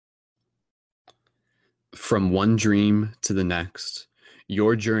From one dream to the next,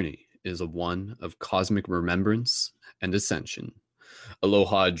 your journey is a one of cosmic remembrance and ascension.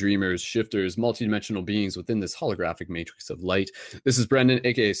 Aloha, dreamers, shifters, multidimensional beings within this holographic matrix of light. This is Brendan,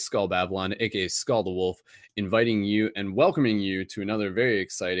 aka Skull Babylon, aka Skull the Wolf, inviting you and welcoming you to another very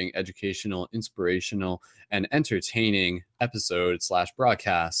exciting, educational, inspirational, and entertaining episode /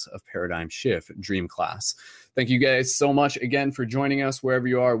 broadcast of Paradigm Shift Dream Class. Thank you guys so much again for joining us wherever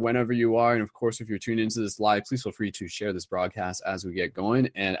you are, whenever you are. And of course, if you're tuned into this live, please feel free to share this broadcast as we get going.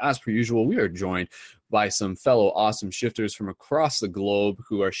 And as per usual, we are joined by some fellow awesome shifters from across the globe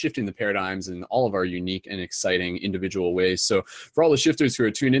who are shifting the paradigms in all of our unique and exciting individual ways. So for all the shifters who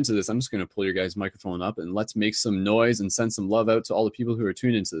are tuned into this, I'm just going to pull your guys' microphone up and let's make some noise and send some love out to all the people who are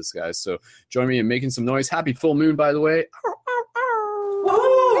tuned into this, guys. So join me in making some noise. Happy full moon, by the way.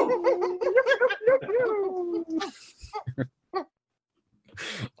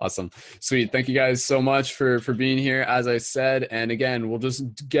 Awesome. Sweet. Thank you guys so much for being here, as I said. And again, we'll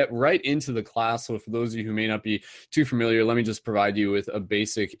just get right into the class. So for those of you who may not be too familiar, let me just provide you with a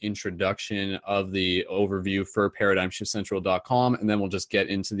basic introduction of the overview for ParadigmShiftCentral.com. And then we'll just get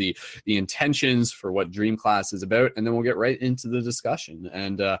into the intentions for what Dream Class is about. And then we'll get right into the discussion.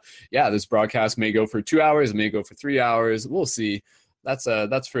 And yeah, this broadcast may go for 2 hours, it may go for 3 hours. We'll see. That's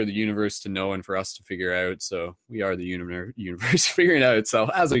for the universe to know and for us to figure out. So we are the universe figuring it out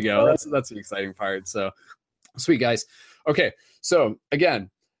itself as we go. That's the exciting part. So sweet, guys. Okay, so again,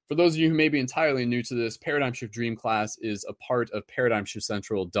 for those of you who may be entirely new to this, Paradigm Shift Dream Class is a part of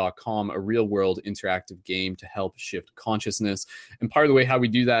ParadigmShiftCentral.com, a real-world interactive game to help shift consciousness. And part of the way how we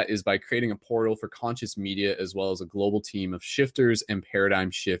do that is by creating a portal for conscious media as well as a global team of shifters and paradigm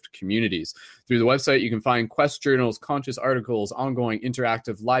shift communities. Through the website, you can find quest journals, conscious articles, ongoing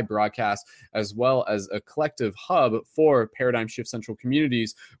interactive live broadcasts, as well as a collective hub for Paradigm Shift Central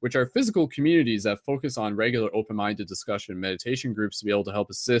communities, which are physical communities that focus on regular open-minded discussion and meditation groups to be able to help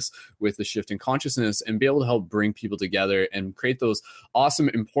assist with the shift in consciousness and be able to help bring people together and create those awesome,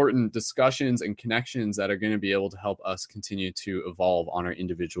 important discussions and connections that are going to be able to help us continue to evolve on our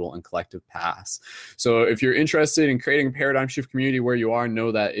individual and collective paths. So if you're interested in creating a paradigm shift community where you are,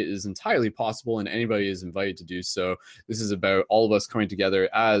 know that it is entirely possible and anybody is invited to do so. This is about all of us coming together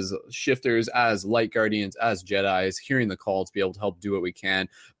as shifters, as light guardians, as Jedis, hearing the call to be able to help do what we can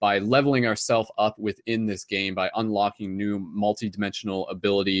by leveling ourselves up within this game, by unlocking new multi-dimensional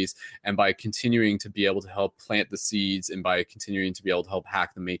abilities, and by continuing to be able to help plant the seeds and by continuing to be able to help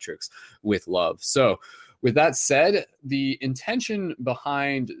hack the matrix with love. So with that said, the intention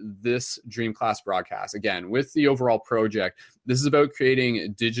behind this Dream Class broadcast, again, with the overall project, this is about creating a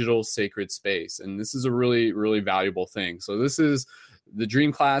digital sacred space. And this is a really, really valuable thing. So this is the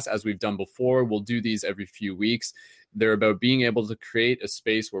Dream Class, as we've done before. We'll do these every few weeks. They're about being able to create a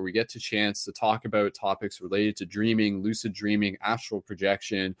space where we get to chance to talk about topics related to dreaming, lucid dreaming, astral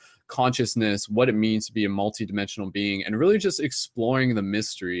projection, consciousness, what it means to be a multidimensional being, and really just exploring the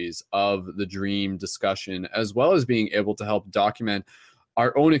mysteries of the dream discussion, as well as being able to help document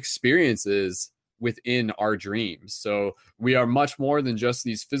our own experiences within our dreams. So we are much more than just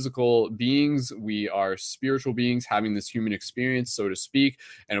these physical beings. We are spiritual beings having this human experience, so to speak.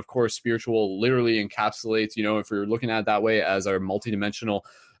 And of course, spiritual literally encapsulates, if we're looking at it that way, as our multidimensional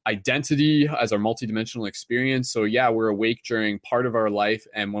identity, as our multidimensional experience. So yeah, we're awake during part of our life,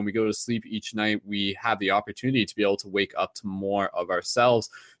 and when we go to sleep each night, we have the opportunity to be able to wake up to more of ourselves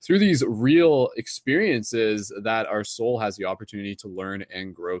through these real experiences that our soul has the opportunity to learn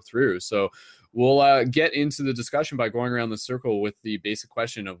and grow through. So we'll get into the discussion by going around the circle with the basic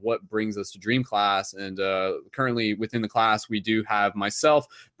question of what brings us to Dream Class. And currently within the class, we do have myself,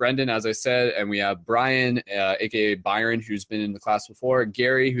 Brendan, as I said, and we have Brian, aka Byron, who's been in the class before,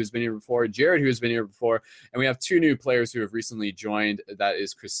 Gary, who's been here before, Jared, who's been here before, and we have two new players who have recently joined. That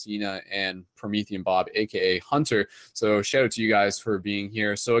is Christina and Promethean Bob, aka Hunter. So shout out to you guys for being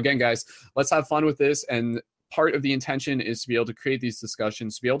here. So again, guys, let's have fun with this. And part of the intention is to be able to create these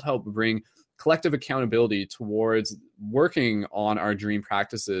discussions, to be able to help bring collective accountability towards working on our dream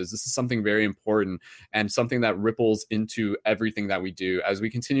practices. This is something very important and something that ripples into everything that we do. As we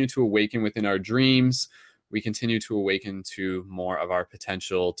continue to awaken within our dreams, we continue to awaken to more of our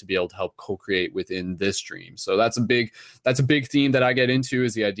potential to be able to help co-create within this dream. So that's a big theme that I get into,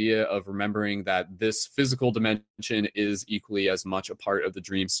 is the idea of remembering that this physical dimension is equally as much a part of the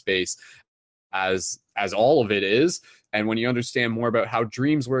dream space as all of it is. And when you understand more about how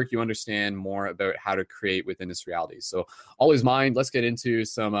dreams work, you understand more about how to create within this reality. So all is mind. Let's get into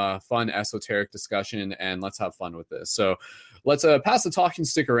some fun esoteric discussion and let's have fun with this. So let's pass the talking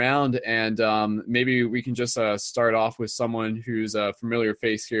stick around, and maybe we can just start off with someone who's a familiar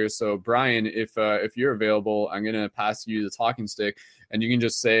face here. So Brian, if you're available, I'm gonna pass you the talking stick, and you can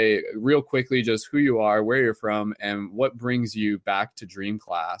just say real quickly just who you are, where you're from, and what brings you back to Dream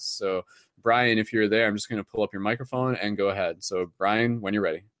Class. So Brian, if you're there, I'm just gonna pull up your microphone and go ahead. So Brian, when you're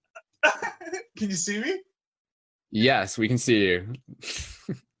ready. Can you see me? Yes, we can see you.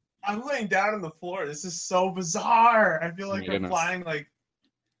 I'm laying down on the floor. This is so bizarre. I feel like I'm flying. Like,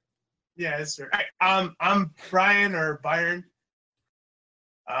 yeah, it's true. I'm Brian or Byron.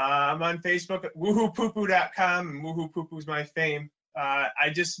 I'm on Facebook at woohoopoopoo.com, and woohoopoopoo is my fame. I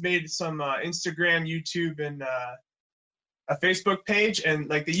just made some Instagram, YouTube, and a Facebook page, and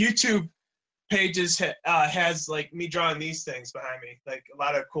like the YouTube pages has like me drawing these things behind me, like a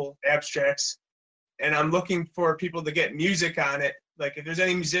lot of cool abstracts. And I'm looking for people to get music on it. Like if there's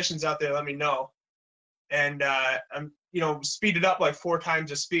any musicians out there, let me know. And I'm, speed it up like 4 times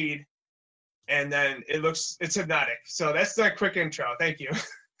the speed. And then it's hypnotic. So that's the quick intro. Thank you.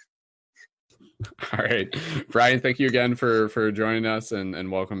 All right, Brian, thank you again for joining us,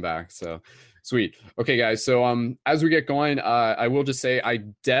 and welcome back. So sweet. Okay, guys. So as we get going, I will just say I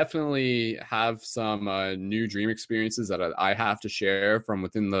definitely have some new dream experiences that I have to share from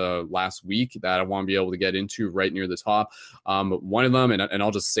within the last week that I want to be able to get into right near the top. One of them, and I'll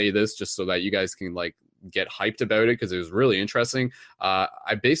just say this just so that you guys can like get hyped about it because it was really interesting. I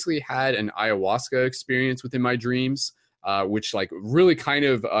basically had an ayahuasca experience within my dreams. Which like really kind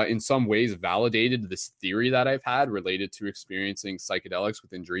of in some ways validated this theory that I've had related to experiencing psychedelics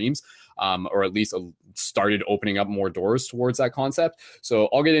within dreams, or at least started opening up more doors towards that concept. So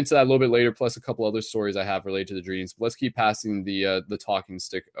I'll get into that a little bit later, plus a couple other stories I have related to the dreams. But let's keep passing the talking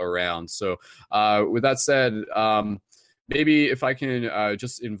stick around. So with that said, maybe if I can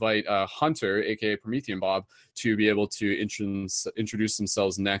just invite Hunter, aka Promethean Bob, to be able to introduce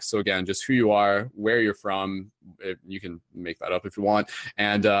themselves next. So again, just who you are, where you're from. You can make that up if you want,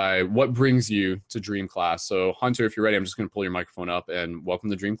 and what brings you to Dream Class. So Hunter, if you're ready, I'm just going to pull your microphone up, and welcome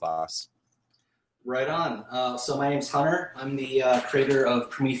to Dream Class. Right on. So my name's Hunter. I'm the creator of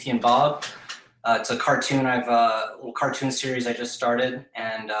Promethean Bob. It's a cartoon. I've a little cartoon series I just started,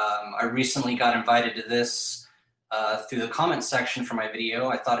 and I recently got invited to this through the comment section for my video.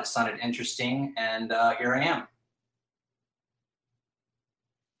 I thought it sounded interesting, and here I am.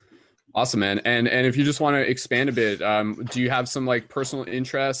 Awesome, man. And if you just want to expand a bit, do you have some like personal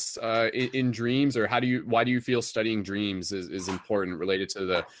interests in dreams, or why do you feel studying dreams is important related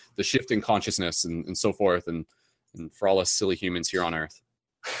to the shift in consciousness and so forth, and for all us silly humans here on Earth?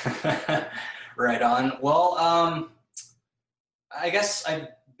 Right on. Well, I guess I've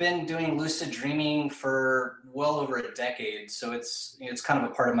been doing lucid dreaming for well over a decade, so it's kind of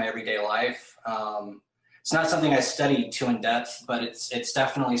a part of my everyday life. It's not something I study too in depth, but it's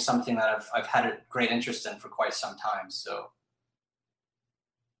definitely something that I've had a great interest in for quite some time. So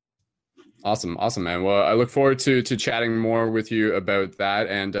Awesome, man. Well, I look forward to chatting more with you about that.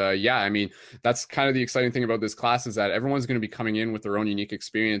 And yeah, I mean, that's kind of the exciting thing about this class is that everyone's going to be coming in with their own unique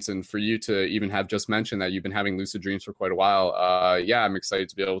experience. And for you to even have just mentioned that you've been having lucid dreams for quite a while, yeah, I'm excited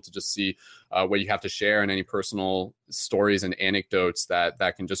to be able to just see what you have to share and any personal stories and anecdotes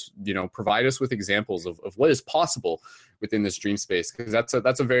that can just provide us with examples of what is possible within this dream space, because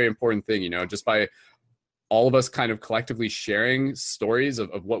that's a very important thing. Just by all of us kind of collectively sharing stories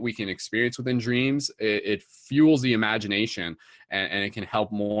of what we can experience within dreams, it fuels the imagination, and it can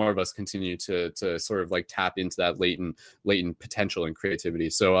help more of us continue to sort of like tap into that latent potential and creativity.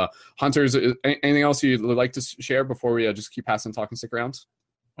 So Hunter, anything else you'd like to share before we just keep passing talking stick around?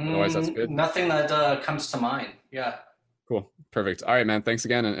 Otherwise, that's good. Nothing that comes to mind. Yeah. Cool. Perfect. All right, man. Thanks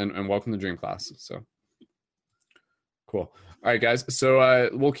again, and welcome to Dream Class. So cool. All right, guys. So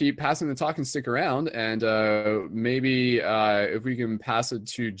we'll keep passing the talking stick around, and maybe if we can pass it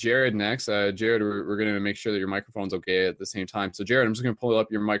to Jared next. Jared, we're going to make sure that your microphone's okay at the same time. So Jared, I'm just going to pull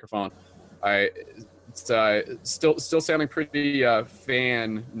up your microphone. All right. It's still sounding pretty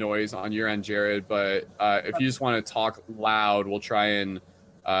fan noise on your end, Jared, but if you just want to talk loud, we'll try and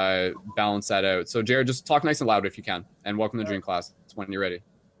balance that out. So Jared, just talk nice and loud if you can, and welcome to Dream Class. It's when you're ready.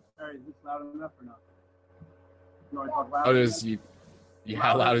 All right, is this loud enough or not? No, I talk loud. Loud as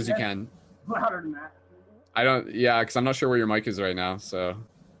how loud as you can. Louder than that. Because I'm not sure where your mic is right now. So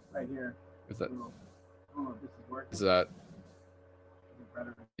right here. Is that? I don't know if this is working. Is that?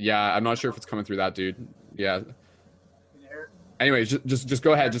 Yeah, I'm not sure if it's coming through that, dude. Yeah. Anyways, just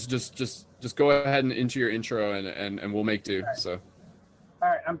go ahead. Just go ahead and into your intro, and we'll make do. All right. So. All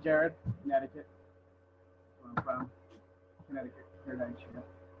right, I'm Jared, Connecticut. Where I'm from, Connecticut, Paradigm Shield.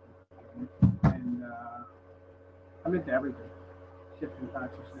 And I'm into everything. Shifting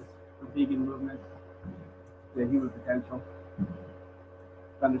consciousness, the vegan movement, the human potential,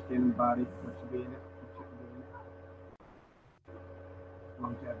 understanding the body, what should be in it, what shouldn't be in it,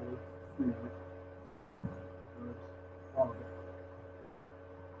 longevity, you name it, herbs, all of it.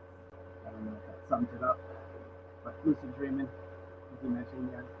 I don't know if that sums it up, but lucid dreaming, as you mentioned,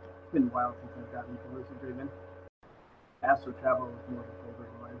 yeah, it's been a while since I've gotten into lucid dreaming. Astral travel is more of a favorite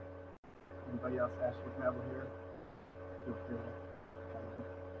of mine. Anybody else astral travel here? Feel free to chime in.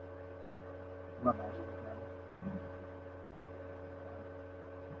 Love astral travel.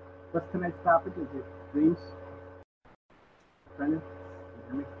 What's tonight's topic? Is it dreams? Brendan,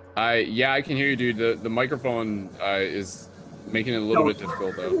 can you hear me? Yeah, I can hear you, dude. The microphone is making it a little bit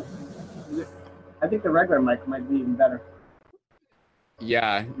difficult, though. I think the regular mic might be even better.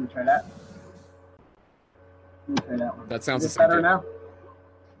 Yeah. Can you try that? Let me try that one. That sounds Is the it same. better now?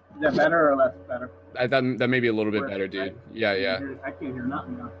 Is that better or less better? That may be a little bit better, dude. Yeah. I can't hear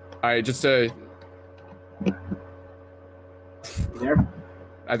nothing now. All right, just You there?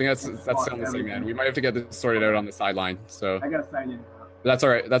 I think that's sounds the same, man. We might have to get this sorted out on the sideline. So I gotta sign in. that's all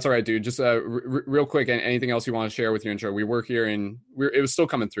right. That's all right, dude. Just real quick, anything else you want to share with your intro? We work here, and it was still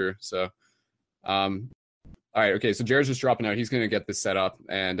coming through. So, all right, okay. So Jared's just dropping out. He's gonna get this set up,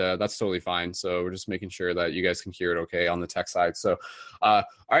 and that's totally fine. So we're just making sure that you guys can hear it okay on the tech side. So, all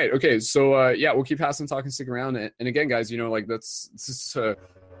right, okay. So yeah, we'll keep passing, talking, stick around, and again, guys, you know, like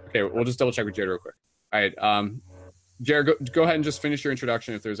okay. We'll just double check with Jared real quick. All right, Jared, go ahead and just finish your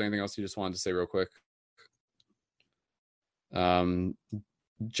introduction if there's anything else you just wanted to say real quick.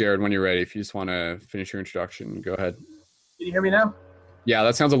 Jared, when you're ready, if you just want to finish your introduction, go ahead. Can you hear me now? Yeah,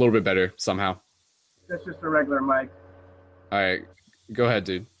 that sounds a little bit better somehow. That's just a regular mic. All right, go ahead,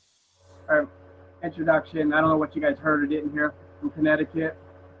 dude. All right, introduction. I don't know what you guys heard or didn't hear. From Connecticut,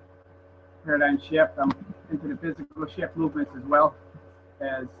 Paradigm Shift. I'm into the physical shift movements as well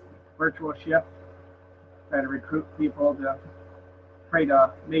as virtual shift. Try to recruit people to create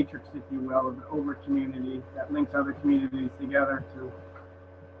a matrix, if you will, of an over community that links other communities together to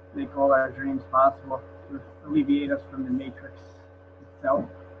make all our dreams possible, to alleviate us from the matrix itself,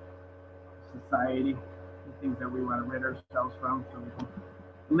 society, the things that we want to rid ourselves from so we can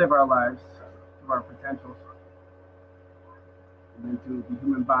live our lives to our potentials. And into the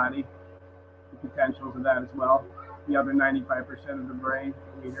human body, the potentials of that as well. The other 95% of the brain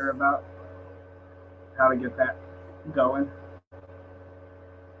that we hear about, how to get that going.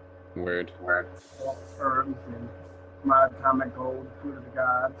 Weird. Herbs and monatomic gold, food of the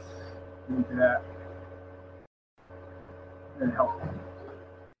gods, into that. And help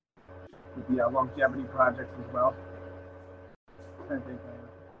with the longevity projects as well. I think,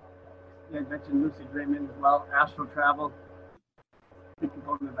 I mentioned lucid dreaming as well, astral travel, big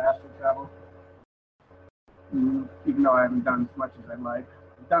component of astral travel. Even though I haven't done as much as I'd like,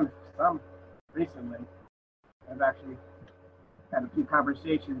 I've done some recently. I've actually had a few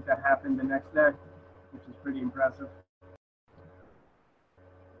conversations that happened the next day, which is pretty impressive.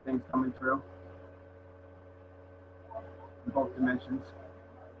 Things coming through in both dimensions.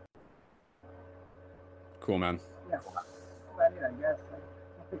 Cool, man. Yeah, that's it, I guess.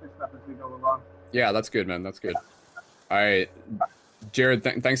 I'll pick this up as we go along. Yeah, that's good, man. That's good. All right, Jared.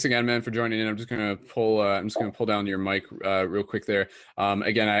 Thanks again, man, for joining in. I'm just gonna pull down your mic real quick there.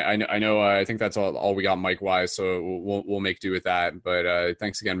 Again, I know. I think that's all we got mic wise, so we'll make do with that. But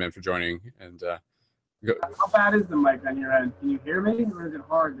thanks again, man, for joining. And go. How bad is the mic on your end? Can you hear me, or is it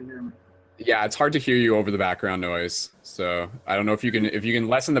hard to hear me? Yeah, it's hard to hear you over the background noise. So I don't know if you can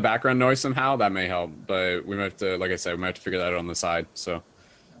lessen the background noise somehow. That may help. But we might have to, like I said, we might have to figure that out on the side. So,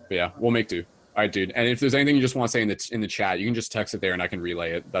 but yeah, we'll make do. All right, dude. And if there's anything you just want to say in the chat, you can just text it there, and I can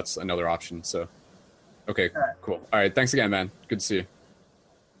relay it. That's another option. So, okay, cool. All right, thanks again, man. Good to see you.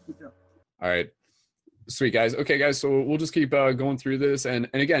 You too. All right. Sweet, guys. Okay, guys, so we'll just keep going through this. And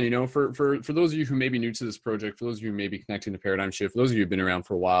again, you know, for those of you who may be new to this project, for those of you who may be connecting to Paradigm Shift, for those of you who've been around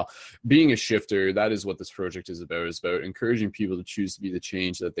for a while, being a shifter, that is what this project is about. It's about encouraging people to choose to be the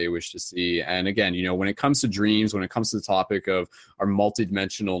change that they wish to see. And again, you know, when it comes to dreams, when it comes to the topic of our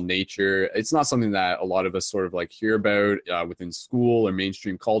multidimensional nature, it's not something that a lot of us sort of like hear about within school or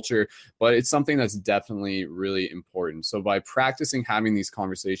mainstream culture, but it's something that's definitely really important. So by practicing having these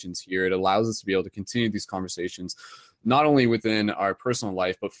conversations here, it allows us to be able to continue these conversations not only within our personal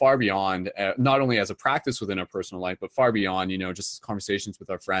life, but far beyond, not only as a practice within our personal life, but far beyond, just conversations with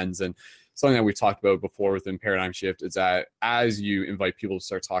our friends. And something that we've talked about before within Paradigm Shift is that as you invite people to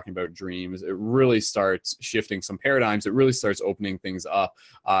start talking about dreams, it really starts shifting some paradigms. It really starts opening things up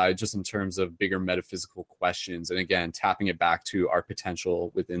just in terms of bigger metaphysical questions. And again, tapping it back to our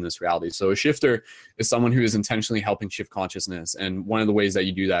potential within this reality. So a shifter is someone who is intentionally helping shift consciousness. And one of the ways that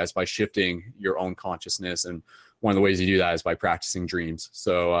you do that is by shifting your own consciousness. And one of the ways you do that is by practicing dreams.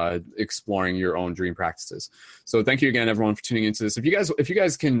 So exploring your own dream practices. So thank you again, everyone, for tuning into this. If you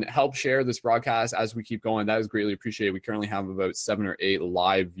guys can help share this broadcast as we keep going, that is greatly appreciated. We currently have about 7 or 8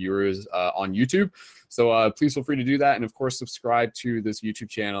 live viewers on YouTube. So please feel free to do that. And of course, subscribe to this YouTube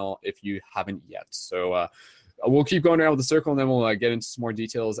channel if you haven't yet. So we'll keep going around with the circle, and then we'll get into some more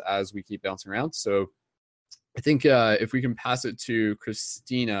details as we keep bouncing around. So I think if we can pass it to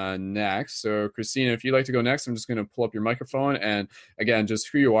Christina next. So Christina, if you'd like to go next, I'm just going to pull up your microphone, and again, just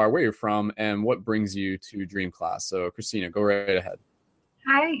who you are, where you're from, and what brings you to Dream Class. So Christina, go right ahead.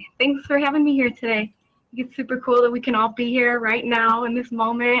 Hi, thanks for having me here today. It's super cool that we can all be here right now in this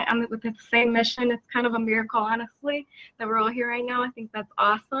moment with the same mission. It's kind of a miracle, honestly, that we're all here right now. I think that's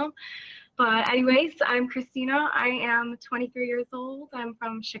awesome. But anyways, I'm Christina. I am 23 years old. I'm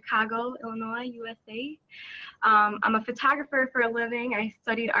from Chicago, Illinois, USA. I'm a photographer for a living. I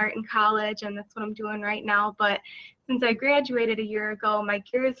studied art in college, and that's what I'm doing right now. But since I graduated a year ago, my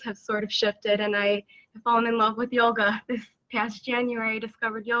gears have sort of shifted, and I have fallen in love with yoga. This past January, I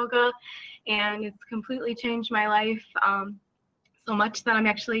discovered yoga, and it's completely changed my life. So much that I'm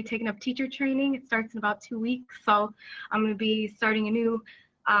actually taking up teacher training. It starts in about 2 weeks, so I'm going to be starting a new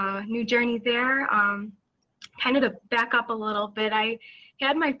journey there. Kind of to back up a little bit, I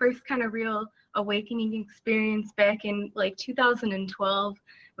had my first kind of real awakening experience back in like 2012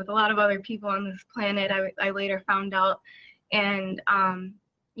 with a lot of other people on this planet. I later found out, and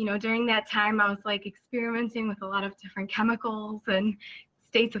during that time I was like experimenting with a lot of different chemicals and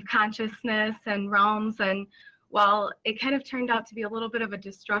states of consciousness and realms, and while it kind of turned out to be a little bit of a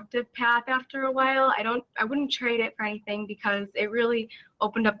destructive path after a while, I wouldn't trade it for anything, because it really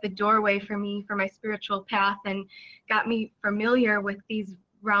opened up the doorway for me for my spiritual path and got me familiar with these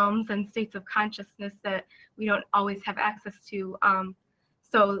realms and states of consciousness that we don't always have access to.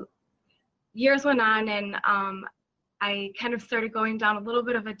 So years went on, and I kind of started going down a little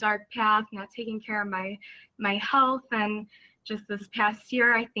bit of a dark path, not taking care of my health. And just this past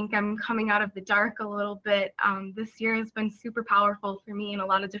year, I think I'm coming out of the dark a little bit. This year has been super powerful for me in a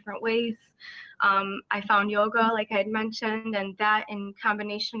lot of different ways. I found yoga, like I had mentioned, and that in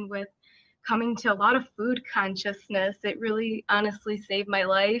combination with coming to a lot of food consciousness, it really honestly saved my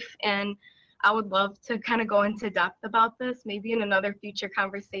life. And I would love to kind of go into depth about this, maybe in another future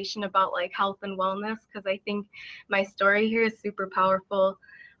conversation about like health and wellness, because I think my story here is super powerful.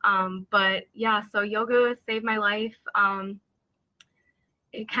 But yeah, so yoga saved my life.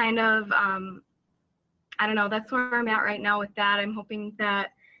 It kind of, I don't know, that's where I'm at right now with that. I'm hoping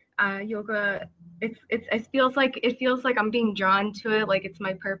that yoga, it feels like I'm being drawn to it, like it's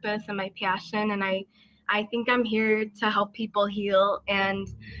my purpose and my passion, and I think I'm here to help people heal, and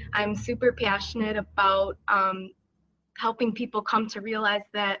I'm super passionate about helping people come to realize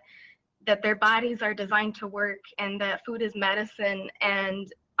that their bodies are designed to work, and that food is medicine. And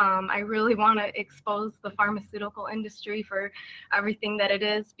I really want to expose the pharmaceutical industry for everything that it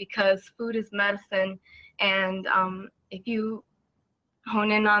is, because food is medicine. And if you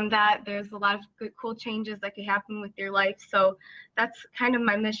hone in on that, there's a lot of good, cool changes that could happen with your life. So that's kind of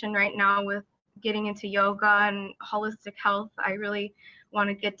my mission right now with getting into yoga and holistic health. I really want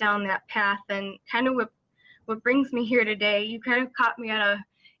to get down that path. And kind of what brings me here today, you kind of caught me at a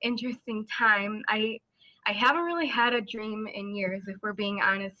interesting time. I haven't really had a dream in years, if we're being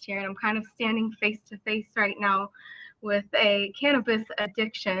honest here, and I'm kind of standing face to face right now with a cannabis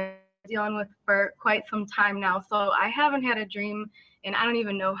addiction dealing with for quite some time now. So I haven't had a dream and I don't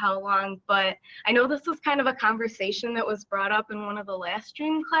even know how long, but I know this was kind of a conversation that was brought up in one of the last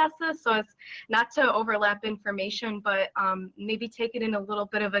dream classes. So it's not to overlap information, but maybe take it in a little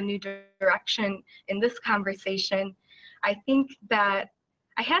bit of a new direction in this conversation. I think that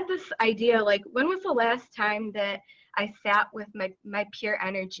I had this idea, like, when was the last time that I sat with my pure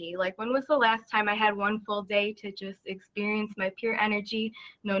energy? Like, when was the last time I had one full day to just experience my pure energy?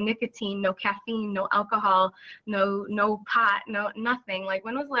 No nicotine, no caffeine, no alcohol, no pot, no nothing. Like,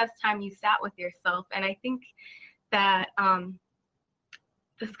 when was the last time you sat with yourself? And I think that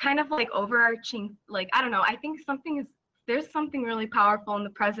this kind of like overarching, like, I don't know, I think there's something really powerful in the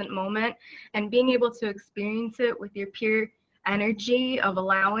present moment, and being able to experience it with your pure energy of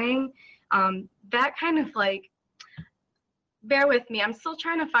allowing, that kind of like, bear with me. I'm still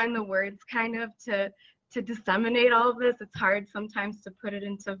trying to find the words kind of to disseminate all of this. It's hard sometimes to put it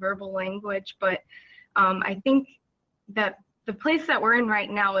into verbal language, but I think that the place that we're in right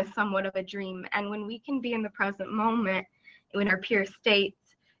now is somewhat of a dream. And when we can be in the present moment, in our pure states,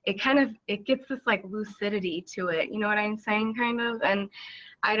 it gets this like lucidity to it. You know what I'm saying, kind of? And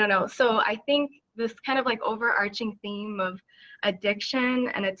I don't know. So I think this kind of like overarching theme of addiction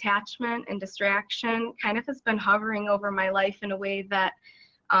and attachment and distraction kind of has been hovering over my life in a way that,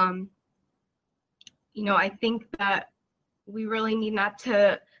 you know, I think that we really need not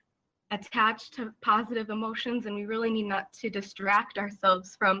to attach to positive emotions, and we really need not to distract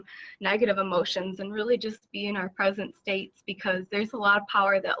ourselves from negative emotions and really just be in our present states, because there's a lot of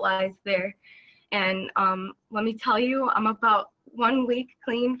power that lies there. And let me tell you, I'm about 1 week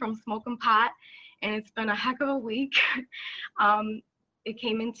clean from smoking pot, and it's been a heck of a week. It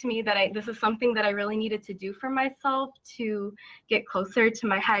came into me that this is something that I really needed to do for myself to get closer to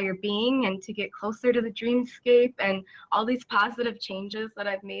my higher being and to get closer to the dreamscape, and all these positive changes that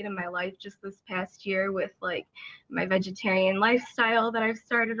I've made in my life just this past year with like my vegetarian lifestyle that I've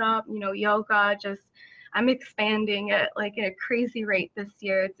started up, you know, yoga, just I'm expanding at like at a crazy rate this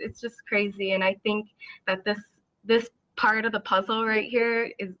year. It's just crazy. And I think that this part of the puzzle right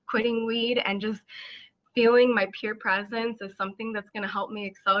here is quitting weed and just feeling my pure presence is something that's going to help me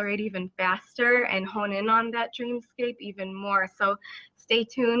accelerate even faster and hone in on that dreamscape even more. So stay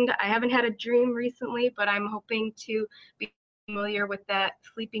tuned. I haven't had a dream recently, but I'm hoping to be familiar with that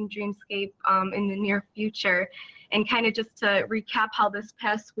sleeping dreamscape in the near future. And kind of just to recap how this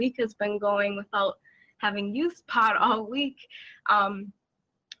past week has been going without having used pot all week,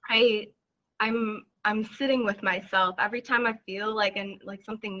 I'm sitting with myself every time I feel like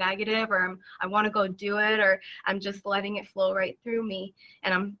something negative, or I want to go do it, or I'm just letting it flow right through me,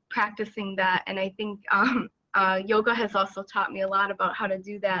 and I'm practicing that. And I think yoga has also taught me a lot about how to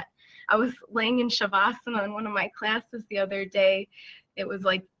do that. I was laying in Shavasana in one of my classes the other day. It was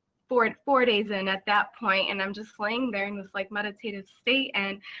like four days in at that point, and I'm just laying there in this like meditative state,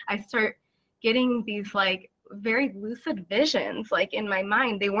 and I start getting these like very lucid visions like in my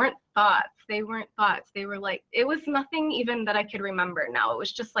mind. They weren't thoughts. They were like, it was nothing even that I could remember now. It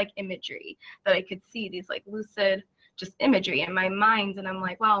was just like imagery that I could see, these like lucid just imagery in my mind. And I'm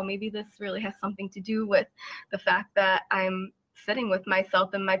like, wow, maybe this really has something to do with the fact that I'm sitting with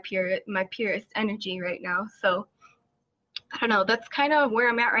myself in my purest energy right now. So I don't know, that's kind of where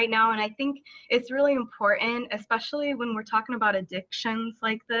I'm at right now. And I think it's really important, especially when we're talking about addictions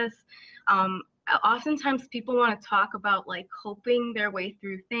like this. Oftentimes people want to talk about like coping their way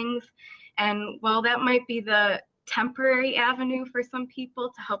through things. And while that might be the temporary avenue for some people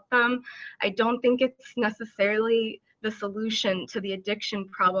to help them, I don't think it's necessarily the solution to the addiction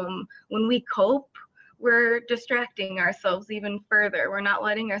problem. When we cope, we're distracting ourselves even further. We're not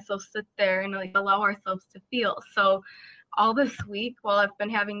letting ourselves sit there and like allow ourselves to feel. So all this week, while I've been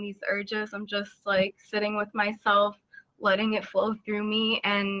having these urges, I'm just like sitting with myself, letting it flow through me.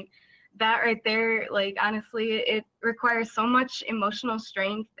 And that right there, like honestly, it requires so much emotional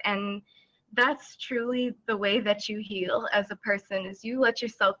strength. And that's truly the way that you heal as a person, is you let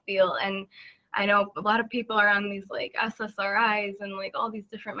yourself feel. And I know a lot of people are on these like SSRIs and like all these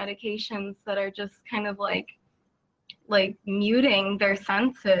different medications that are just kind of like muting their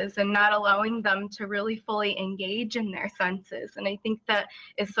senses and not allowing them to really fully engage in their senses. And I think that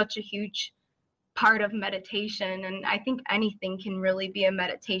is such a huge part of meditation. And I think anything can really be a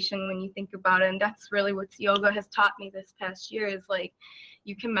meditation when you think about it. And that's really what yoga has taught me this past year, is like,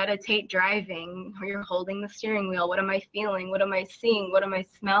 you can meditate driving, or you're holding the steering wheel. What am I feeling? What am I seeing? What am I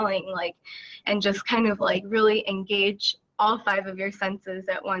smelling? Like, and just kind of like really engage all 5 of your senses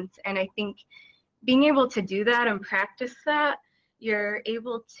at once. And I think being able to do that and practice that, you're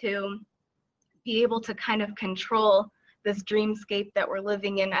able to be able to kind of control this dreamscape that we're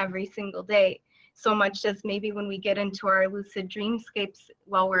living in every single day. So much as maybe when we get into our lucid dreamscapes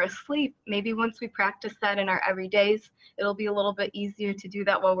while we're asleep, maybe once we practice that in our everydays, it'll be a little bit easier to do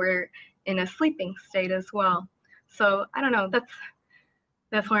that while we're in a sleeping state as well. So I don't know,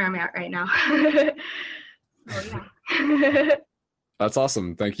 that's where I'm at right now. So, yeah. That's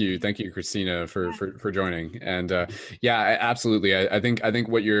awesome. Thank you, Christina, for joining. And yeah, absolutely. I think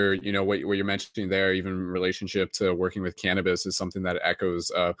what you're mentioning there, even in relationship to working with cannabis, is something that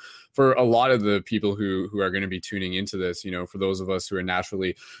echoes for a lot of the people who are going to be tuning into this. You know, for those of us who are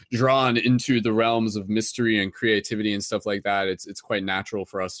naturally drawn into the realms of mystery and creativity and stuff like that, it's quite natural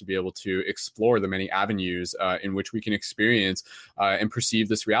for us to be able to explore the many avenues in which we can experience and perceive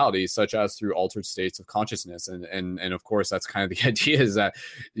this reality, such as through altered states of consciousness. And of course, that's kind of the idea idea is that,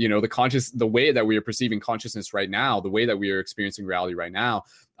 the way that we are perceiving consciousness right now, the way that we are experiencing reality right now,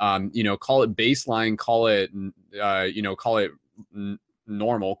 call it baseline, call it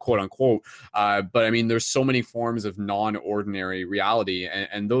normal, quote unquote. But I mean, there's so many forms of non-ordinary reality,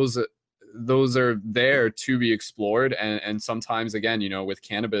 and those are there to be explored. And sometimes, again, with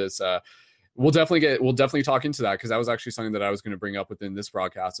cannabis, we'll definitely talk into that, because that was actually something that I was going to bring up within this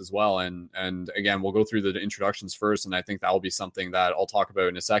broadcast as well. And again, we'll go through the introductions first, and I think that will be something that I'll talk about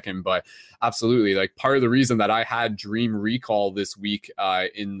in a second. But absolutely, like, part of the reason that I had Dream Recall this week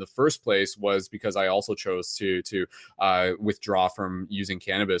in the first place was because I also chose to withdraw from using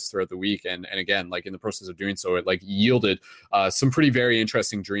cannabis throughout the week. And again, like, in the process of doing so, it like yielded some pretty very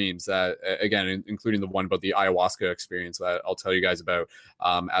interesting dreams that, again, including the one about the ayahuasca experience that I'll tell you guys about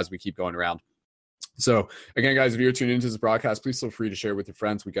as we keep going around. So again, guys, if you're tuning into this broadcast, please feel free to share with your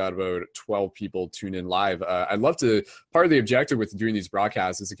friends. We got about 12 people tuned in live. I'd love to, part of the objective with doing these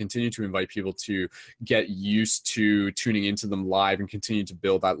broadcasts is to continue to invite people to get used to tuning into them live and continue to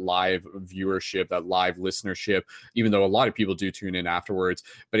build that live viewership, that live listenership, even though a lot of people do tune in afterwards.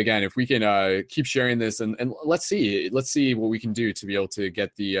 But again, if we can keep sharing this, and let's see what we can do to be able to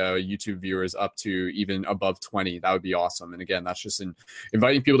get the YouTube viewers up to even above 20. That would be awesome. And again, that's just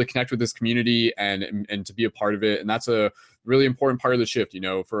inviting people to connect with this community and to be a part of it. And that's a really important part of the shift.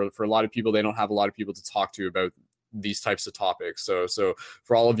 For a lot of people, they don't have a lot of people to talk to about these types of topics. So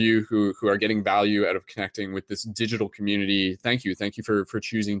for all of you who are getting value out of connecting with this digital community, thank you for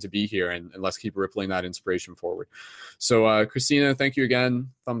choosing to be here, and let's keep rippling that inspiration forward. So Christina, thank you again,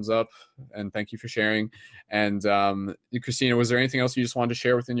 thumbs up, and thank you for sharing. And Christina, was there anything else you just wanted to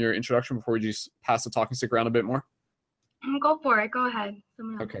share within your introduction before we just pass the talking stick around a bit more? Go for it, go ahead.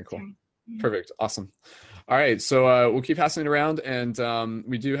 Okay, cool. Perfect. Awesome. All right. So we'll keep passing it around. And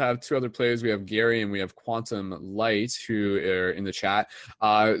we do have two other players. We have Gary and we have Quantum Light who are in the chat.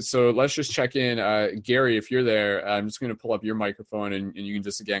 So let's just check in. Gary, if you're there, I'm just going to pull up your microphone and you can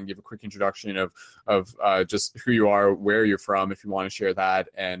just, again, give a quick introduction of just who you are, where you're from, if you want to share that,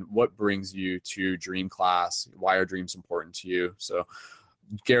 and what brings you to Dream Class. Why are dreams important to you? So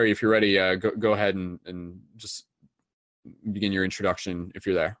Gary, if you're ready, go ahead and just begin your introduction if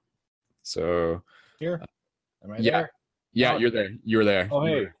you're there. So here, am I yeah, there? Yeah, you're there. You're there. Oh,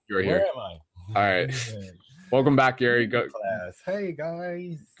 hey, you're here. Where am I? All right. Welcome back, Gary. Go. Class. Hey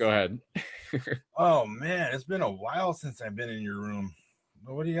guys. Go ahead. Oh man, it's been a while since I've been in your room.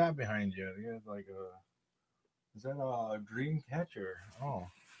 What do you got behind you? You got like is that a dream catcher? Oh,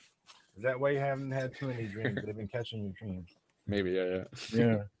 is that why you haven't had too many dreams? They've been catching your dreams. Maybe,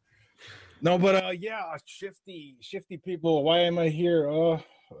 yeah. No, but yeah, shifty people. Why am I here?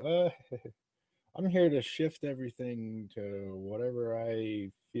 I'm here to shift everything to whatever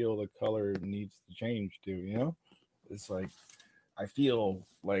I feel the color needs to change to, It's like I feel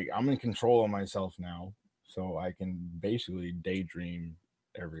like I'm in control of myself now, so I can basically daydream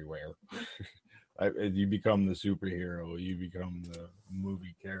everywhere. You become the superhero, you become the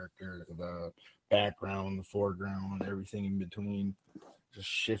movie character, the background, the foreground, everything in between, just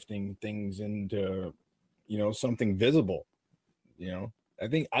shifting things into, something visible, I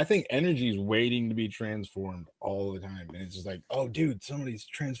think energy is waiting to be transformed all the time. And it's just like, oh, dude, somebody's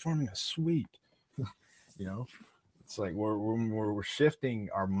transforming us. Sweet. It's like we're shifting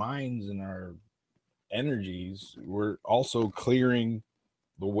our minds and our energies. We're also clearing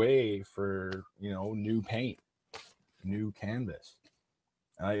the way for, new paint, new canvas.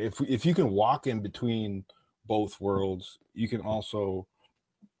 If you can walk in between both worlds, you can also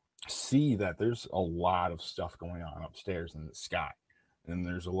see that there's a lot of stuff going on upstairs in the sky. And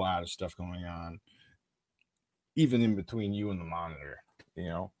there's a lot of stuff going on even in between you and the monitor.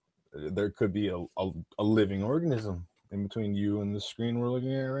 There could be a living organism in between you and the screen we're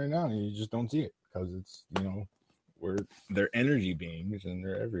looking at right now, and you just don't see it because it's, they're energy beings and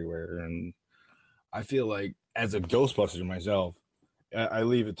they're everywhere. And I feel like as a Ghostbuster myself, I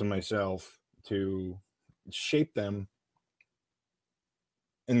leave it to myself to shape them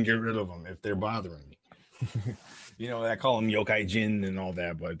and get rid of them if they're bothering me. I call them yokai jin and all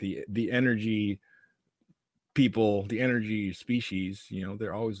that, but the energy people, the energy species,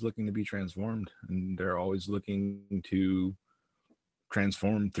 they're always looking to be transformed, and they're always looking to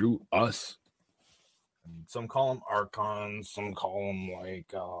transform through us. And some call them archons, some call them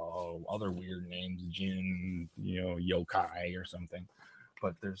like other weird names, jin, yokai or something.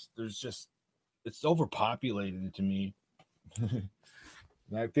 But there's just, it's overpopulated to me.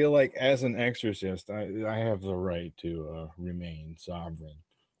 And I feel like as an exorcist, I have the right to remain sovereign.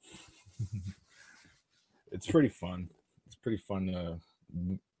 It's pretty fun. It's pretty fun to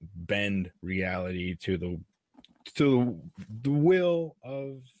bend reality to to the will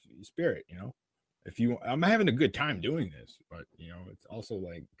of spirit, if I'm having a good time doing this, but it's also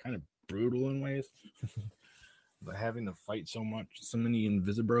like kind of brutal in ways. But having to fight so many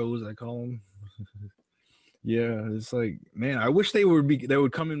invisibros, I call them. Yeah, it's like, man, I wish they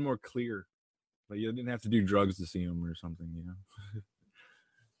would come in more clear. Like you didn't have to do drugs to see them or something,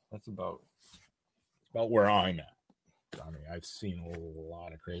 That's about where I'm at. I mean, I've seen a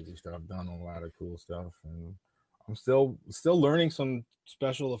lot of crazy stuff, done a lot of cool stuff, and I'm still learning some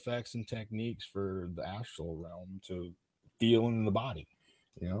special effects and techniques for the astral realm to feel in the body,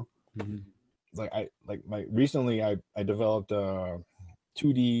 Mm-hmm. Recently I developed a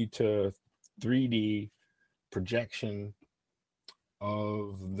 2D to 3D projection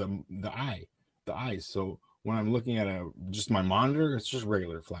of the eyes. So when I'm looking at just my monitor, it's just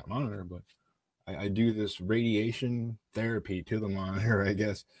regular flat monitor, but I do this radiation therapy to the monitor, I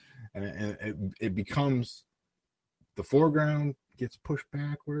guess, and it becomes, the foreground gets pushed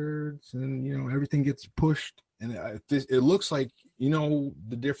backwards, and everything gets pushed, and it looks like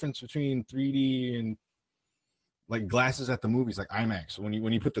the difference between 3D and like glasses at the movies, like IMAX. When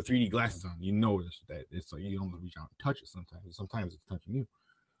you put the 3D glasses on, you notice that it's like you don't reach out and touch it sometimes. Sometimes it's touching you.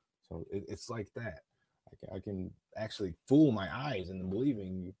 So it's like that. I can actually fool my eyes into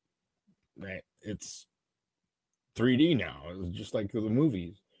believing that it's 3D now. It was just like the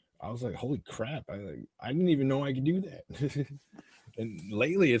movies. I was like, holy crap. I didn't even know I could do that. And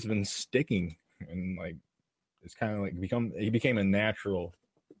lately it's been sticking, and like it's kind of like it became a natural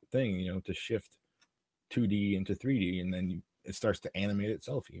thing, to shift 2D into 3D, and then it starts to animate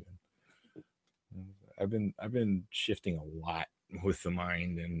itself even. I've been shifting a lot with the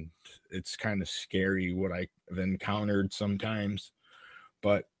mind, and it's kind of scary what I've encountered sometimes,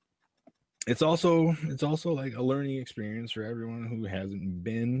 but it's also like a learning experience for everyone who hasn't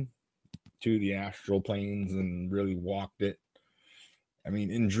been to the astral planes and really walked it. I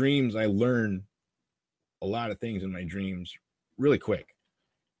mean, in dreams, I learn a lot of things in my dreams really quick,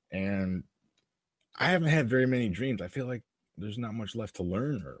 and I haven't had very many dreams. I feel like there's not much left to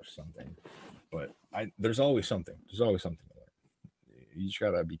learn or something, but there's always something. There's always something to learn. You just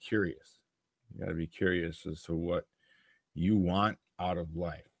gotta be curious. You gotta be curious as to what you want out of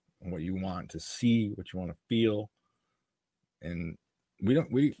life, and what you want to see, what you want to feel. And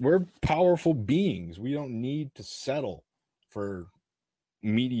we're powerful beings. We don't need to settle for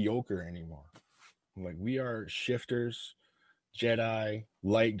mediocre anymore. Like, we are shifters, Jedi,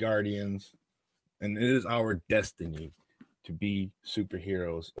 light guardians, and it is our destiny to be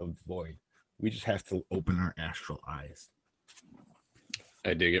superheroes of the void. We just have to open our astral eyes.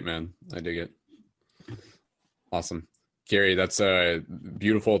 I dig it, man. I dig it. Awesome. Gary, that's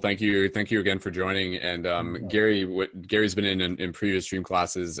beautiful. Thank you again for joining. And Gary's been in previous stream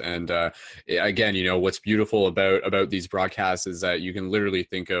classes, and again, what's beautiful about these broadcasts is that you can literally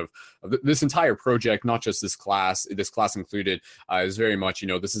think of this entire project, not just this class included, is very much,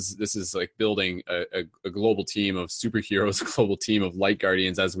 this is like building a global team of superheroes, a global team of light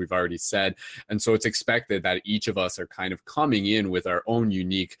guardians, as we've already said. And so it's expected that each of us are kind of coming in with our own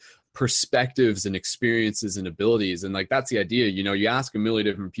unique perspectives and experiences and abilities. And like, that's the idea. You ask a million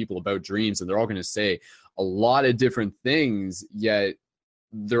different people about dreams, and they're all going to say a lot of different things, yet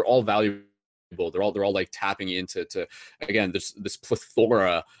they're all valuable. They're all like tapping into again, this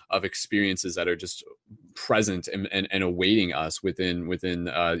plethora of experiences that are just present and awaiting us within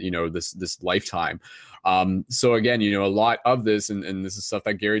this lifetime. So again, a lot of this, and this is stuff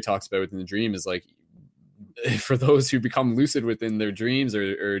that Gary talks about within the dream, is like, for those who become lucid within their dreams,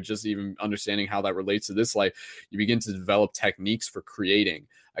 or just even understanding how that relates to this life, you begin to develop techniques for creating.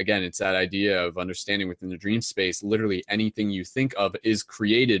 Again, it's that idea of understanding within the dream space, literally anything you think of is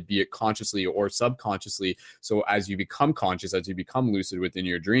created, be it consciously or subconsciously. So as you become conscious, as you become lucid within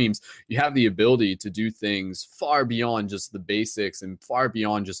your dreams, you have the ability to do things far beyond just the basics and far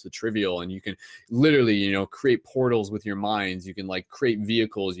beyond just the trivial. And you can literally, create portals with your minds. You can like create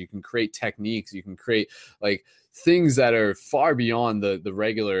vehicles, you can create techniques, you can create like things that are far beyond the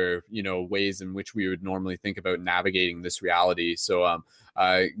regular, ways in which we would normally think about navigating this reality. So,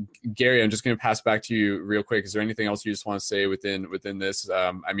 Gary, I'm just going to pass back to you real quick. Is there anything else you just want to say within this?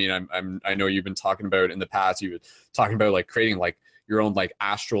 I know you've been talking about in the past, you were talking about like creating like your own like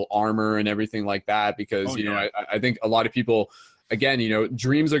astral armor and everything like that, because, I think a lot of people, again,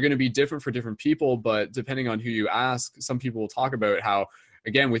 dreams are going to be different for different people, but depending on who you ask, some people will talk about how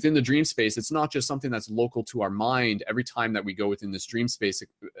again, within the dream space, it's not just something that's local to our mind. Every time that we go within this dream space,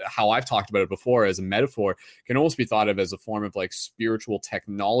 how I've talked about it before as a metaphor, can almost be thought of as a form of like spiritual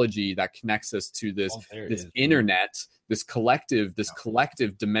technology that connects us to this internet, this collective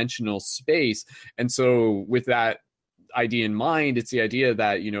dimensional space. And so with that idea in mind, it's the idea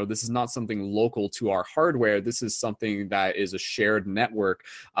that, you know, this is not something local to our hardware. This is something that is a shared network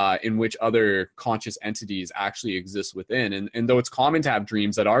in which other conscious entities actually exist within. And though it's common to have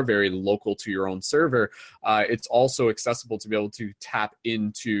dreams that are very local to your own server, it's also accessible to be able to tap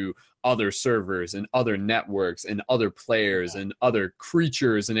into other servers and other networks and other players and other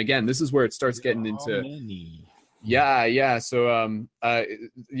creatures. And again, this is where it starts getting into so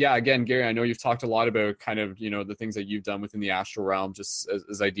again, Gary, I know you've talked a lot about kind of, you know, the things that you've done within the astral realm just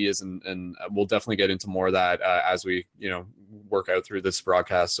as ideas, and we'll definitely get into more of that as we, you know, work out through this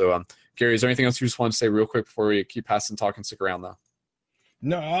broadcast. So Gary, is there anything else you just want to say real quick before we keep passing talk and stick around though?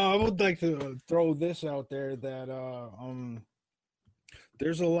 No, I would like to throw this out there that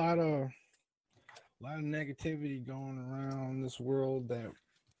there's a lot of negativity going around this world that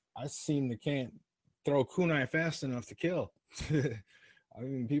I seem to can't throw kunai fast enough to kill. I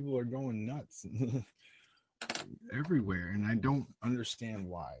mean, people are going nuts everywhere, and I don't understand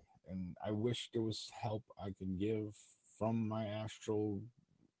why. And I wish there was help I could give from my astral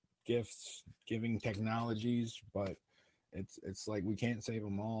gifts, giving technologies, but it's like we can't save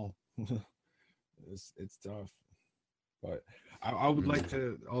them all. It's tough. But I would like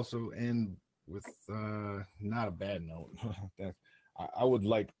to also end with not a bad note. That I would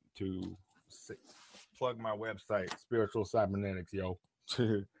like to plug my website, Spiritual Cybernetics,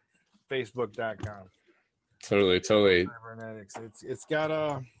 to Facebook.com. Totally. Cybernetics. It's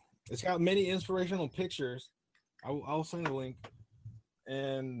got many inspirational pictures. I'll send a link,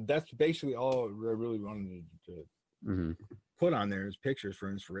 and that's basically all I really wanted to put on there is pictures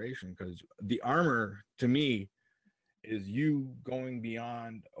for inspiration, because the armor to me is you going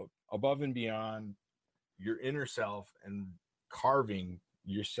beyond, above and beyond your inner self and carving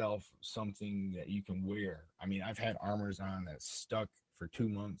yourself something that you can wear. I mean, I've had armors on that stuck for 2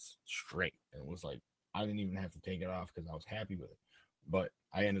 months straight. It was like I didn't even have to take it off because I was happy with it. But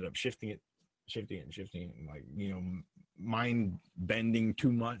I ended up shifting it, and like, you know, mind bending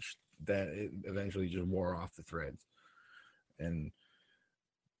too much that it eventually just wore off the threads. And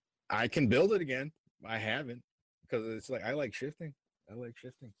I can build it again. I haven't, because it's like I like shifting.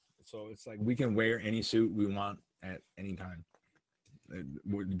 So it's like we can wear any suit we want at any time.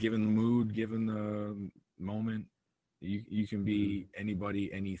 Given the mood, given the moment, you can be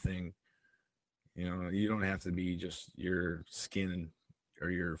anybody, anything. You know, you don't have to be just your skin or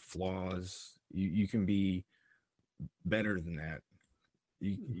your flaws. You can be better than that.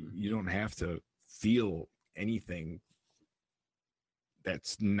 You don't have to feel anything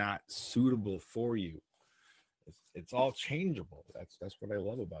that's not suitable for you. It's all changeable. That's what I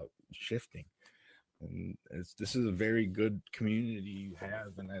love about shifting. And this is a very good community you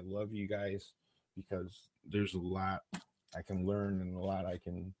have, and I love you guys because there's a lot I can learn and a lot I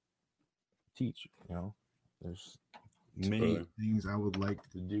can teach. You know, there's many things I would like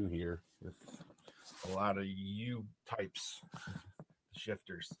to do here with a lot of you types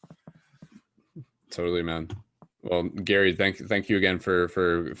shifters. Totally, man. Well, Gary, thank you again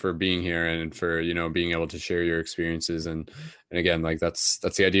for being here and for, you know, being able to share your experiences, and again, like that's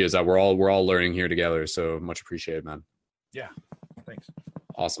the idea, is that we're all learning here together. So much appreciated, man. Yeah, thanks.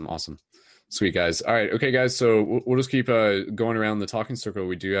 Awesome. Sweet, guys. All right. Okay, guys. So we'll just keep going around the talking circle.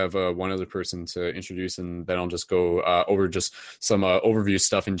 We do have one other person to introduce, and then I'll just go over just some overview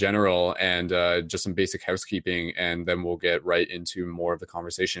stuff in general and just some basic housekeeping, and then we'll get right into more of the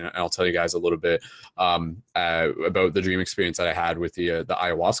conversation. And I'll tell you guys a little bit about the dream experience that I had with the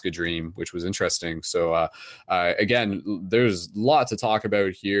ayahuasca dream, which was interesting. So again, there's a lot to talk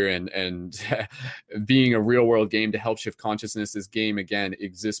about here, and being a real world game to help shift consciousness, this game, again,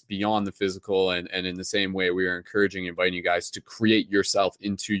 exists beyond the physical. And in the same way, we are encouraging, inviting you guys to create yourself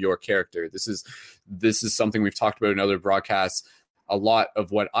into your character. This is something we've talked about in other broadcasts. A lot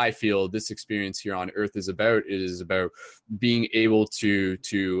of what I feel this experience here on Earth is about. It is about being able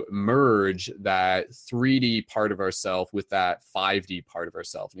to merge that 3D part of ourself with that 5D part of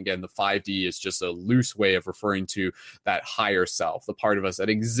ourself. And again, the 5D is just a loose way of referring to that higher self, the part of us that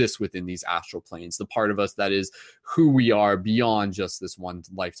exists within these astral planes, the part of us that is who we are beyond just this one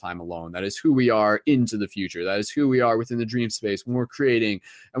lifetime alone. That is who we are into the future. That is who we are within the dream space when we're creating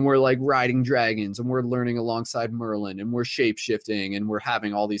and we're like riding dragons and we're learning alongside Merlin and we're shape-shifting everything, and we're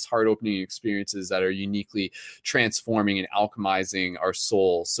having all these heart opening experiences that are uniquely transforming and alchemizing our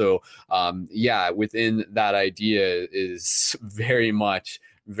soul. So yeah, within that idea is very much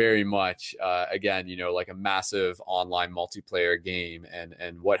again, you know, like a massive online multiplayer game,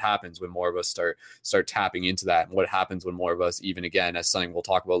 and what happens when more of us start tapping into that, and what happens when more of us, even again, as something we'll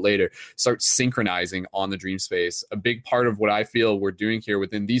talk about later, start synchronizing on the dream space. A big part of what I feel we're doing here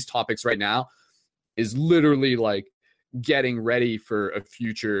within these topics right now is literally like getting ready for a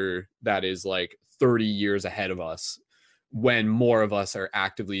future that is like 30 years ahead of us, when more of us are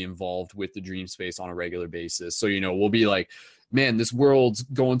actively involved with the dream space on a regular basis. So, you know, we'll be like, man, this world's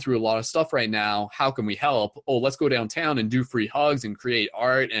going through a lot of stuff right now. How can we help? Oh, let's go downtown and do free hugs and create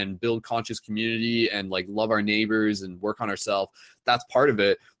art and build conscious community and like love our neighbors and work on ourselves. That's part of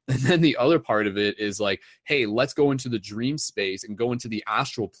it. And then the other part of it is like, hey, let's go into the dream space and go into the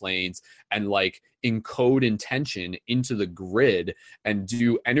astral planes and like encode intention into the grid and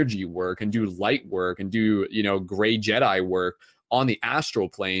do energy work and do light work and do, you know, gray Jedi work on the astral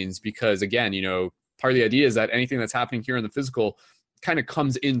planes. Because again, you know, part of the idea is that anything that's happening here in the physical kind of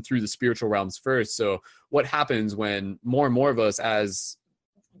comes in through the spiritual realms first. So what happens when more and more of us as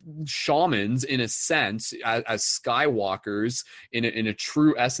shamans, in a sense, as skywalkers in a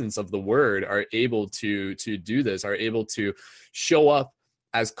true essence of the word, are able to do this, are able to show up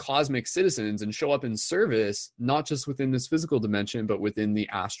as cosmic citizens and show up in service, not just within this physical dimension, but within the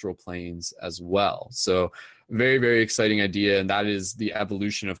astral planes as well. So very, very exciting idea. And that is the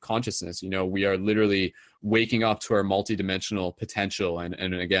evolution of consciousness. You know, we are literally waking up to our multidimensional potential. And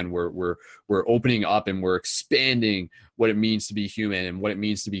again, we're opening up and we're expanding what it means to be human. And what it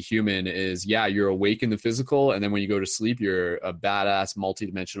means to be human is, yeah, you're awake in the physical. And then when you go to sleep, you're a badass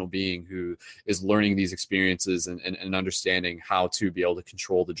multidimensional being who is learning these experiences and understanding how to be able to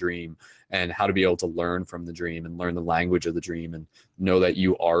control the dream and how to be able to learn from the dream and learn the language of the dream and know that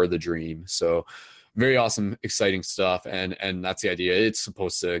you are the dream. So very awesome, exciting stuff, and that's the idea. It's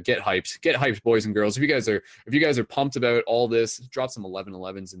supposed to get hyped, boys and girls. If you guys are pumped about all this, drop some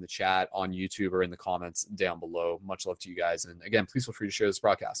 1111s in the chat on YouTube or in the comments down below. Much love to you guys, and again, please feel free to share this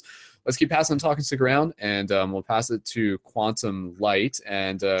broadcast. Let's keep passing the talking stick around, and we'll pass it to Quantum Light.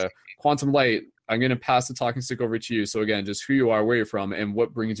 And Quantum Light, I'm going to pass the talking stick over to you. So again, just who you are, where you're from, and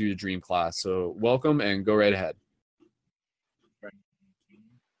what brings you to Dream Class. So welcome, and go right ahead.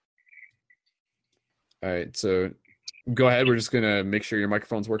 All right, so go ahead. We're just going to make sure your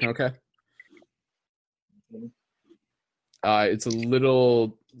microphone's working okay. It's a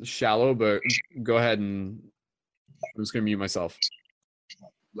little shallow, but go ahead, and I'm just going to mute myself.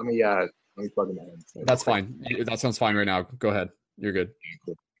 Let me plug in that. That's fine. That sounds fine right now. Go ahead. You're good.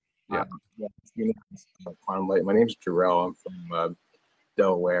 Yeah. Quantum Light. My name's Jarrell. I'm from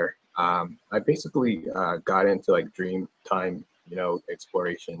Delaware. I basically got into like dream time, you know,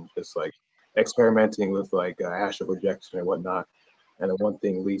 exploration, just like experimenting with like astral projection and whatnot, and then one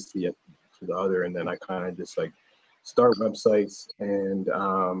thing leads to the other, and then I kind of just like start websites and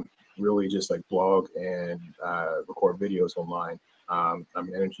really just like blog and record videos online. I'm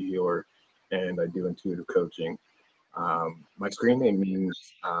an energy healer and I do intuitive coaching. My screen name means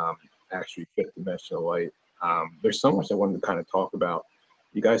actually fifth dimensional light. There's so much I wanted to kind of talk about.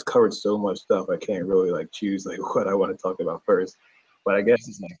 You guys covered so much stuff, I can't really like choose like what I want to talk about first. But I guess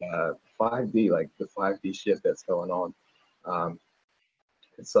it's like 5D, like the 5D shift that's going on.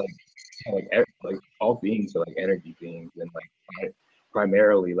 It's like all beings are like energy beings, and like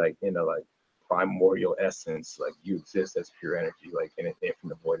primarily like in a like primordial essence, like you exist as pure energy, like in an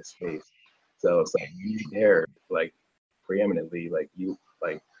infinite void of space. So it's like you there, like preeminently, like you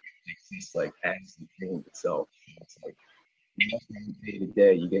like exist like as the dream itself. It's like day to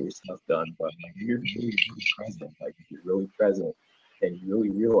day, you get your stuff done, but like you're really present, like if you're really present. And you really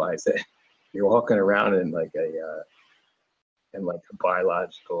realize that you're walking around in like a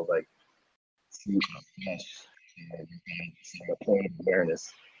biological like suit of flesh, and it's like a point of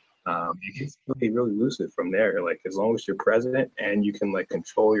awareness. It gets really lucid from there. Like as long as you're present and you can like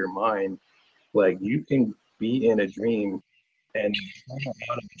control your mind, like you can be in a dream and come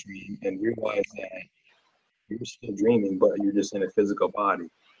out of a dream and realize that you're still dreaming, but you're just in a physical body.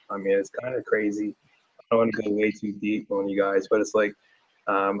 I mean, it's kind of crazy. I don't want to go way too deep on you guys, but it's like,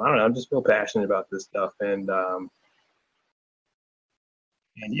 I don't know, I'm just real passionate about this stuff. And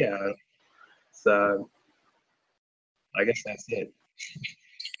yeah, so I guess that's it.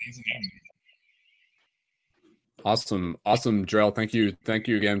 Awesome, Jarrell. Thank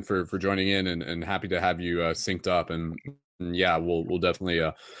you again for joining in, and happy to have you synced up. And yeah, we'll definitely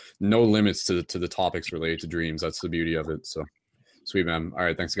no limits to the topics related to dreams. That's the beauty of it. So sweet, man. All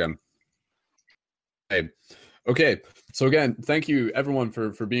right, thanks again. Hey, Okay, so again, thank you everyone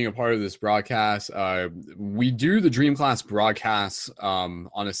for being a part of this broadcast. We do the Dream Class broadcasts on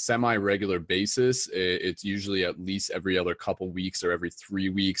a semi-regular basis. It's usually at least every other couple weeks or every 3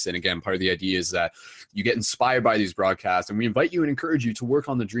 weeks. And again, part of the idea is that you get inspired by these broadcasts, and we invite you and encourage you to work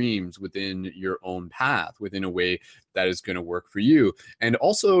on the dreams within your own path, within a way that is going to work for you. And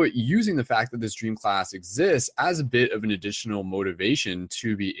also using the fact that this Dream Class exists as a bit of an additional motivation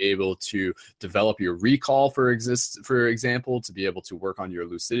to be able to develop your recall, for example, to be able to work on your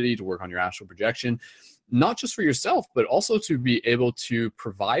lucidity, to work on your astral projection, not just for yourself, but also to be able to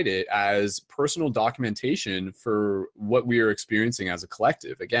provide it as personal documentation for what we are experiencing as a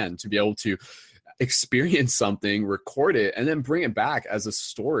collective. Again, to be able to experience something, record it, and then bring it back as a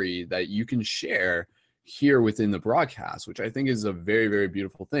story that you can share here within the broadcast, which I think is a very, very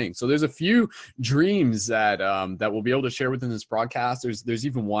beautiful thing. So there's a few dreams that that we'll be able to share within this broadcast. There's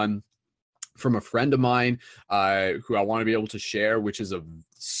even one from a friend of mine who I want to be able to share, which is a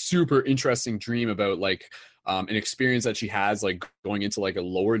super interesting dream about like an experience that she has like going into like a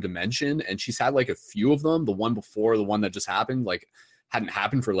lower dimension, and she's had like a few of them. The one before the one that just happened like hadn't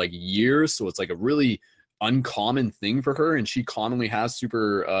happened for like years, so it's like a really uncommon thing for her, and she commonly has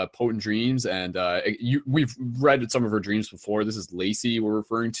super potent dreams. And we've read some of her dreams before. This is Lacey we're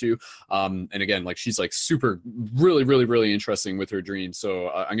referring to, and again, like she's like super really interesting with her dreams.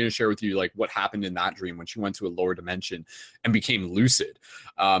 So I'm going to share with you like what happened in that dream when she went to a lower dimension and became lucid.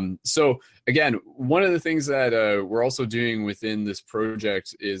 So again, one of the things that we're also doing within this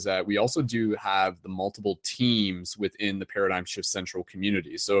project is that we also do have the multiple teams within the Paradigm Shift Central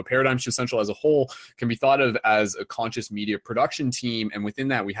community. So Paradigm Shift Central as a whole can be thought of as a conscious media production team, and within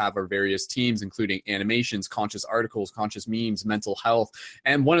that we have our various teams, including animations, conscious articles, conscious memes, mental health,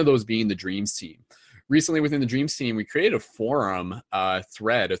 and one of those being the dreams team. Recently within the dreams team, we created a forum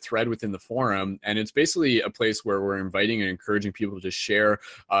thread within the forum, and it's basically a place where we're inviting and encouraging people to share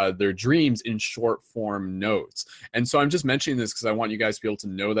their dreams in short form notes. And so I'm just mentioning this because I want you guys to be able to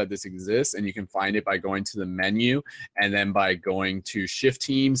know that this exists, and you can find it by going to the menu and then by going to Shift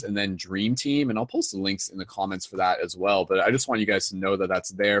Teams and then Dream Team, and I'll post the links in the comments for that as well. But I just want you guys to know that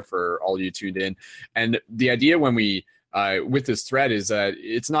that's there for all you tuned in. And the idea when we with this thread is that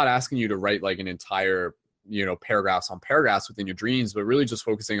it's not asking you to write like an entire, paragraphs on paragraphs within your dreams, but really just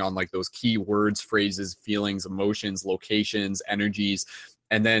focusing on like those key words, phrases, feelings, emotions, locations, energies,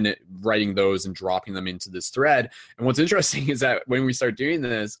 and then writing those and dropping them into this thread. And what's interesting is that when we start doing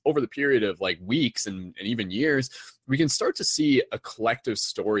this over the period of like weeks and even years, we can start to see a collective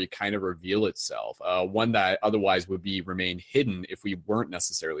story kind of reveal itself, one that otherwise would remain hidden if we weren't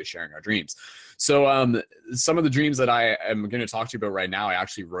necessarily sharing our dreams. So some of the dreams that I am going to talk to you about right now, I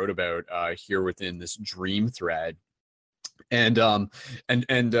actually wrote about here within this dream thread. And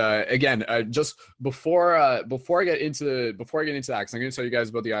again, just before I get into that, because I'm going to tell you guys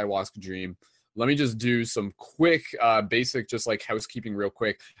about the ayahuasca dream. Let me just do some quick, basic, just like housekeeping real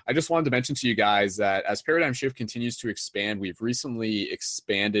quick. I just wanted to mention to you guys that as Paradigm Shift continues to expand, we've recently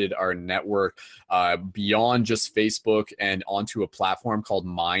expanded our network beyond just Facebook and onto a platform called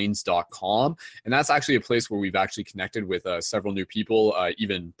minds.com. And that's actually a place where we've actually connected with several new people,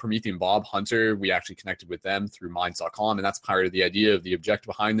 even Promethean Bob Hunter. We actually connected with them through minds.com. And that's part of the idea of the objective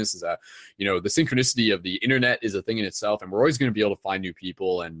behind this is that, the synchronicity of the internet is a thing in itself. And we're always going to be able to find new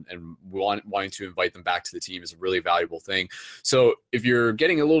people, and wanting to invite them back to the team is a really valuable thing. So if you're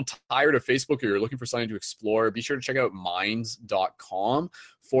getting a little tired of Facebook or you're looking for something to explore, be sure to check out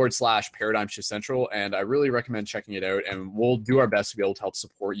minds.com/Paradigm Shift Central. And I really recommend checking it out, and we'll do our best to be able to help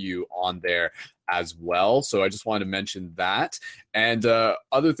support you on there as well. So I just wanted to mention that. And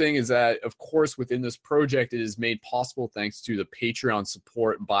other thing is that, of course, within this project, it is made possible thanks to the Patreon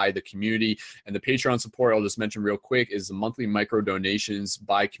support by the community. And the Patreon support, I'll just mention real quick, is the monthly micro donations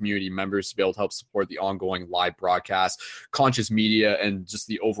by community members to be able to help support the ongoing live broadcast, conscious media, and just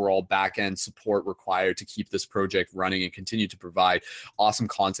the overall back-end support required to keep this project running and continue to provide awesome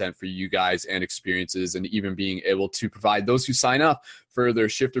content for you guys and experiences, and even being able to provide those who sign up for their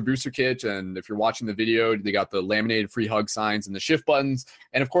Shifter Booster Kit. And if you're watching the video, they got the laminated free hug signs and the shift buttons.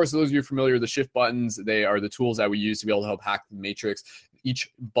 And of course, those of you familiar with the shift buttons, they are the tools that we use to be able to help hack the matrix. Each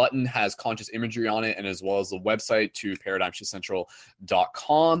button has conscious imagery on it, and as well as the website to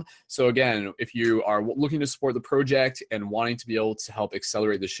ParadigmShiftCentral.com. So again, if you are looking to support the project and wanting to be able to help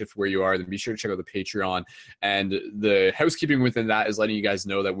accelerate the shift where you are, then be sure to check out the Patreon. And the housekeeping within that is letting you guys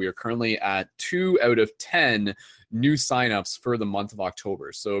know that we are currently at 2 out of 10 new signups for the month of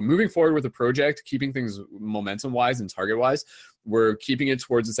October. So moving forward with the project, keeping things momentum-wise and target-wise, we're keeping it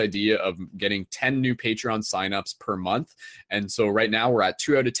towards this idea of getting 10 new Patreon signups per month. And so right now we're at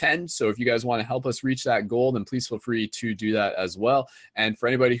 2 out of 10. So if you guys want to help us reach that goal, then please feel free to do that as well. And for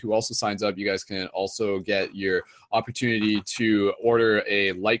anybody who also signs up, you guys can also get your opportunity to order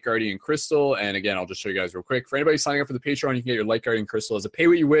a Light Guardian crystal. And again, I'll just show you guys real quick. For anybody signing up for the Patreon, you can get your Light Guardian crystal as a pay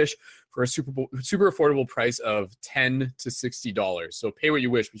what you wish for a super affordable price of $10 to $60. So pay what you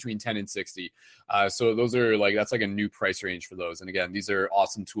wish between 10 and 60. So those are like, that's like a new price range for those. And again, these are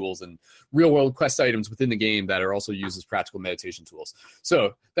awesome tools and real world quest items within the game that are also used as practical meditation tools.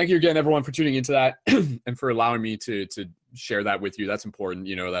 So thank you again, everyone, for tuning into that and for allowing me to share that with you. That's important.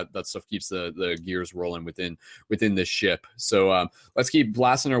 You know, that stuff keeps the gears rolling within this ship. So let's keep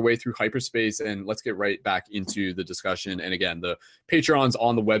blasting our way through hyperspace and let's get right back into the discussion. And again, the Patreon's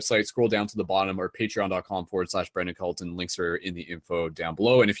on the website. Scroll down to the bottom, or patreon.com/Brendan Culliton. Links are in the info down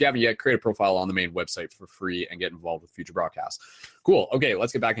below. And if you haven't yet, create a profile on the main website for free and get involved with future broadcasts. Cool. Okay,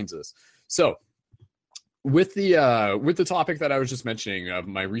 let's get back into this. So with the topic that I was just mentioning of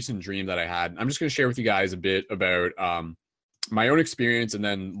my recent dream that I had, I'm just going to share with you guys a bit about my own experience, and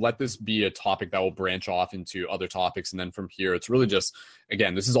then let this be a topic that will branch off into other topics. And then from here, it's really just,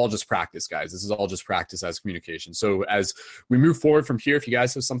 again, this is all just practice, guys. This is all just practice as communication. So as we move forward from here, if you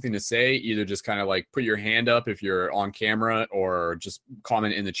guys have something to say, either just kind of like put your hand up if you're on camera, or just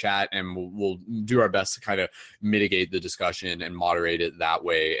comment in the chat, and we'll do our best to kind of mitigate the discussion and moderate it that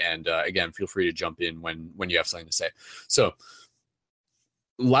way. And again, feel free to jump in when you have something to say. So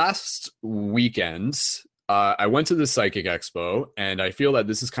last weekend, I went to the Psychic Expo, and I feel that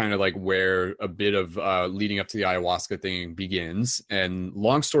this is kind of like where a bit of leading up to the ayahuasca thing begins. And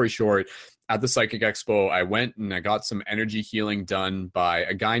long story short, at the Psychic Expo, I went and I got some energy healing done by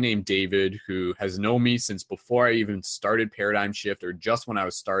a guy named David, who has known me since before I even started Paradigm Shift, or just when I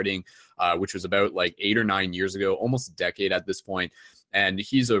was starting, which was about like 8 or 9 years ago, almost a decade at this point. And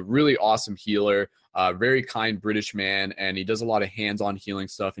he's a really awesome healer, very kind British man, and he does a lot of hands-on healing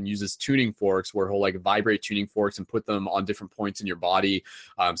stuff and uses tuning forks, where he'll like vibrate tuning forks and put them on different points in your body,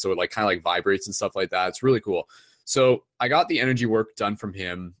 so it like kind of like vibrates and stuff like that. It's really cool. So I got the energy work done from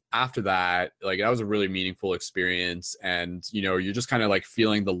him. After that, like, that was a really meaningful experience, and you know, you're just kind of like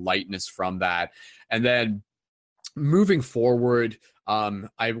feeling the lightness from that. And then moving forward,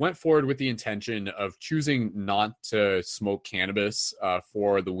 I went forward with the intention of choosing not to smoke cannabis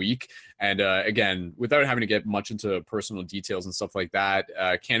for the week. And again, without having to get much into personal details and stuff like that,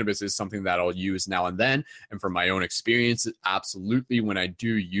 cannabis is something that I'll use now and then. And from my own experience, absolutely, when I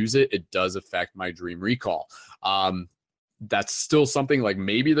do use it, it does affect my dream recall. That's still something, like,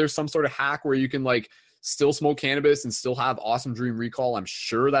 maybe there's some sort of hack where you can like still smoke cannabis and still have awesome dream recall. I'm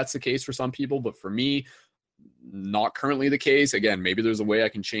sure that's the case for some people, but for me, not currently the case. Again, maybe there's a way I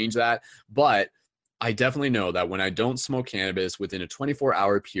can change that, but I definitely know that when I don't smoke cannabis within a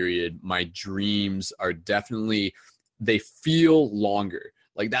 24-hour period, my dreams are definitely, they feel longer.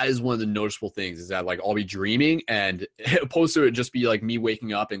 Like, that is one of the noticeable things, is that like I'll be dreaming, and opposed to it just be like me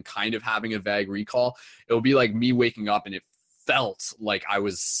waking up and kind of having a vague recall, it'll be like me waking up and it felt like I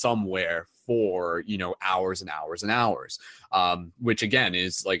was somewhere for, you know, hours and hours and hours, which again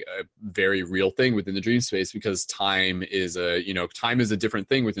is like a very real thing within the dream space, because time is a different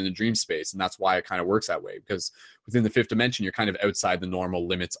thing within the dream space. And that's why it kind of works that way, because within the fifth dimension, you're kind of outside the normal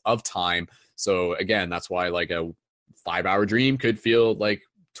limits of time. So again, that's why like a 5-hour dream could feel like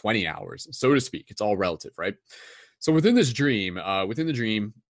 20 hours, so to speak. It's all relative, right? So within the dream,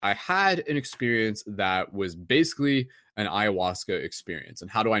 I had an experience that was basically an ayahuasca experience.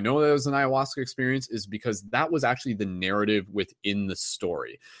 And how do I know that it was an ayahuasca experience? Is because that was actually the narrative within the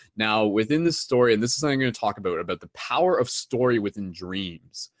story. Now, within the story, and this is something I'm going to talk about the power of story within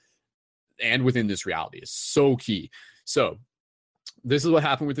dreams and within this reality is so key. So this is what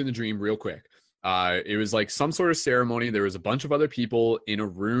happened within the dream real quick. It was like some sort of ceremony. There was a bunch of other people in a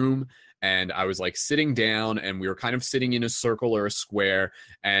room, and I was like sitting down, and we were kind of sitting in a circle or a square,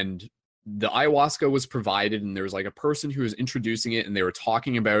 and the ayahuasca was provided, and there was like a person who was introducing it, and they were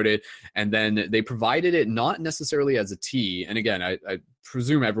talking about it, and then they provided it not necessarily as a tea. And again, I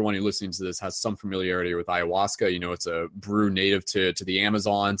presume everyone who listening to this has some familiarity with ayahuasca. You know, it's a brew native to the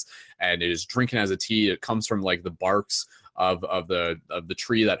Amazons, and it is drinking as a tea. It comes from like the barks of the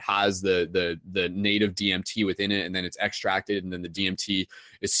tree that has the native DMT within it, and then it's extracted, and then the DMT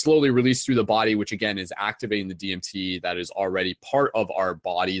is slowly released through the body, which again is activating the DMT that is already part of our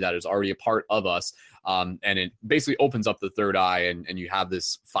body, that is already a part of us, and it basically opens up the third eye, and you have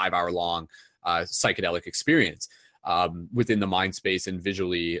this 5-hour long psychedelic experience within the mind space and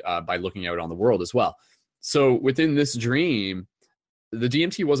visually by looking out on the world as well. So within this dream, the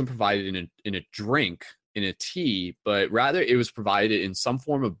DMT wasn't provided in a drink. in a tea, but rather it was provided in some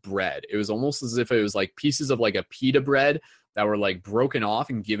form of bread. It was almost as if it was like pieces of like a pita bread that were like broken off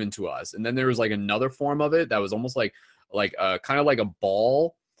and given to us. And then there was like another form of it that was almost like kind of like a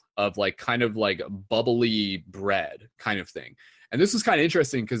ball of like kind of like bubbly bread kind of thing. And this was kind of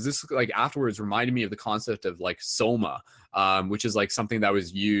interesting because this like afterwards reminded me of the concept of like soma, which is like something that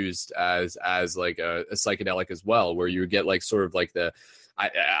was used as like a psychedelic as well, where you would get like sort of like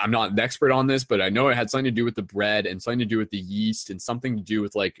I'm not an expert on this, but I know it had something to do with the bread and something to do with the yeast and something to do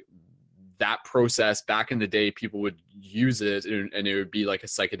with like that process. Back in the day, people would use it and it would be like a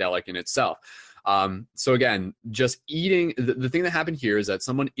psychedelic in itself. So again, just eating, the thing that happened here is that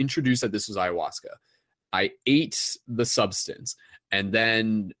someone introduced that this was ayahuasca. I ate the substance, and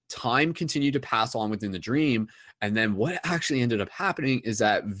then time continued to pass on within the dream. And then what actually ended up happening is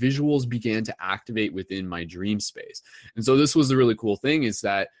that visuals began to activate within my dream space. And so this was the really cool thing, is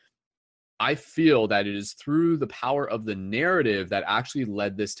that I feel that it is through the power of the narrative that actually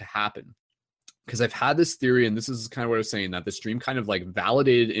led this to happen. Because I've had this theory, and this is kind of what I was saying, that this dream kind of like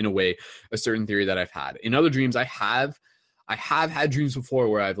validated in a way a certain theory that I've had. In other dreams, I have had dreams before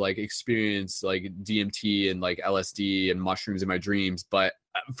where I've like experienced like DMT and like LSD and mushrooms in my dreams, but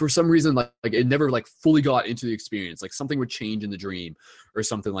for some reason like it never like fully got into the experience. Like something would change in the dream or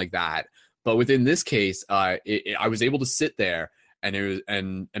something like that. But within this case, I was able to sit there, and it was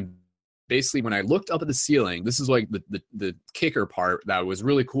and basically when I looked up at the ceiling, this is like the kicker part that was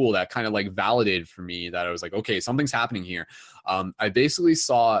really cool, that kind of like validated for me that I was like, okay, something's happening here. I basically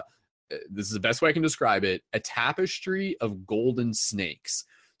saw, this is the best way I can describe it, a tapestry of golden snakes.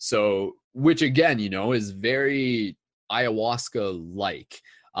 So, which again, you know, is very ayahuasca-like.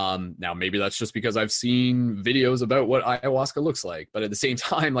 Now, maybe that's just because I've seen videos about what ayahuasca looks like. But at the same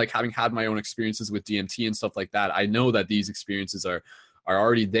time, like having had my own experiences with DMT and stuff like that, I know that these experiences are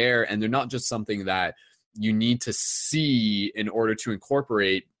already there. And they're not just something that you need to see in order to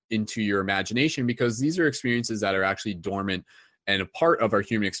incorporate into your imagination, because these are experiences that are actually dormant and a part of our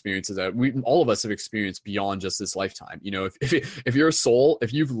human experiences that all of us have experienced beyond just this lifetime. You know, if you're a soul,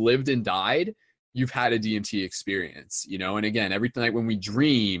 if you've lived and died, you've had a DMT experience, you know. And again, every night when we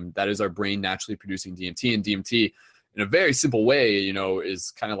dream, that is our brain naturally producing DMT. And DMT, in a very simple way, you know,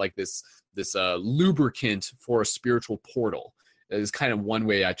 is kind of like this lubricant for a spiritual portal. Is kind of one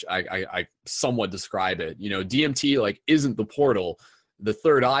way I somewhat describe it. You know, DMT like isn't the portal. The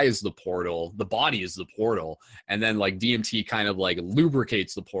third eye is the portal. The body is the portal. And then like DMT kind of like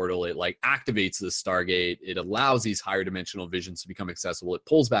lubricates the portal. It like activates the Stargate. It allows these higher dimensional visions to become accessible. It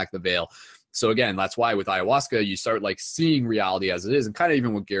pulls back the veil. So again, that's why with ayahuasca, you start like seeing reality as it is. And kind of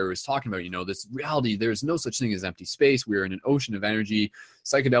even what Gary was talking about, you know, this reality, there's no such thing as empty space. We're in an ocean of energy.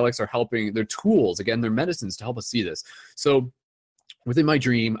 Psychedelics are helping. They're tools. Again, they're medicines to help us see this. So within my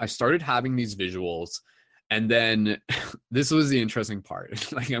dream, I started having these visuals. And then this was the interesting part.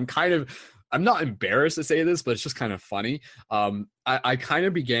 Like I'm not embarrassed to say this, but it's just kind of funny. I kind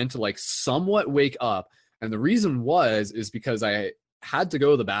of began to like somewhat wake up. And the reason is because I had to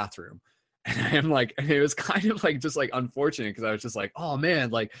go to the bathroom. And it was kind of like just like unfortunate, because I was just like, oh man,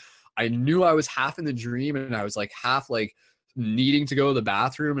 like I knew I was half in the dream and I was like half like needing to go to the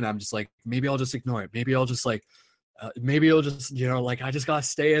bathroom. And I'm just like, maybe I'll just ignore it. Maybe I'll just like, maybe it'll just, you know, like I just gotta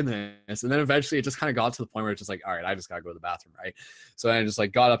stay in this. And then eventually it just kind of got to the point where it's just like, all right, I just gotta go to the bathroom, right? So I just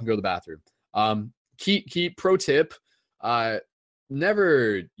like got up and go to the bathroom. Key pro tip,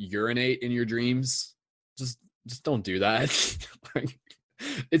 never urinate in your dreams. Just don't do that. Like,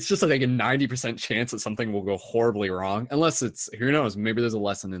 it's just like a 90% chance that something will go horribly wrong, unless it's, who knows, maybe there's a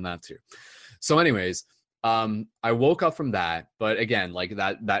lesson in that too. So anyways, I woke up from that, but again, like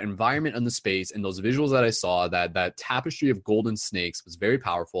that environment and the space and those visuals that I saw, that tapestry of golden snakes was very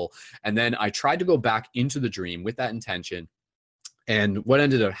powerful. And then I tried to go back into the dream with that intention. And what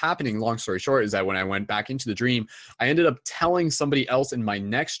ended up happening, long story short, is that when I went back into the dream, I ended up telling somebody else in my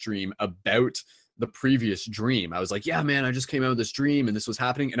next dream about the previous dream. I was like, yeah, man, I just came out of this dream and this was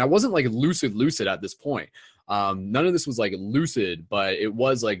happening. And I wasn't like lucid at this point. None of this was like lucid, but it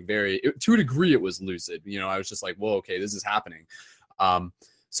was like to a degree, it was lucid. You know, I was just like, whoa, okay, this is happening.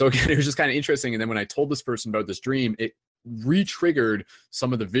 So again, it was just kind of interesting. And then when I told this person about this dream, it re-triggered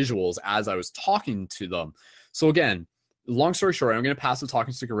some of the visuals as I was talking to them. So again, long story short, I'm going to pass the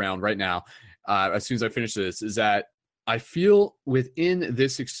talking stick around right now. As soon as I finish this, is that I feel within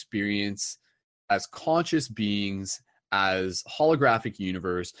this experience, as conscious beings, as holographic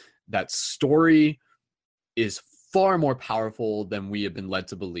universe, that story is far more powerful than we have been led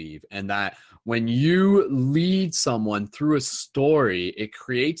to believe. And that when you lead someone through a story, it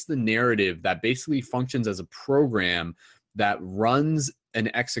creates the narrative that basically functions as a program that runs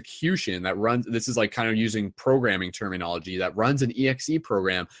an execution that runs, this is like kind of using programming terminology, that runs an EXE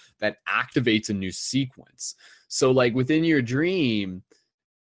program that activates a new sequence. So like within your dream,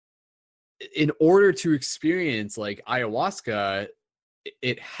 in order to experience like ayahuasca,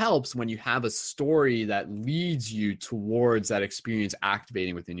 it helps when you have a story that leads you towards that experience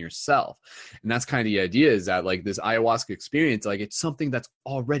activating within yourself. And that's kind of the idea, is that like this ayahuasca experience, like it's something that's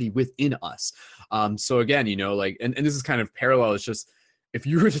already within us. So again, you know, like, and this is kind of parallel. It's just, if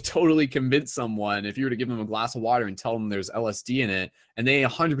you were to totally convince someone, if you were to give them a glass of water and tell them there's LSD in it, and they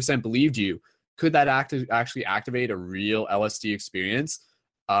 100% believed you, could that actually activate a real LSD experience?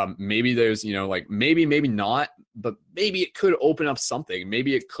 Maybe there's, you know, like maybe not, but maybe it could open up something.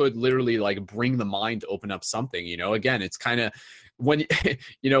 Maybe it could literally like bring the mind to open up something, you know. Again, it's kind of when,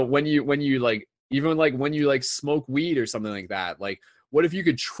 you know, when you like, even like when you like smoke weed or something like that, like what if you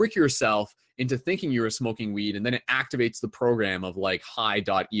could trick yourself into thinking you were smoking weed, and then it activates the program of like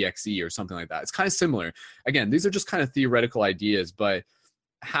high.exe or something like that. It's kind of similar. Again, these are just kind of theoretical ideas, but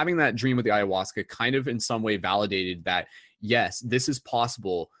having that dream with the ayahuasca kind of in some way validated that yes, this is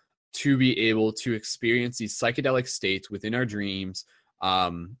possible to be able to experience these psychedelic states within our dreams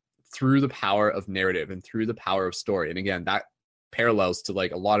through the power of narrative and through the power of story. And again, that parallels to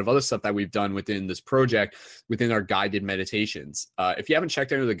like a lot of other stuff that we've done within this project, within our guided meditations. If you haven't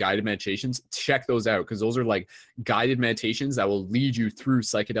checked out the guided meditations, check those out, because those are like guided meditations that will lead you through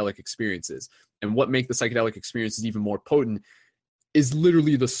psychedelic experiences. And what make the psychedelic experiences even more potent is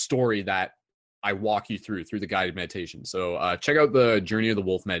literally the story that I walk you through the guided meditation. So check out the Journey of the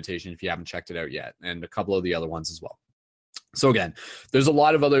Wolf meditation if you haven't checked it out yet, and a couple of the other ones as well. So again, there's a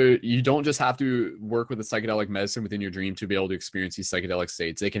lot of other, you don't just have to work with a psychedelic medicine within your dream to be able to experience these psychedelic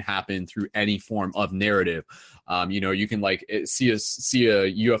states. They can happen through any form of narrative. You know, you can like see a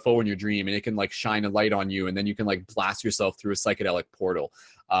UFO in your dream, and it can like shine a light on you, and then you can like blast yourself through a psychedelic portal.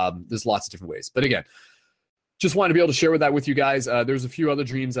 There's lots of different ways, but again, just wanted to be able to share that with you guys. There's a few other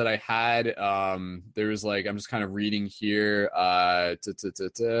dreams that I had. There's like, I'm just kind of reading here. What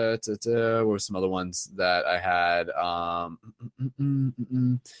were some other ones that I had?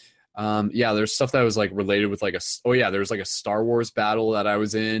 Yeah, there's stuff that was like related with like there was like a Star Wars battle that I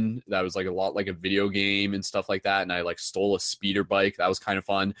was in. That was like a lot like a video game and stuff like that. And I like stole a speeder bike. That was kind of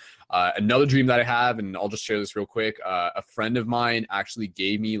fun. Another dream that I have, and I'll just share this real quick. A friend of mine actually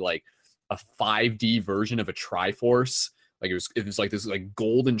gave me like a 5D version of a Triforce. Like it was like this like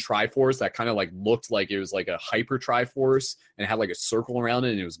golden Triforce that kind of like looked like it was like a hyper Triforce, and it had like a circle around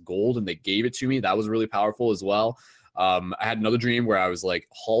it, and it was gold, and they gave it to me. That was really powerful as well. I had another dream where I was like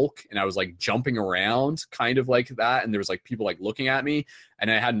Hulk, and I was like jumping around kind of like that, and there was like people like looking at me. And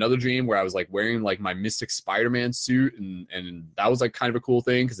I had another dream where I was like wearing like my Mystic Spider-Man suit, and that was like kind of a cool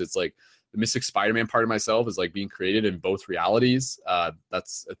thing, because it's like the Mystic Spider-Man part of myself is like being created in both realities.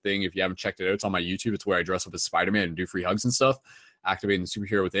 That's a thing. If you haven't checked it out, it's on my YouTube. It's where I dress up as Spider-Man and do free hugs and stuff, activating the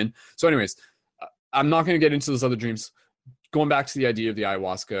superhero within. So anyways, I'm not going to get into those other dreams. Going back to the idea of the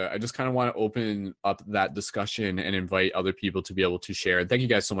ayahuasca, I just kind of want to open up that discussion and invite other people to be able to share. And thank you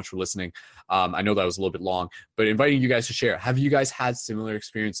guys so much for listening. I know that was a little bit long, but inviting you guys to share. Have you guys had similar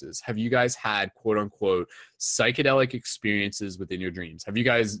experiences? Have you guys had quote unquote psychedelic experiences within your dreams? Have you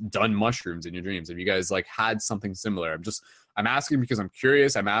guys done mushrooms in your dreams? Have you guys like had something similar? I'm asking because I'm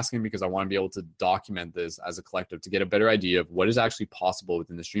curious. I'm asking because I want to be able to document this as a collective to get a better idea of what is actually possible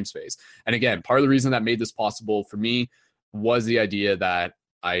within the dream space. And again, part of the reason that made this possible for me was the idea that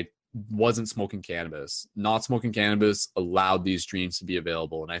I wasn't smoking cannabis. Not smoking cannabis allowed these dreams to be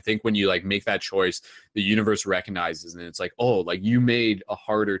available. And I think when you like make that choice, the universe recognizes, and it's like, oh, like you made a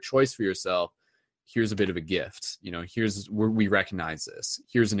harder choice for yourself. Here's a bit of a gift. You know, here's where we recognize this.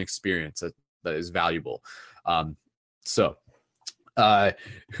 Here's an experience that is valuable. Who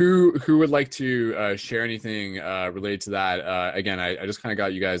would like to share anything related to that? Again, I just kind of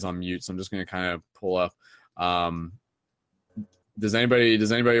got you guys on mute, so I'm just going to kind of pull up. Does anybody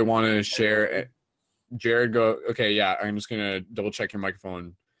want to share? Jared, go. Okay, yeah, I'm just gonna double check your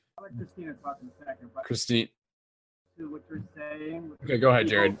microphone. I'll let Christina talk in a second. But Christine. To what you're saying. Okay, go ahead,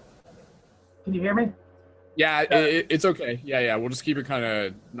 Jared. Can you hear me? Yeah, it's okay. Yeah, we'll just keep it kind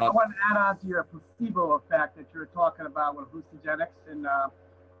of. I want to add on to your placebo effect that you're talking about with hallucinogenics and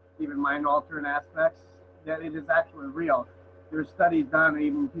even mind-altering aspects. That it is actually real. There's studies done,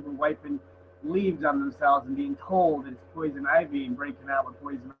 even people wiping leaves on themselves and being told it's poison ivy and breaking out with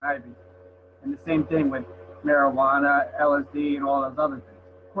poison ivy. And the same thing with marijuana, LSD, and all those other things.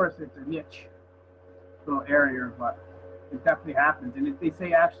 Of course, it's a niche little area, but it definitely happens. And they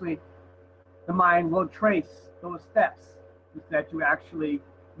say actually the mind will trace those steps that you actually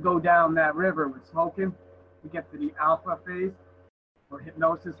go down that river with smoking to get to the alpha phase. or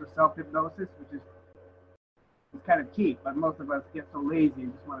hypnosis or self-hypnosis, which is kind of key. But most of us get so lazy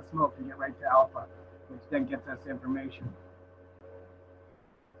and just want to smoke and get right to alpha, which then gets us information.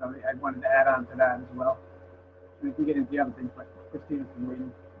 So I wanted to add on to that as well. We can get into the other things, but Christina's been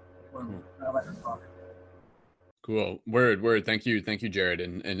waiting for me. I'll let her talk. Cool. Word. Thank you, Jared.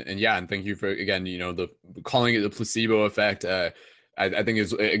 And yeah, and thank you for, again, you know, the calling it the placebo effect. I think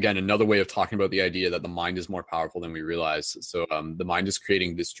is, again, another way of talking about the idea that the mind is more powerful than we realize. So the mind is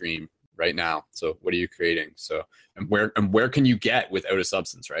creating this dream right now. So what are you creating? So and where can you get without a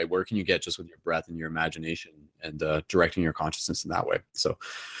substance, right? Where can you get just with your breath and your imagination and directing your consciousness in that way? So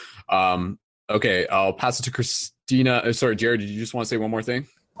okay, I'll pass it to Christina. Sorry, Jared, did you just want to say one more thing?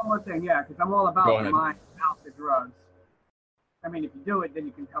 One more thing, yeah, because I'm all about the mind without the drugs. I mean, if you do it, then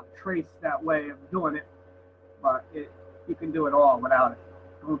you can help trace that way of doing it, but you can do it all without it.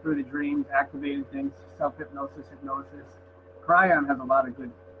 Going through the dreams, activating things, self-hypnosis, hypnosis. Cryon has a lot of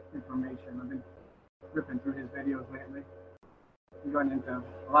good information. I've been ripping through his videos lately. I'm going into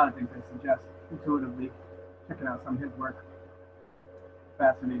a lot of things I suggest intuitively, checking out some of his work.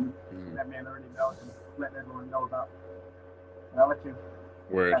 Fascinating. That man already knows and letting everyone know about. I'll let you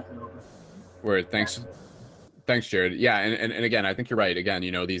pass it over. Word. Thanks, Jared. Yeah, and again, I think you're right. Again,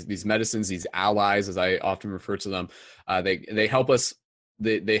 you know, these medicines, these allies, as I often refer to them, they help us.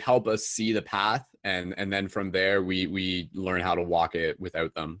 They help us see the path, and then from there we learn how to walk it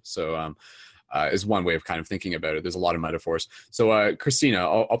without them. So is one way of kind of thinking about it. There's a lot of metaphors. So Christina,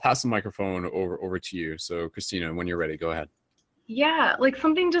 I'll pass the microphone over to you. So Christina, when you're ready, go ahead. Yeah, like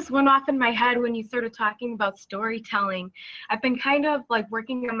something just went off in my head when you started talking about storytelling. I've been kind of like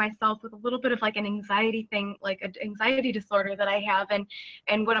working on myself with a little bit of like an anxiety thing, like an anxiety disorder that I have.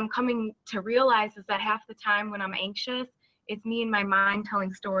 And what I'm coming to realize is that half the time when I'm anxious, it's me and my mind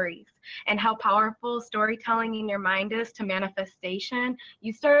telling stories, and how powerful storytelling in your mind is to manifestation.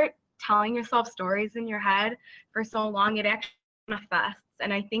 You start telling yourself stories in your head for so long, it actually manifests.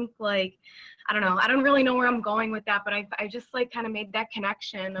 And I think like, I don't know, I don't really know where I'm going with that, but I just like kind of made that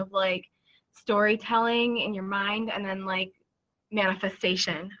connection of like storytelling in your mind and then like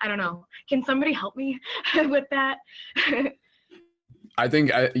manifestation. I don't know. Can somebody help me with that? I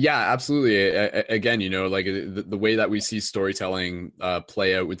think, yeah, absolutely. Again, you know, like the way that we see storytelling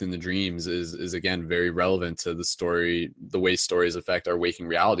play out within the dreams is again very relevant to the way stories affect our waking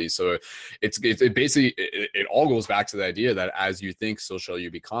reality. So it basically it all goes back to the idea that as you think, so shall you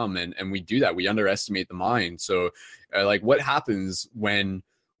become, and we do that. We underestimate the mind. So like, what happens when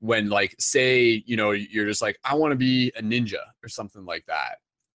like, say, you know, you're just like, I want to be a ninja or something like that.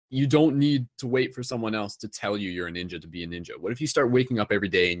 You don't need to wait for someone else to tell you you're a ninja to be a ninja. What if you start waking up every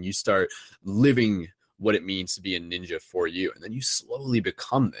day and you start living what it means to be a ninja for you, and then you slowly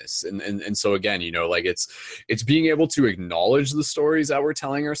become this? And so again, you know, like it's being able to acknowledge the stories that we're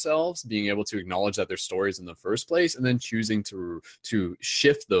telling ourselves, being able to acknowledge that they're stories in the first place, and then choosing to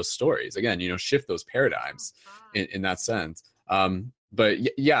shift those stories. Again, you know, shift those paradigms in that sense. But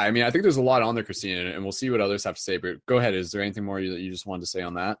yeah, I mean, I think there's a lot on there, Christina, and we'll see what others have to say. But go ahead. Is there anything more that you just wanted to say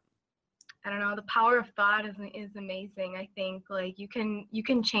on that? I don't know. The power of thought is amazing. I think like you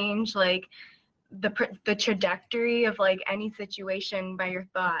can change like the trajectory of like any situation by your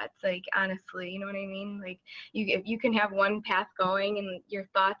thoughts. Like honestly, you know what I mean? Like if you can have one path going, and your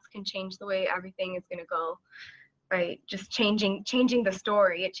thoughts can change the way everything is gonna go. Right? Just changing the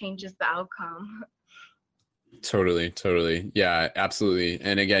story. It changes the outcome. Totally. Yeah, absolutely.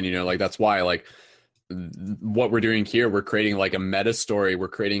 And again, you know, like that's why like what we're doing here, we're creating like a meta story. We're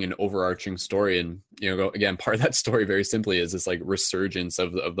creating an overarching story. And, you know, again, part of that story very simply is this like resurgence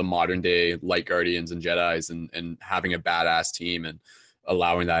of the modern day light guardians and Jedis, and having a badass team and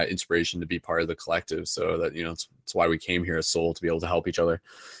allowing that inspiration to be part of the collective. So that, you know, it's why we came here as Soul, to be able to help each other.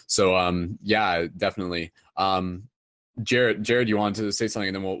 So yeah, definitely. Jared, you wanted to say something,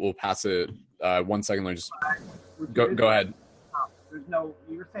 and then we'll pass it. 1 second, let me just go ahead. There's no,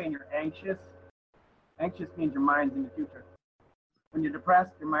 you were saying you're anxious. Anxious means your mind's in the future. When you're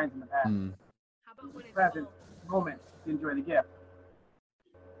depressed, your mind's in the past. How about when it's present moment to enjoy the gift?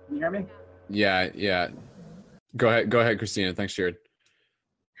 Can you hear me? Yeah. Go ahead, Christina. Thanks, Jared.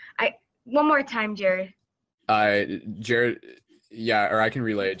 One more time, Jared. Jared, yeah, or I can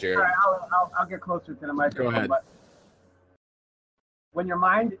relay it, Jared. All right, I'll get closer to the microphone. Go ahead. But when your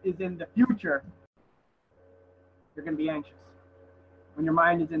mind is in the future, you're going to be anxious. When your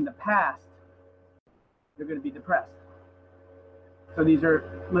mind is in the past, you're going to be depressed. So these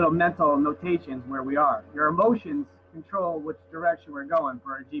are little mental notations where we are. Your emotions control which direction we're going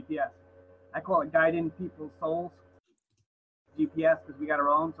for our GPS. I call it guiding people's souls, GPS, because we got our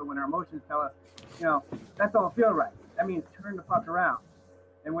own. So when our emotions tell us, you know, that don't feel right, that means turn the fuck around.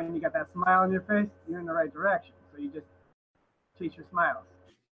 And when you got that smile on your face, you're in the right direction. So you just chase your smiles.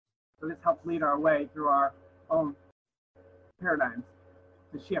 So this helps lead our way through our own paradigms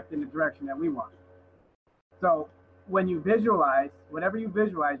to shift in the direction that we want. So when you visualize, whatever you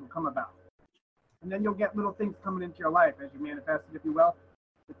visualize will come about. And then you'll get little things coming into your life as you manifest it, if you will,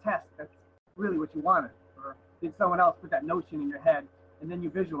 to test that's really what you wanted. Or did someone else put that notion in your head, and then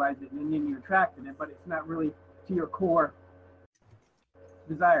you visualize it, and then you attracted it, but it's not really to your core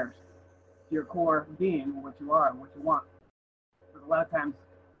desires, to your core being, what you are, and what you want. Because a lot of times,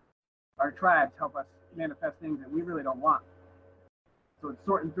 our tribes help us manifest things that we really don't want. So it's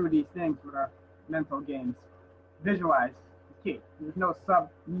sorting through these things with our mental games. Visualize is key. There's no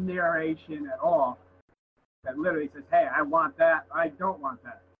sub-narration at all that literally says, hey, I want that, I don't want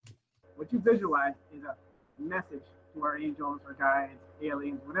that. What you visualize is a message to our angels or guides,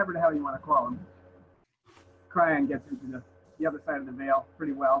 aliens, whatever the hell you want to call them. Cryon gets into the other side of the veil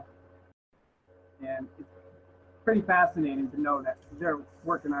pretty well. And it's pretty fascinating to know that they're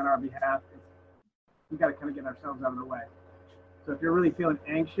working on our behalf. We've got to kind of get ourselves out of the way. So if you're really feeling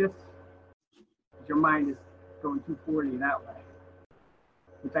anxious, your mind is going 240 that way,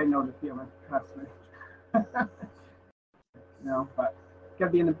 which I know the feeling, trust me. But got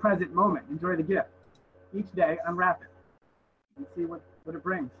to be in the present moment. Enjoy the gift. Each day, unwrap it and see what it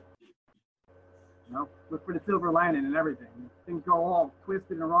brings. Look for the silver lining and everything. If things go all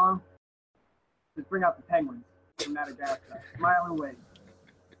twisted and wrong, just bring out the penguins from Madagascar. Smile and wave.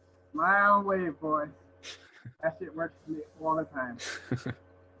 Smile and wave, boys. That shit works for me all the time.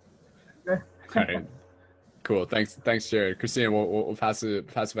 All right. Cool. Thanks, Jared. Christina, we'll pass it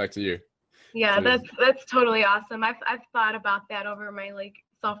back to you. Yeah, that's totally awesome. I've thought about that over my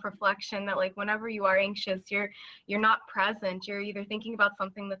self-reflection, that whenever you are anxious, you're not present. You're either thinking about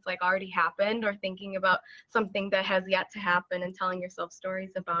something that's already happened, or thinking about something that has yet to happen and telling yourself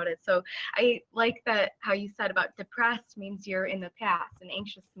stories about it. So I like that how you said about depressed means you're in the past, and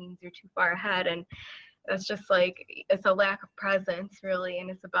anxious means you're too far ahead. And that's just it's a lack of presence, really.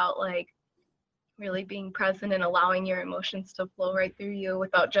 And it's about really being present and allowing your emotions to flow right through you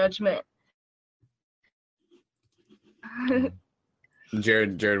without judgment.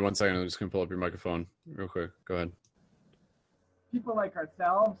 Jared, 1 second. I'm just gonna pull up your microphone real quick. Go ahead. People like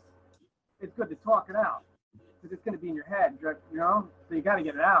ourselves, it's good to talk it out, because it's going to be in your head, so you got to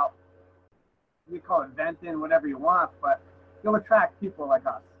get it out. We call it venting, whatever you want, but you'll attract people like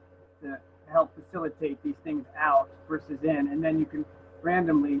us to help facilitate these things out versus in, and then you can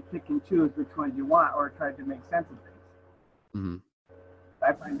randomly pick and choose which ones you want, or try to make sense of things. Mm-hmm.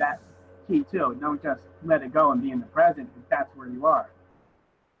 I find that key too. Don't just let it go and be in the present, if that's where you are.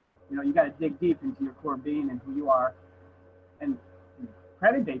 You got to dig deep into your core being and who you are, and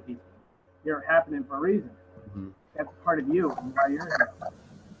accreditate these things. They're happening for a reason. Mm-hmm. That's part of you and why you're here.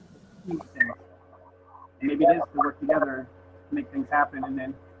 And maybe it is to work together to make things happen, and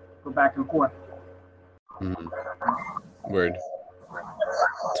then go back and forth. Mm-hmm. Word.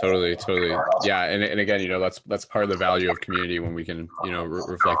 Totally. Yeah. And again, that's part of the value of community, when we can,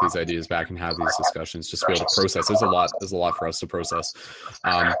 reflect these ideas back and have these discussions, just to be able to process. There's a lot for us to process.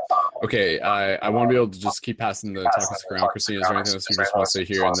 Okay. I want to be able to just keep passing the talking stick around. Christina, is there anything else you just want to say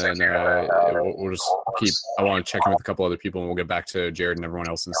here? And then we'll just I want to check in with a couple other people, and we'll get back to Jared and everyone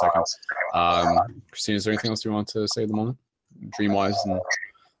else in a second. Christina, is there anything else you want to say at the moment? Dream-wise and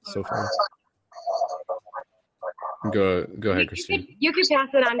so forth? Go ahead, Christine. You could pass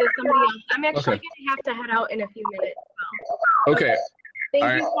it on to somebody else. I'm actually going to have to head out in a few minutes. Okay.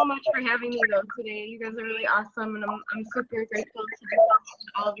 Thank you so much for having me though today. You guys are really awesome, and I'm super grateful to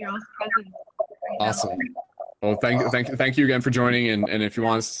all of your presence. Awesome. Well, thank you again for joining. And if you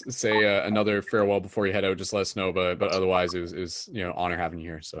want to say another farewell before you head out, just let us know. But otherwise, it was honor having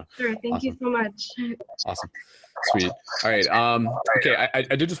you here. So sure. Thank you so much. Awesome. Sweet. All right. Okay.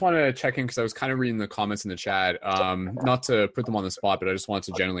 I did just want to check in, because I was kind of reading the comments in the chat. Not to put them on the spot, but I just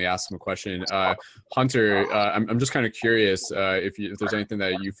wanted to generally ask them a question. Hunter, I'm just kind of curious if there's anything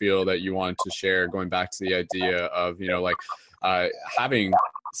that you feel that you want to share, going back to the idea of having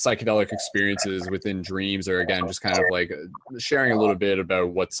psychedelic experiences within dreams, or again, just kind of sharing a little bit about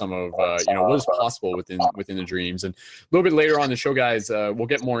what some of what is possible within the dreams. And a little bit later on the show, guys, we'll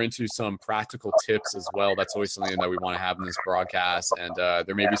get more into some practical tips as well. That's always something that we want to have in this broadcast, and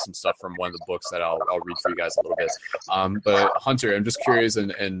there may be some stuff from one of the books that I'll read for you guys a little bit. But Hunter, I'm just curious,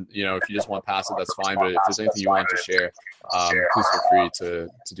 and if you just want to pass it, that's fine, but if there's anything you want to share, please feel free to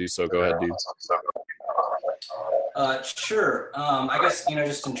do so. Go ahead, dude. Sure. I guess,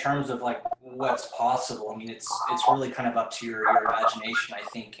 just in terms of what's possible, I mean, it's really kind of up to your imagination. I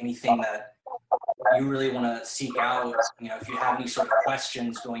think anything that you really want to seek out, if you have any sort of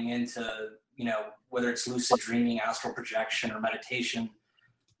questions going into, whether it's lucid dreaming, astral projection, or meditation,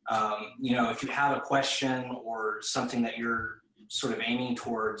 if you have a question or something that you're sort of aiming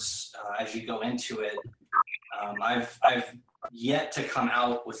towards as you go into it, I've yet to come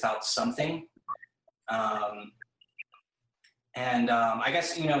out without something. I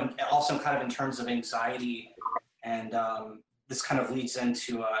guess, also kind of in terms of anxiety, and this kind of leads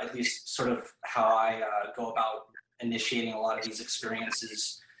into at least sort of how I go about initiating a lot of these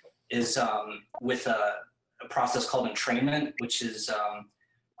experiences is with a process called entrainment, which is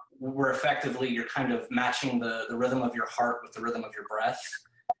where effectively you're kind of matching the rhythm of your heart with the rhythm of your breath.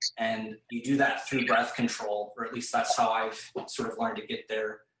 And you do that through breath control, or at least that's how I've sort of learned to get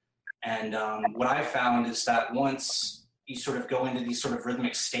there. And what I've found is that once you sort of go into these sort of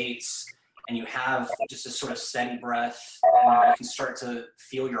rhythmic states and you have just a sort of steady breath, you can start to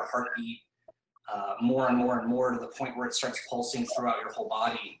feel your heartbeat more and more and more, to the point where it starts pulsing throughout your whole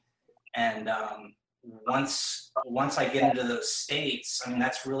body. And once I get into those states,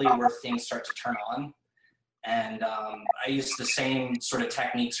 that's really where things start to turn on. And I use the same sort of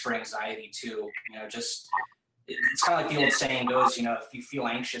techniques for anxiety too. Just it's kind of like the old saying goes, if you feel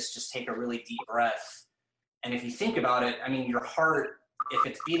anxious, just take a really deep breath. And if you think about it, your heart, if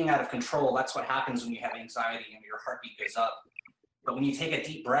it's beating out of control, that's what happens when you have anxiety, and your heartbeat goes up. But when you take a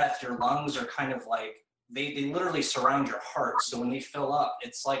deep breath, your lungs are kind of like, they literally surround your heart. So when they fill up,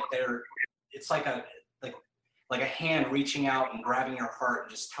 it's like a hand reaching out and grabbing your heart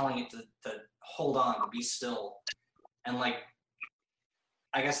and just telling it to hold on, be still. And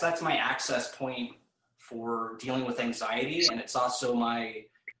I guess that's my access point for dealing with anxiety. And it's also my,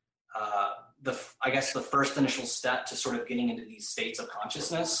 the first initial step to sort of getting into these states of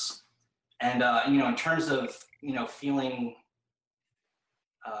consciousness. And, in terms of, feeling,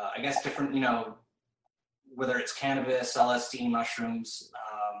 I guess different, whether it's cannabis, LSD, mushrooms,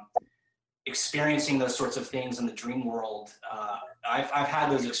 experiencing those sorts of things in the dream world, I've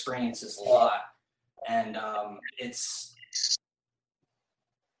had those experiences a lot, and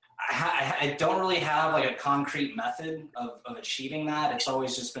I don't really have like a concrete method of achieving that. It's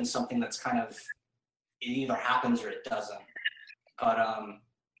always just been something that's kind of, it either happens or it doesn't. But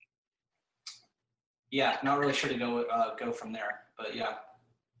yeah, not really sure to go from there. But yeah.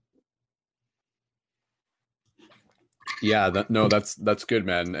 Yeah, that's good,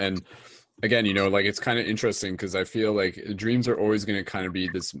 man. And again, it's kind of interesting because I feel like dreams are always going to kind of be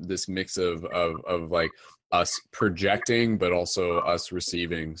this mix of like us projecting, but also us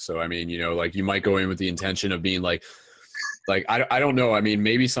receiving. So, you might go in with the intention of being like I don't know.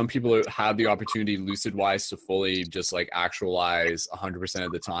 Maybe some people have the opportunity lucid wise to fully just like actualize 100%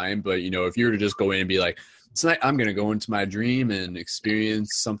 of the time. But, if you were to just go in and be like, tonight I'm going to go into my dream and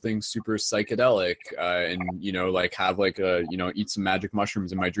experience something super psychedelic, and, have eat some magic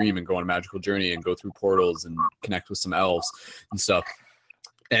mushrooms in my dream and go on a magical journey and go through portals and connect with some elves and stuff.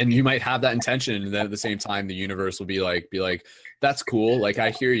 And you might have that intention, and then at the same time, the universe will be like, that's cool. Like, I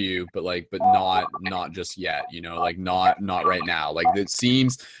hear you, but not just yet, not right now. Like, it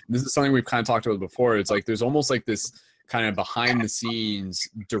seems, this is something we've kind of talked about before. It's like, there's almost like this kind of behind the scenes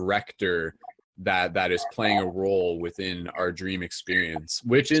director that is playing a role within our dream experience,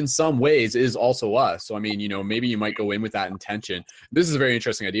 which in some ways is also us. So, maybe you might go in with that intention. This is a very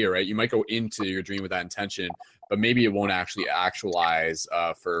interesting idea, right? You might go into your dream with that intention, but maybe it won't actually actualize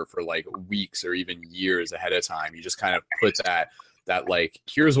for like weeks or even years ahead of time. You just kind of put that like,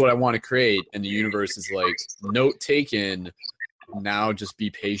 here's what I want to create. And the universe is like, note taken. Now just be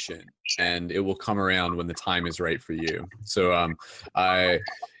patient and it will come around when the time is right for you. So,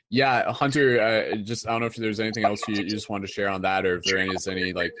 yeah, Hunter, I don't know if there's anything else you just wanted to share on that, or if there is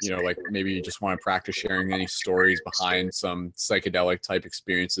any maybe you just want to practice sharing any stories behind some psychedelic type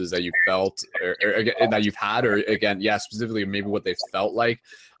experiences that you felt or that you've had, or again, yeah, specifically maybe what they felt like.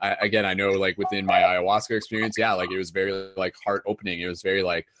 I know like within my ayahuasca experience, yeah, like it was very like heart opening. It was very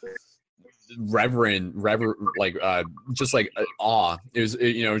like reverent, like just like awe. It was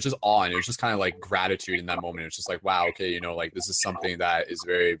just awe, and it was just kind of like gratitude in that moment. It's just like, wow, okay, like this is something that is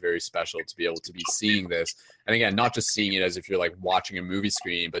very, very special to be able to be seeing this. And again, not just seeing it as if you're like watching a movie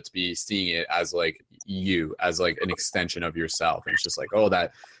screen, but to be seeing it as like you, as like an extension of yourself. And it's just like, oh,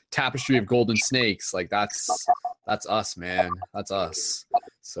 that tapestry of golden snakes, like that's us, man. That's us.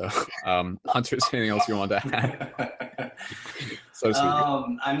 So Hunter, is there anything else you want to add? So sweet.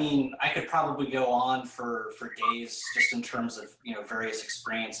 I could probably go on for days just in terms of various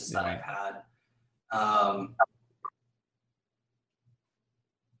experiences that I've had.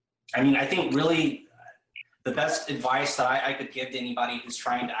 I think really the best advice that I could give to anybody who's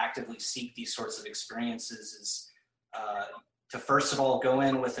trying to actively seek these sorts of experiences is to first of all go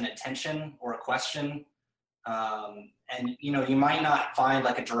in with an intention or a question. And you might not find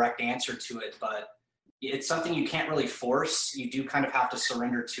like a direct answer to it, but it's something you can't really force. You do kind of have to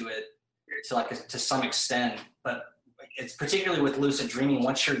surrender to it to some extent. But it's particularly with lucid dreaming,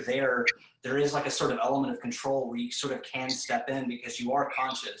 once you're there is like a sort of element of control where you sort of can step in because you are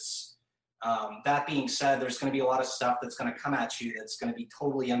conscious. That being said, there's going to be a lot of stuff that's going to come at you that's going to be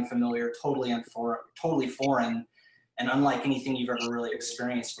totally unfamiliar, totally foreign, and unlike anything you've ever really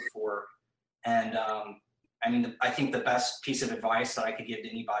experienced before. And I think the best piece of advice that I could give to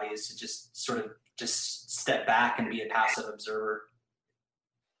anybody is to just step back and be a passive observer.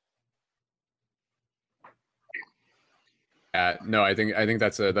 No, I think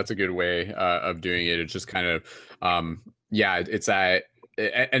that's a good way of doing it. It's just kind of it's that.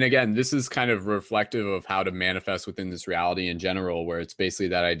 And again, this is kind of reflective of how to manifest within this reality in general, where it's basically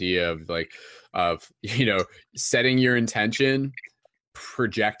that idea of setting your intention,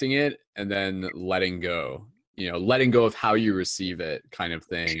 projecting it, and then letting go of how you receive it, kind of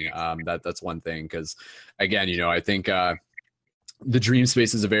thing. That's one thing, because again, I think the dream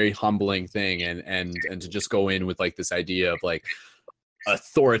space is a very humbling thing, and to just go in with like this idea of like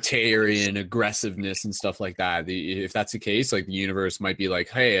authoritarian aggressiveness and stuff like that. If that's the case, like the universe might be like,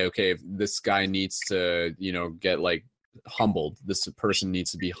 hey, okay, if this guy needs to, get like humbled, this person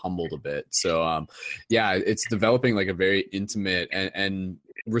needs to be humbled a bit. So it's developing like a very intimate and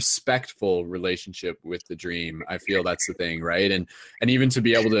respectful relationship with the dream. I feel that's the thing, right? And even to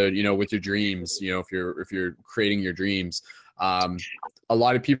be able to, with your dreams, if you're creating your dreams, a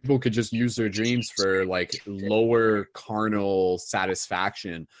lot of people could just use their dreams for like lower carnal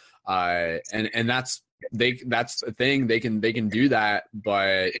satisfaction, and that's the thing. They can do that,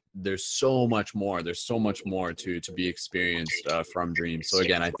 but there's so much more. There's so much more to be experienced from dreams. So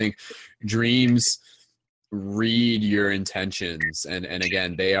again, I think dreams read your intentions, and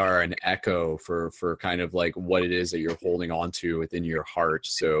again, they are an echo for kind of like what it is that you're holding on to within your heart.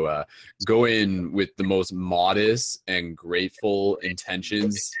 So go in with the most modest and grateful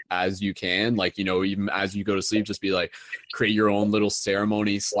intentions as you can. Like, even as you go to sleep, just be like, create your own little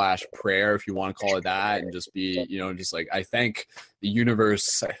ceremony / prayer, if you want to call it that, and just be, just like, I thank the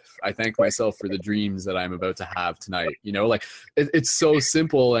universe, I thank myself for the dreams that I'm about to have tonight. Like it's so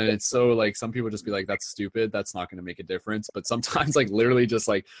simple, and it's so like, some people just be like, that's stupid, that's not going to make a difference. But sometimes like literally just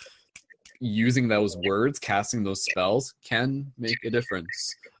like using those words, casting those spells can make a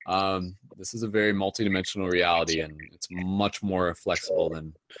difference. This is a very multidimensional reality, and it's much more flexible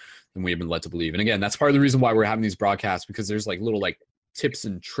than we've been led to believe. And again, that's part of the reason why we're having these broadcasts, because there's like little like tips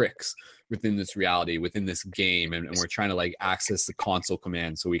and tricks within this reality, within this game, and we're trying to like access the console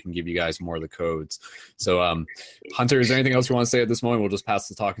command so we can give you guys more of the codes. So Hunter, is there anything else you want to say at this moment? We'll just pass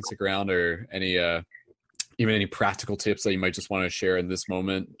the talk and stick around, or any practical tips that you might just want to share in this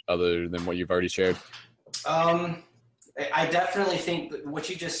moment other than what you've already shared? I definitely think that what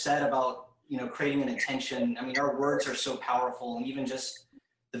you just said about creating an intention, our words are so powerful, and even just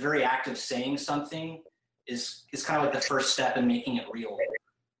the very act of saying something is kind of like the first step in making it real.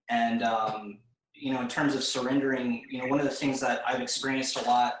 And in terms of surrendering, one of the things that I've experienced a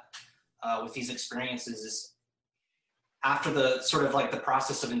lot with these experiences is after the sort of like the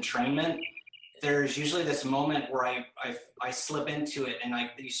process of entrainment, there's usually this moment where I slip into it, and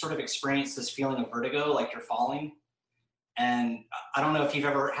you sort of experience this feeling of vertigo, like you're falling. And I don't know if you've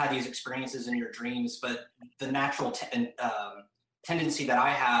ever had these experiences in your dreams, but the natural tendency that I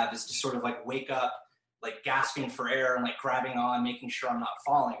have is to sort of like wake up, like gasping for air and like grabbing on, making sure I'm not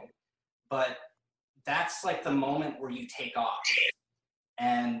falling. But that's like the moment where you take off,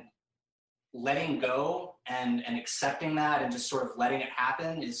 and letting go and accepting that and just sort of letting it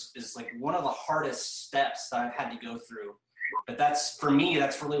happen is like one of the hardest steps that I've had to go through. But that's, for me,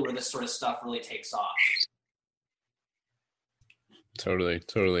 that's really where this sort of stuff really takes off.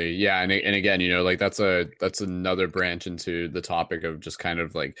 Totally. Yeah. And again, like that's another branch into the topic of just kind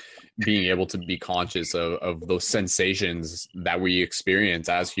of like being able to be conscious of those sensations that we experience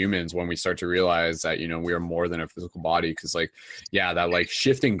as humans when we start to realize that, we are more than a physical body. Cause like, yeah, that like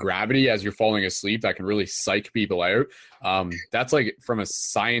shifting gravity as you're falling asleep, that can really psych people out. That's like from a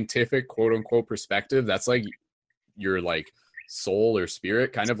scientific quote unquote perspective, that's like your like soul or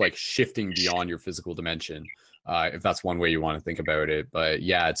spirit kind of like shifting beyond your physical dimension. If that's one way you want to think about it. But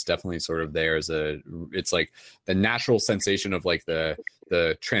yeah, it's definitely sort of there as it's like the natural sensation of like the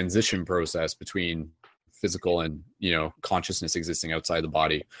transition process between physical and, you know, consciousness existing outside the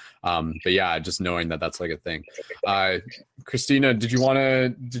body. But yeah, just knowing that that's like a thing. Christina, did you want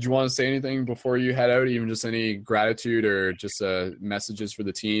to say anything before you head out? Even just any gratitude or just messages for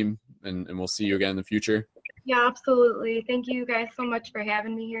the team, and we'll see you again in the future. Yeah, absolutely. Thank you guys so much for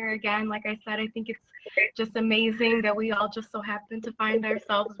having me here again. Like I said, I think it's just amazing that we all just so happen to find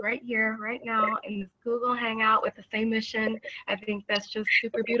ourselves right here, right now in this Google Hangout with the same mission. I think that's just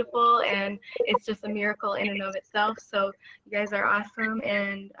super beautiful, and it's just a miracle in and of itself. So you guys are awesome,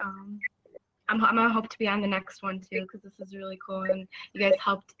 and I'm gonna hope to be on the next one too, because this is really cool, and you guys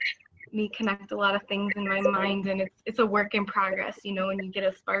helped me connect a lot of things in my mind, and it's a work in progress, you know, when you get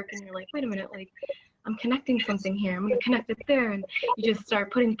a spark and you're like, wait a minute, like I'm connecting something here, I'm gonna connect it there, and you just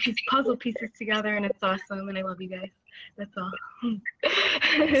start putting puzzle pieces together, and it's awesome, and I love you guys. That's all.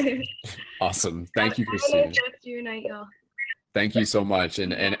 Awesome. Thank you, Christina. Thank you so much.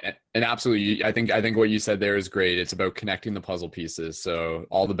 And absolutely, I think what you said there is great. It's about connecting the puzzle pieces. So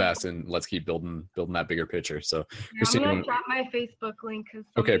all the best, and let's keep building that bigger picture. So yeah, Christina, I'm gonna drop my Facebook link because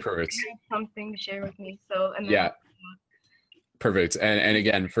okay, perfect. Something to share with me. So yeah. Perfect. And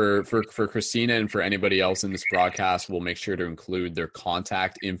again, for Christina and for anybody else in this broadcast, we'll make sure to include their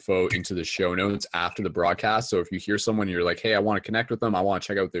contact info into the show notes after the broadcast. So if you hear someone, you're like, hey, I want to connect with them, I want to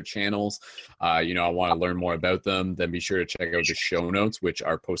check out their channels, you know, I want to learn more about them, then be sure to check out the show notes, which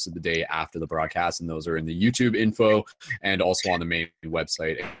are posted the day after the broadcast. And those are in the YouTube info and also on the main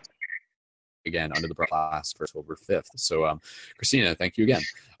website, again, under the broadcast for October 5th. So Christina, thank you again.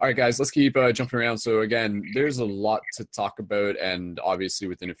 All right, guys, let's keep jumping around. So again, there's a lot to talk about, and obviously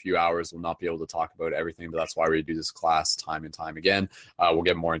within a few hours we'll not be able to talk about everything, but that's why we do this class time and time again. We'll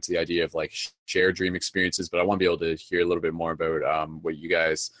get more into the idea of like shared dream experiences, but I want to be able to hear a little bit more about what you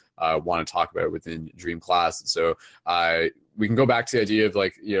guys want to talk about within dream class. So we can go back to the idea of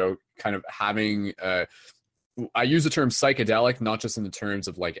like, you know, kind of having I use the term psychedelic, not just in the terms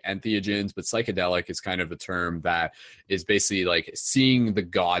of like entheogens, but psychedelic is kind of a term that is basically like seeing the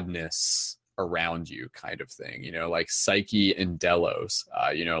godness around you kind of thing, you know, like psyche and delos,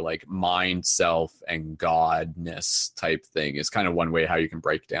 you know, like mind, self, and godness type thing is kind of one way how you can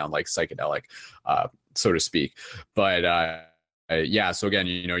break down like psychedelic, so to speak. But yeah, so again,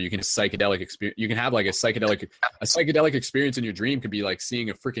 you know, you can psychedelic experience. You can have like a psychedelic experience in your dream. Could be like seeing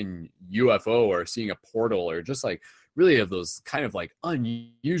a freaking UFO or seeing a portal, or just like really have those kind of like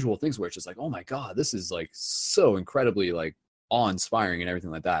unusual things where it's just like, oh my god, this is like so incredibly like awe-inspiring and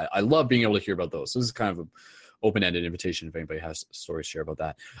everything like that. I love being able to hear about those. So this is kind of an open-ended invitation if anybody has stories to share about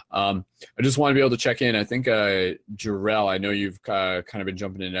that. I just want to be able to check in. I think Jarrell, I know you've kind of been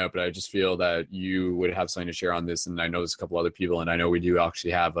jumping in and out, but I just feel that you would have something to share on this, and I know there's a couple other people, and I know we do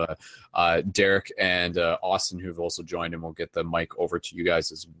actually have Derek and Austin who've also joined, and we'll get the mic over to you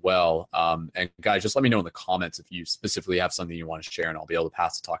guys as well. And guys, just let me know in the comments if you specifically have something you want to share, and I'll be able to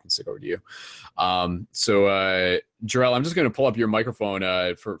pass the talking stick over to you. So Jarrell, I'm just going to pull up your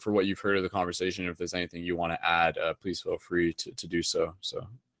microphone for what you've heard of the conversation. If there's anything you want to add, please feel free to do so. So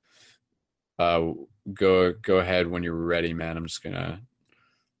go ahead when you're ready, man. I'm just going to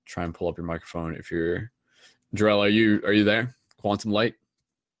try and pull up your microphone. If you're Jarrell, are you there? Quantum Light.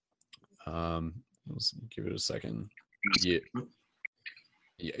 Let's give it a second. Yeah. Cool.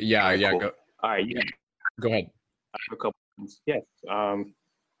 Go. All right. Yeah. Go ahead. I have a couple things. Yes.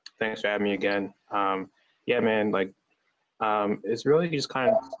 Thanks for having me again. Yeah, man, like, it's really just kind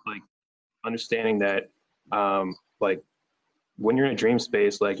of like understanding that, like, when you're in a dream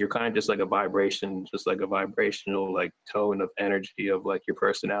space, like, you're kind of just like a vibration, just like a vibrational, like, tone of energy of, like, your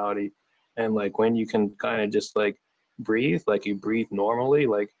personality. And, like, when you can kind of just, like, breathe, like, you breathe normally,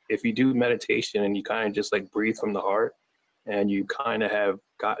 like, if you do meditation and you kind of just, like, breathe from the heart and you kind of have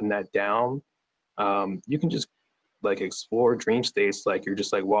gotten that down, you can just like explore dream states, like you're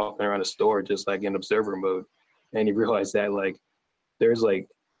just like walking around a store, just like in observer mode, and you realize that like there's like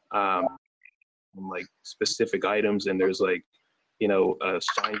specific items, and there's like, you know, a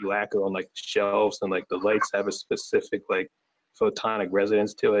shiny lacquer on like shelves, and like the lights have a specific like photonic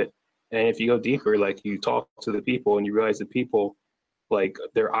resonance to it. And if you go deeper, like you talk to the people and you realize the people, like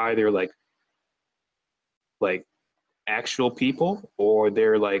they're either like actual people, or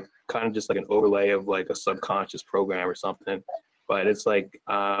they're like kind of just like an overlay of like a subconscious program or something. But it's like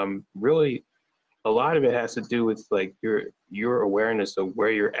really a lot of it has to do with like your awareness of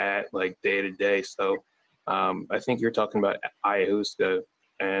where you're at like day to day. So I think you're talking about ayahuasca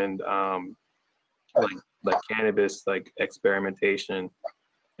and like cannabis, like experimentation,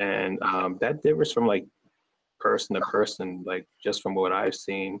 and that differs from like person to person, like just from what I've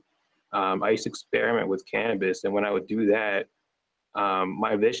seen. I used to experiment with cannabis, and when I would do that,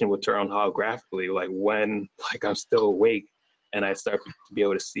 my vision would turn on holographically, like when like I'm still awake, and I start to be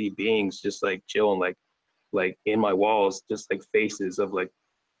able to see beings just like chilling, like in my walls, just like faces of like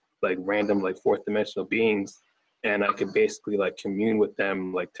random like fourth dimensional beings, and I could basically like commune with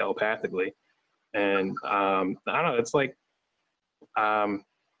them like telepathically. And I don't know, it's like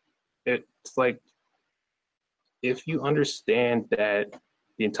it's like if you understand that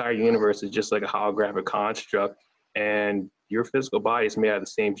the entire universe is just like a holographic construct, and your physical body is made out of the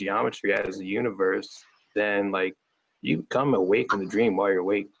same geometry as the universe, then like you become awake in the dream while you're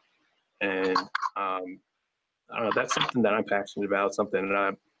awake. And I don't know, that's something that I'm passionate about, something that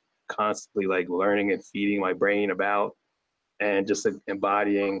I'm constantly like learning and feeding my brain about, and just like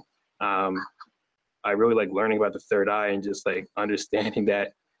embodying. I really like learning about the third eye and just like understanding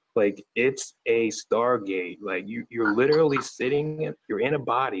that like it's a stargate. Like you're literally you're in a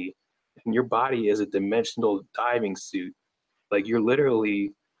body, and your body is a dimensional diving suit. Like you're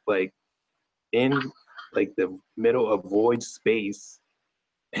literally like in like the middle of void space,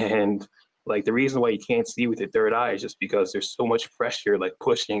 and like the reason why you can't see with your third eye is just because there's so much pressure like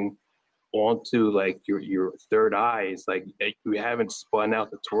pushing onto like your third eye. Is like you haven't spun out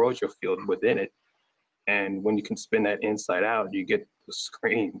the toroidal field within it. And when you can spin that inside out, you get the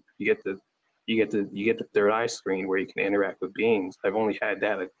screen. You get the third eye screen where you can interact with beings. I've only had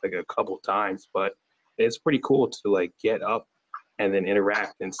that like a couple times, but it's pretty cool to like get up and then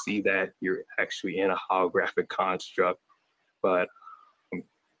interact and see that you're actually in a holographic construct. But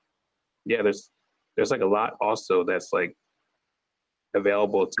yeah, there's like a lot also that's like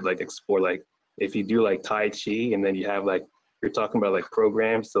available to like explore. Like if you do like Tai Chi, and then you have like, you're talking about like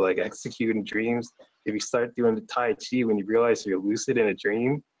programs to like execute in dreams. If you start doing the Tai Chi when you realize you're lucid in a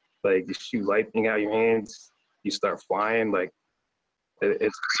dream, like you shoot lightning out your hands, you start flying, like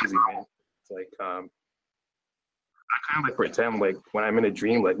it's crazy, man. It's like I kind of like pretend like when I'm in a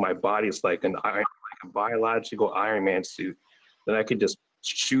dream, like my body is like like a biological Iron Man suit. Then I could just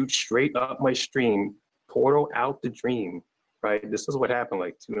shoot straight up my stream, portal out the dream, right? This is what happened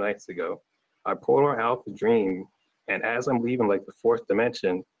like 2 nights ago. I portal out the dream, and as I'm leaving like the fourth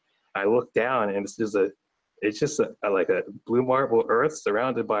dimension, I look down, and it's just like a blue marble earth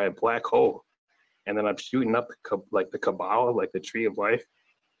surrounded by a black hole. And then I'm shooting up like the Kabbalah, like the tree of life.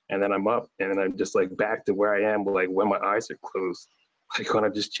 And then I'm up, and then I'm just like back to where I am, like when my eyes are closed, like when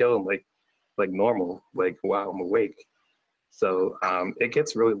I'm just chilling, like normal, like wow, I'm awake. So it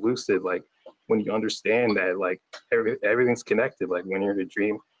gets really lucid, like when you understand that like everything's connected. Like when you're in a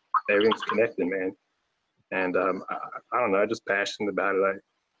dream, everything's connected, man. And I don't know, I'm just passionate about it.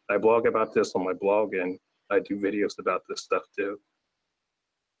 I blog about this on my blog, and I do videos about this stuff too.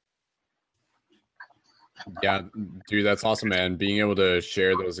 Yeah, dude, that's awesome, man. Being able to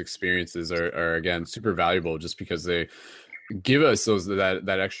share those experiences are again super valuable, just because they give us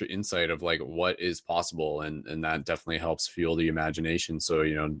that extra insight of like what is possible, and that definitely helps fuel the imagination. So,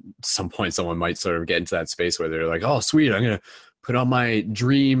 you know, at some point someone might sort of get into that space where they're like, oh sweet, I'm gonna put on my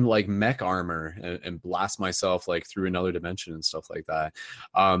dream like mech armor and blast myself like through another dimension and stuff like that.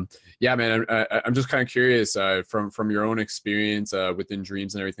 Yeah, man, I'm just kind of curious from your own experience within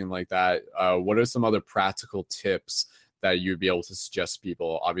dreams and everything like that. What are some other practical tips that you'd be able to suggest to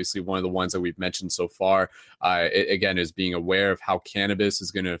people? Obviously, one of the ones that we've mentioned so far, again, is being aware of how cannabis is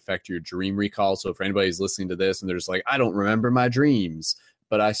going to affect your dream recall. So if anybody's listening to this and they're just like, I don't remember my dreams,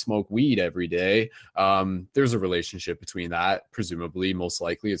 but I smoke weed every day, there's a relationship between that. Presumably, most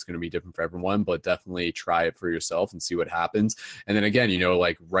likely it's going to be different for everyone, but definitely try it for yourself and see what happens. And then again, you know,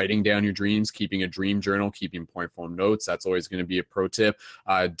 like writing down your dreams, keeping a dream journal, keeping point form notes, that's always going to be a pro tip.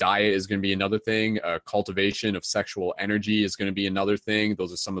 Diet is going to be another thing. Cultivation of sexual energy is going to be another thing.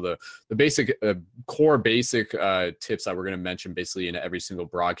 Those are some of the basic core basic tips that we're going to mention basically in every single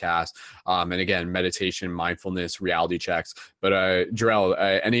broadcast. And again, meditation, mindfulness, reality checks. But Jarrell,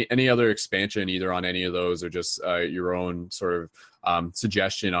 any other expansion either on any of those, or just your own sort of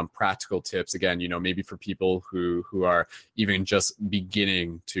suggestion on practical tips, again, you know, maybe for people who are even just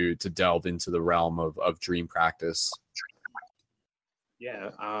beginning to delve into the realm of dream practice?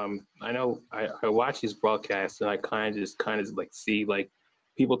 Yeah, I know I watch these broadcasts, and I kind of like see like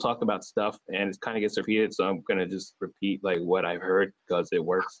people talk about stuff, and it kind of gets repeated, so I'm gonna just repeat like what I've heard because it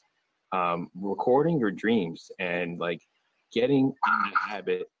works. Recording your dreams and like getting in the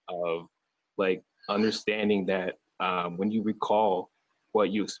habit of like understanding that when you recall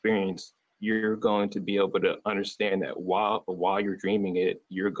what you experienced, you're going to be able to understand that while you're dreaming it,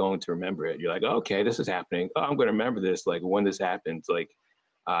 you're going to remember it. You're like, oh, okay, this is happening. Oh, I'm going to remember this. Like when this happens, like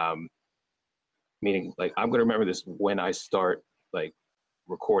meaning like I'm going to remember this when I start like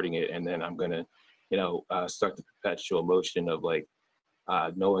recording it, and then I'm going to, you know, start the perpetual motion of like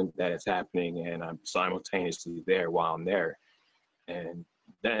knowing that it's happening and I'm simultaneously there while I'm there. And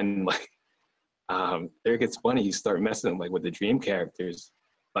then like there gets funny. You start messing like with the dream characters.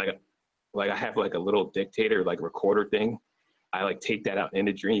 Like I have like a little dictator like recorder thing. I like take that out in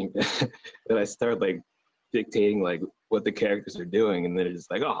a dream. Then I start like dictating like what the characters are doing, and then it's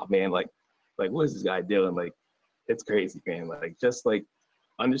like, oh man, like what is this guy doing? Like it's crazy, man. Like just like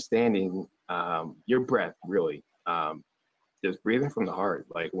understanding your breath, really. Just breathing from the heart.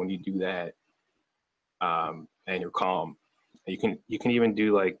 Like when you do that, and you're calm, you can even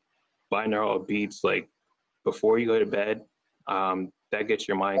do like binaural beats like before you go to bed. That gets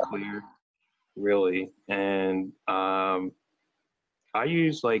your mind clear, really. And I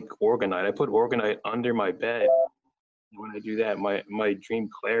use like Orgonite. I put Orgonite under my bed. When I do that, my dream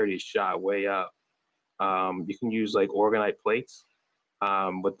clarity is shot way up. You can use like Orgonite plates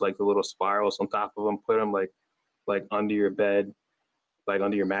with like the little spirals on top of them. Put them like under your bed, like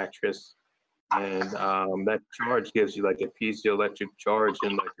under your mattress. And that charge gives you like a piezoelectric charge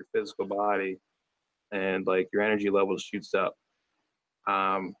in like your physical body, and like your energy level shoots up.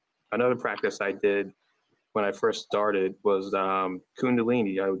 Another practice I did when I first started was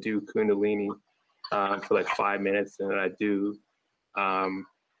Kundalini. I would do Kundalini for like 5 minutes, and then I do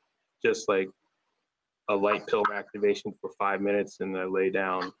just like a light pill activation for 5 minutes, and I lay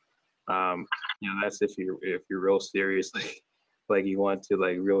down. That's if you're real serious, like you want to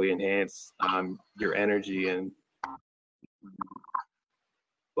like really enhance your energy and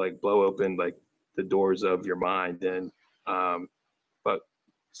like blow open like the doors of your mind. And but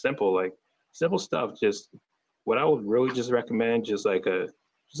simple stuff. Just what I would really just recommend, just like an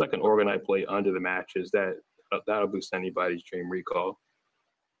Orgonite plate under the mattress. That'll boost anybody's dream recall.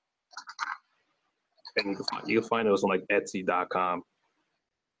 And you can find those on like Etsy.com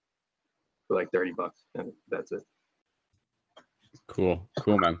for like $30, and that's it. Cool,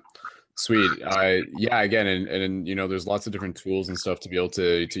 man. Sweet. Yeah, again, and there's lots of different tools and stuff to be able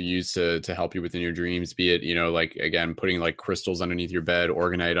to use to help you within your dreams, be it, like, again, putting like crystals underneath your bed,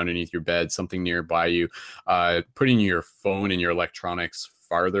 Orgonite underneath your bed, something nearby you, putting your phone and your electronics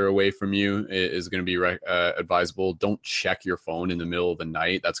farther away from you is going to be advisable. Don't check your phone in the middle of the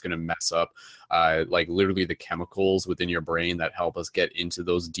night. That's going to mess up like literally the chemicals within your brain that help us get into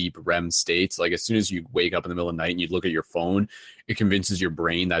those deep REM states. Like as soon as you wake up in the middle of the night and you look at your phone, it convinces your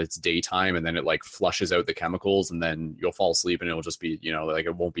brain that it's daytime, and then it like flushes out the chemicals, and then you'll fall asleep and it'll just be, like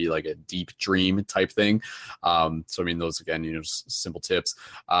it won't be like a deep dream type thing. So I mean, those again, just simple tips.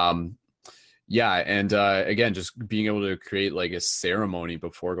 Yeah, and again, just being able to create like a ceremony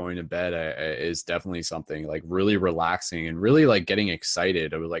before going to bed is definitely something like really relaxing, and really like getting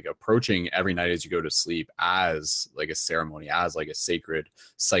excited of like approaching every night as you go to sleep as like a ceremony, as like a sacred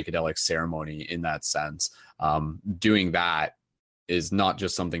psychedelic ceremony in that sense. Doing that is not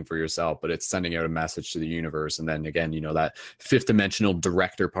just something for yourself, but it's sending out a message to the universe. And then again, that fifth dimensional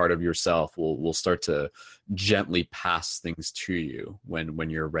director part of yourself will start to gently pass things to you when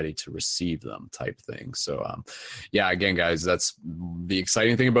you're ready to receive them, type thing. So yeah, again, guys, that's the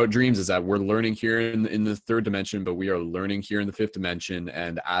exciting thing about dreams, is that we're learning here in the third dimension, but we are learning here in the fifth dimension.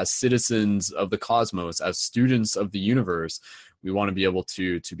 And as citizens of the cosmos, as students of the universe, we want to be able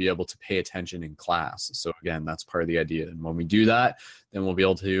to pay attention in class. So again, that's part of the idea. And when we do that, then we'll be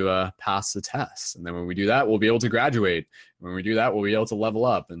able to pass the test. And then when we do that, we'll be able to graduate. When we do that, we'll be able to level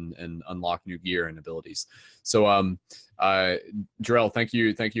up and unlock new gear and abilities. So Jarrell, thank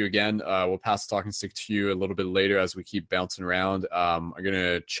you again. We'll pass the talking stick to you a little bit later as we keep bouncing around. I'm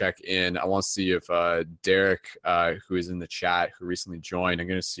gonna check in. I want to see if Derek, who is in the chat, who recently joined, I'm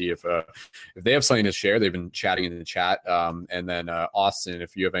gonna see if they have something to share. They've been chatting in the chat. And then Austin,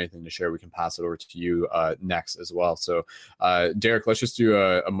 if you have anything to share, we can pass it over to you next as well. So Derek, let's just do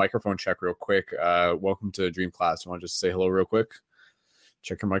a microphone check real quick. Welcome to Dream Class. You want to just say hello real quick?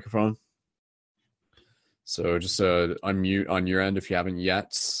 Check your microphone. So just unmute on your end if you haven't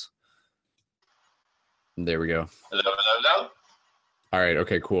yet. There we go. Hello. All right.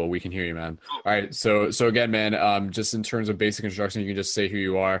 Okay, cool. We can hear you, man. Cool. All right. So again, man, just in terms of basic introduction, you can just say who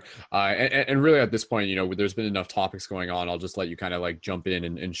you are. And really at this point, there's been enough topics going on. I'll just let you kind of like jump in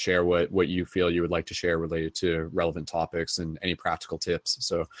and share what you feel you would like to share related to relevant topics and any practical tips.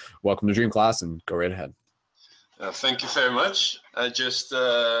 So welcome to Dream Class, and go right ahead. Thank you very much. I just,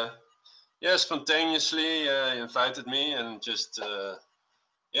 spontaneously invited me, and just, the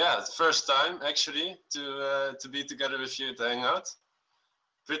first time actually to be together with you to hang out.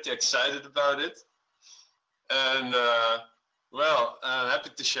 Pretty excited about it, and I'm happy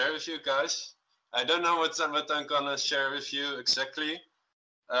to share with you guys. I don't know what I'm gonna share with you exactly.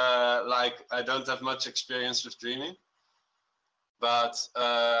 I don't have much experience with dreaming, But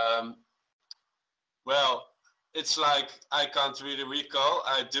well, it's like I can't really recall.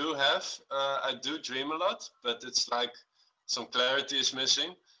 I do dream a lot, but it's like some clarity is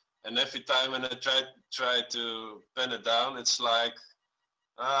missing. And every time when I try to pen it down, it's like,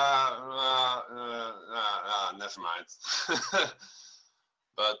 never mind.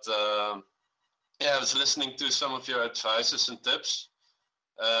 But yeah, I was listening to some of your advices and tips,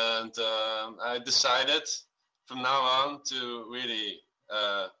 and I decided from now on to really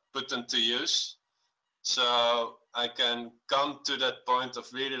put them to use. So I can come to that point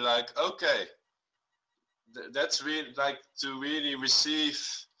of really like, okay, that's really like to really receive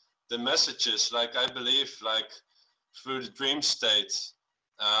the messages. Like I believe like through the dream state,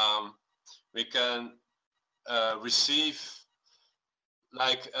 we can receive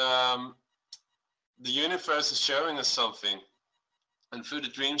like the universe is showing us something, and through the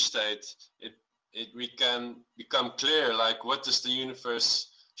dream state, we can become clear. Like, what is the universe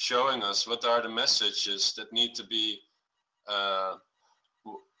showing us? What are the messages that need to be?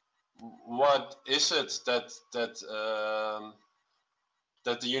 What is it that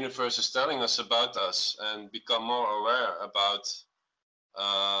the universe is telling us about us, and become more aware about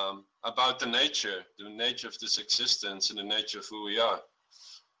the nature of this existence and the nature of who we are.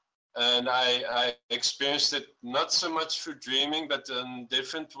 And I experienced it not so much through dreaming, but in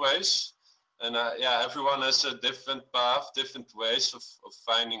different ways. And yeah, everyone has a different path, different ways of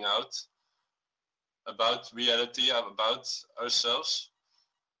finding out about reality, about ourselves.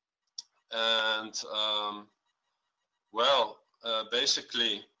 And well,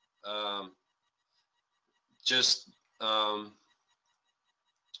 basically, just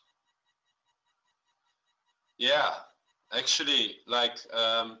yeah, actually, like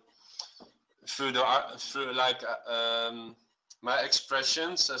through like my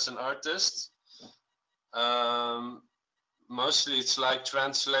expressions as an artist, mostly it's like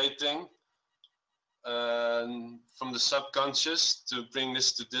translating from the subconscious to bring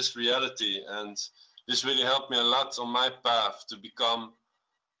this to this reality, and this really helped me a lot on my path to become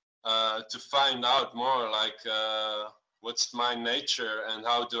to find out more like what's my nature and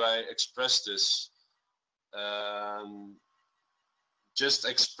how do I express this. Just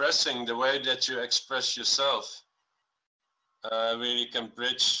expressing the way that you express yourself really can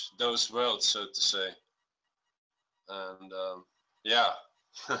bridge those worlds, so to say. And yeah.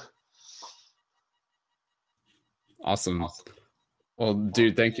 Awesome. Well,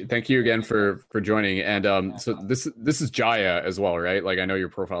 dude, thank you again for joining. And so this is Jaya as well, right? Like I know your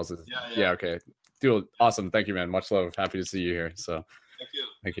profile says. Yeah. Okay. Dude, awesome. Thank you, man. Much love. Happy to see you here. So.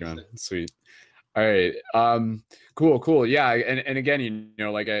 Thank you, man. Sweet. All right. Cool. Yeah. And again,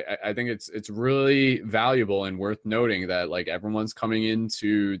 like I think it's really valuable and worth noting that like everyone's coming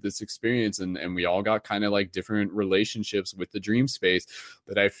into this experience and we all got kind of like different relationships with the dream space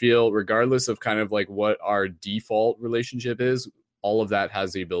that I feel regardless of kind of like what our default relationship is, all of that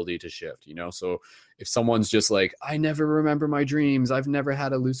has the ability to shift, So if someone's just like, I never remember my dreams, I've never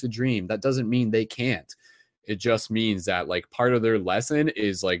had a lucid dream, that doesn't mean they can't. It just means that like part of their lesson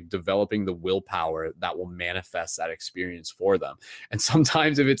is like developing the willpower that will manifest that experience for them. And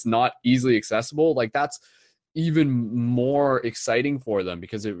sometimes if it's not easily accessible, like that's even more exciting for them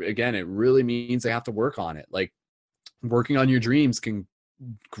because it really means they have to work on it. Like working on your dreams can,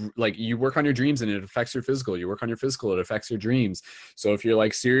 like you work on your dreams and it affects your physical, you work on your physical, it affects your dreams. So if you're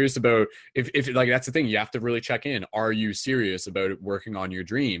like serious about, if like, that's the thing, you have to really check in. Are you serious about working on your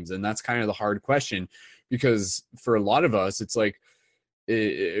dreams? And that's kind of the hard question. Because for a lot of us, it's like,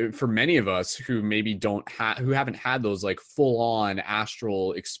 for many of us who maybe who haven't had those like full on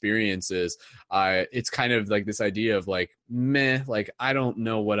astral experiences, it's kind of like this idea of like, meh, like, I don't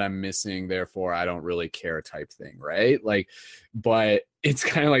know what I'm missing, therefore I don't really care type thing. Right. Like, but it's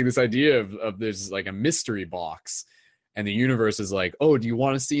kind of like this idea of there's like a mystery box and the universe is like, oh, do you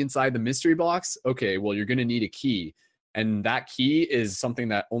want to see inside the mystery box? Okay, well, you're going to need a key. And that key is something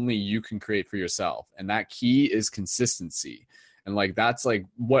that only you can create for yourself. And that key is consistency. And like, that's like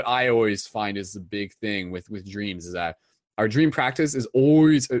what I always find is the big thing with dreams is that our dream practice is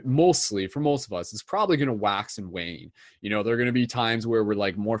always mostly for most of us, it's probably going to wax and wane. There are going to be times where we're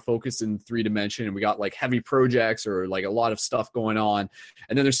like more focused in 3D and we got like heavy projects or like a lot of stuff going on.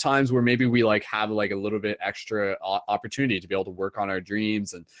 And then there's times where maybe we like have like a little bit extra opportunity to be able to work on our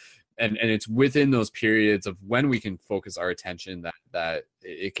dreams. And it's within those periods of when we can focus our attention that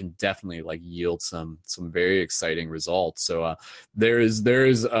it can definitely like yield some very exciting results. So there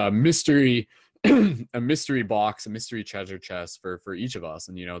is a mystery a mystery box, a mystery treasure chest for each of us,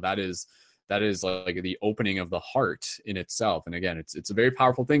 and that is like the opening of the heart in itself. And again, it's a very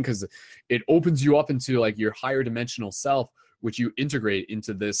powerful thing because it opens you up into like your higher dimensional self, which you integrate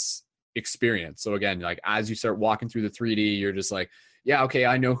into this experience. So again, like as you start walking through the 3D, you're just like, yeah, okay,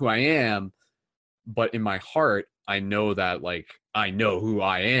 I know who I am, but in my heart, I know that like I know who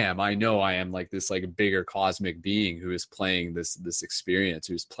I am. I know I am like this like bigger cosmic being who is playing this experience,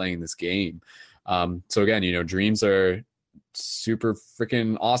 who's playing this game. So again, you know, dreams are super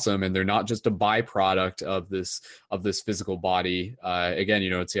freaking awesome, and they're not just a byproduct of this physical body. Again, you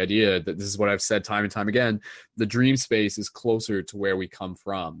know, it's the idea that this is what I've said time and time again. The dream space is closer to where we come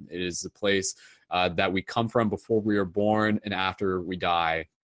from. It is the place that we come from before we are born and after we die.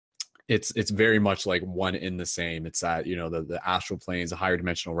 It's very much like one in the same. It's that, you know, the astral planes, the higher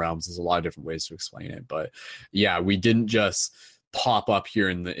dimensional realms. There's a lot of different ways to explain it, but yeah, we didn't just pop up here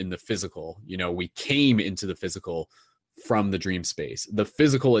in the physical. You know, we came into the physical from the dream space. The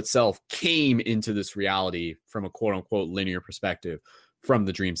physical itself came into this reality from a quote unquote linear perspective from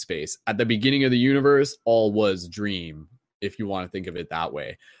the dream space. At the beginning of the universe, all was dream, if you want to think of it that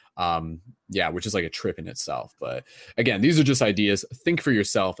way. Yeah, which is like a trip in itself. But again, these are just ideas. Think for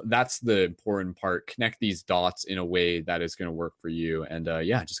yourself. That's the important part. Connect these dots in a way that is going to work for you. And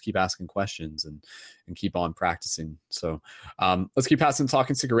yeah, just keep asking questions and keep on practicing. So let's keep passing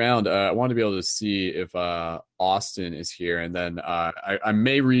talking. Stick around. I want to be able to see if Austin is here. And then I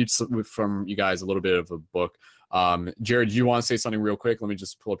may read from you guys a little bit of a book. Jared, do you want to say something real quick? Let me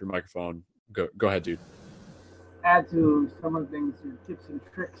just pull up your microphone. Go ahead, dude. Add to some of the things, your tips and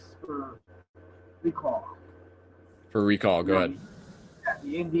tricks for recall. For recall, go ahead. Yeah,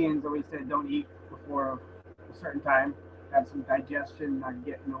 the Indians always said don't eat before a certain time. Have some digestion, not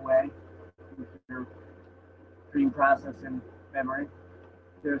get in the way with your dream process and memory.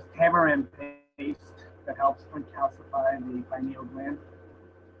 There's tamarind paste that helps uncalcify the pineal gland.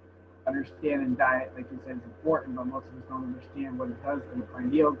 Understanding diet, like you said, is important, but most of us don't understand what it does to the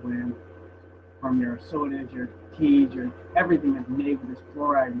pineal gland. From your sodas, your teas, your everything is made with this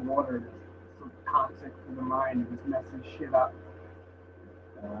fluoride water that's so toxic for the mind and just messes shit up.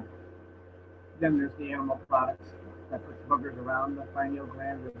 Then there's the animal products that puts boogers around the pineal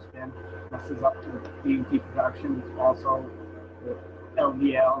gland, which then messes up the DMT production. It's also the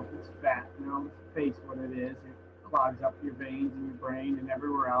LDL, it's fat, you know, it's face what it is. It clogs up your veins in your brain and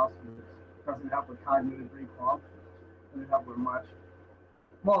everywhere else. It doesn't help with cognitive recall. It doesn't help with much.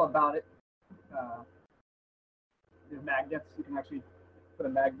 I'm all about it. There's magnets. You can actually put a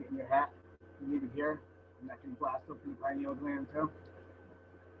magnet in your hat and leave it here, and that can blast open the pineal gland too.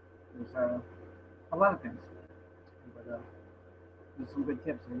 There's a lot of things, but there's some good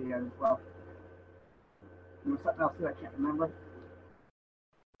tips that you have as well. And there's something else that I can't remember.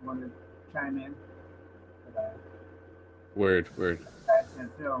 I wanted to chime in. But, Word. I said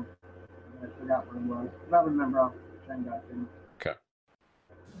too. I forgot what it was. If I remember, I'll chime back in. Okay.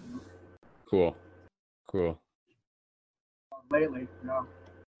 Cool. Lately, you know,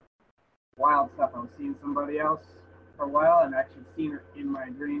 wild stuff. I was seeing somebody else for a while and actually seen her in my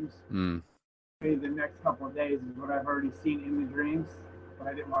dreams. Maybe the next couple of days is what I've already seen in the dreams, but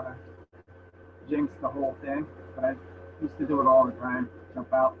I didn't want to jinx the whole thing. But I used to do it all the time.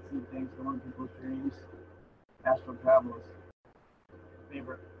 Jump out, see things, go into people's dreams. Astral travel is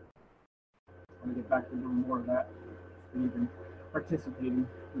favorite. I want to get back to doing more of that and even participating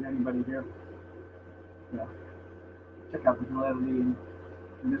with anybody here. Yeah. Check out the validity in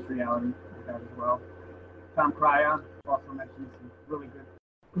this reality with that as well. Tom Cryon also mentioned some really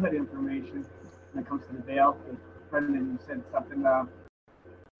good information when it comes to the veil. Brendan, you said something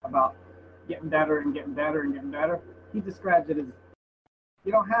about getting better and getting better and getting better. He describes it as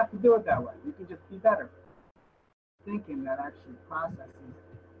you don't have to do it that way. You can just be better. Thinking that actually processes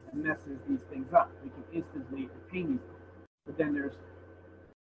and messes these things up. We can instantly attain these things. But then there's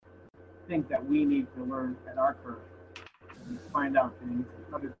things that we need to learn at our curve. And find out things,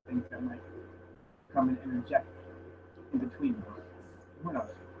 other things that might come and interject in between those. Who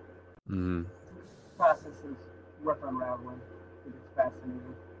knows? Mm-hmm. Processes worth unraveling. It's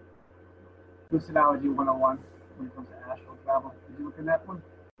fascinating. Lucidology 101 when it comes to astral travel. Did you look at that one?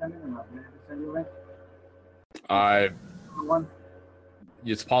 Send it or not? Did I ever send you a link? One?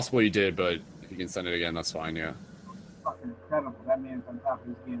 It's possible you did, but if you can send it again, that's fine, yeah. Fucking incredible. That man's on top of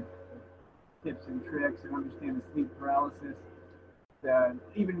his game. Tips and tricks and understand the sleep paralysis.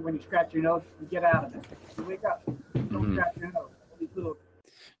 Even when you scratch your nose, you get out of it. You wake up. Don't scratch your nose. All these little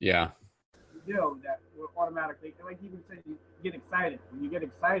you do that will automatically, like you even said, you get excited. When you get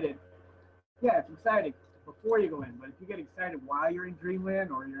excited, yeah, it's exciting before you go in. But if you get excited while you're in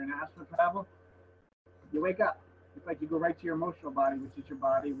dreamland or you're in astral travel, you wake up. It's like you go right to your emotional body, which is your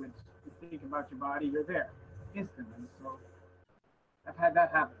body, which you think about your body, you're there instantly. So I've had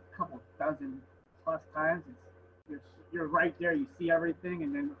that happen a couple dozen plus times. It's you're right there, you see everything,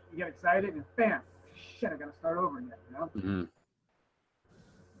 and then you get excited, and bam, shit, I got to start over again, you know? Mm-hmm.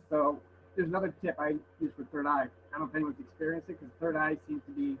 So there's another tip I use for third eye. I don't know if anyone's experienced it, because third eye seems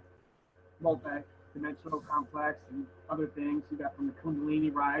to be multi-dimensional, complex, and other things. You got from the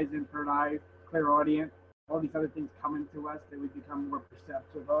Kundalini rise in third eye, clairaudient, all these other things coming to us that we become more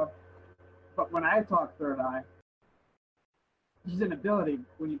perceptive of. But when I talk third eye, this is an ability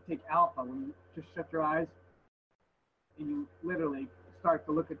when you take alpha, when you just shut your eyes and you literally start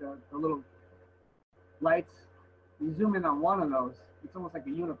to look at the little lights. You zoom in on one of those, it's almost like a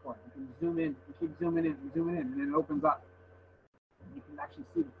unicorn. You can zoom in, you keep zooming in, and then it opens up. You can actually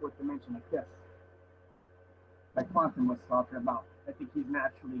see the fourth dimension like this. Like Quantum was talking about. I think he's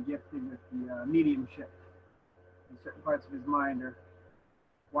naturally gifted with the mediumship. And certain parts of his mind are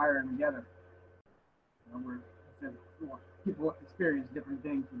wiring together. You know, where people experience different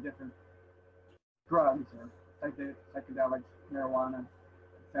things with different drugs or psychedelics, marijuana,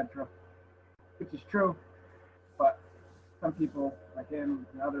 etc. Which is true, but some people, like him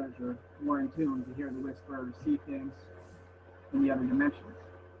and others, are more in tune to hear the whisper or see things in the other dimensions.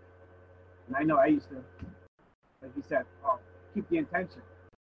 And I know I used to, like you said, keep the intention.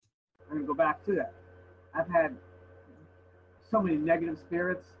 I'm going to go back to that. I've had so many negative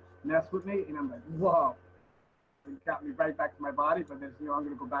spirits mess with me, and I'm like, whoa. It got me right back to my body, but there's, I'm going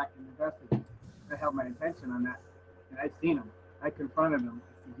to go back and investigate. I held my intention on that, and I seen them. I confronted them.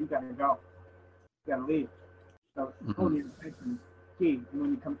 I said, you got to go. You got to leave. So holding your intention is key. And when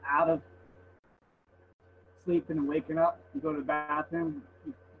you come out of sleeping and waking up, you go to the bathroom,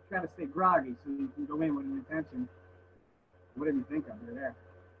 you try to stay groggy so you can go in with an intention. Whatever you think of, you're there.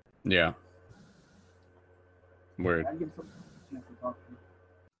 Yeah. Word. I'd give someone a chance to talk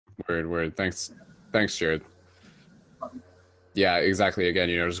to you. Word. Thanks, Jared. Yeah, exactly. Again,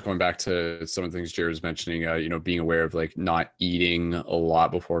 just going back to some of the things Jared was mentioning, being aware of like not eating a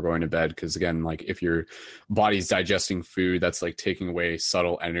lot before going to bed. Because again, like if your body's digesting food, that's like taking away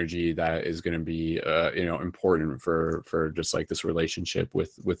subtle energy that is going to be, important for just like this relationship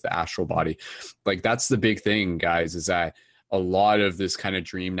with the astral body. Like that's the big thing, guys, is that a lot of this kind of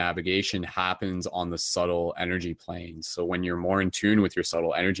dream navigation happens on the subtle energy plane. So when you're more in tune with your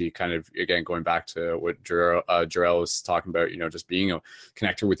subtle energy, kind of, again, going back to what Jarrell was talking about, just being a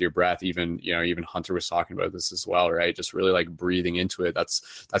connector with your breath, even Hunter was talking about this as well, right? Just really like breathing into it. That's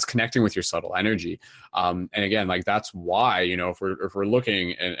connecting with your subtle energy. And again, like that's why, if we're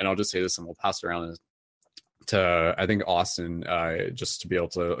looking, and I'll just say this and we'll pass it around to, I think, Austin, just to be able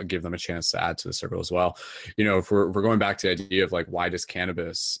to give them a chance to add to the circle as well. If we're going back to the idea of like, why does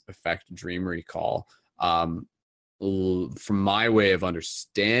cannabis affect dream recall? From my way of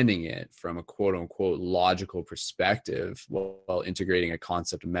understanding it, from a quote unquote logical perspective, while integrating a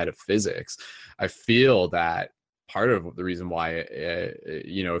concept of metaphysics, I feel that part of the reason why,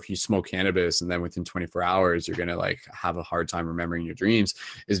 if you smoke cannabis and then within 24 hours, you're going to like have a hard time remembering your dreams,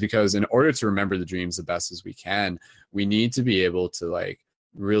 is because in order to remember the dreams the best as we can, we need to be able to like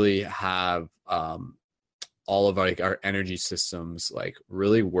really have all of like our energy systems like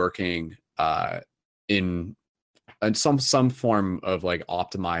really working in some form of like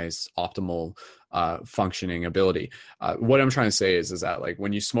optimal functioning ability. What I'm trying to say is that like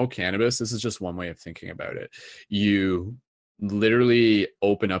when you smoke cannabis, this is just one way of thinking about it. You literally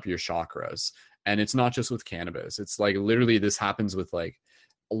open up your chakras, and it's not just with cannabis. It's like literally this happens with like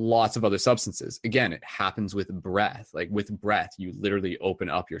lots of other substances. Again, it happens with breath. Like with breath, you literally open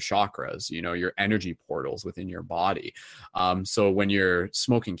up your chakras, your energy portals within your body. So when you're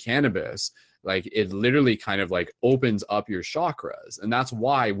smoking cannabis, like it literally kind of like opens up your chakras. And that's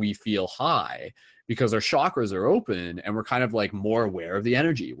why we feel high, because our chakras are open and we're kind of like more aware of the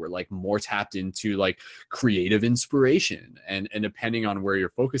energy. We're like more tapped into like creative inspiration. And depending on where you're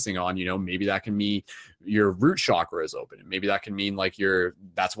focusing on, maybe that can mean your root chakra is open. And maybe that can mean like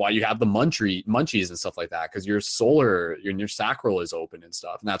that's why you have the munchies and stuff like that, because your sacral is open and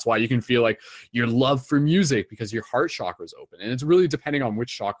stuff. And that's why you can feel like your love for music, because your heart chakra is open. And it's really depending on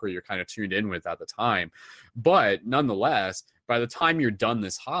which chakra you're kind of tuned in with at the time. But nonetheless, by the time you're done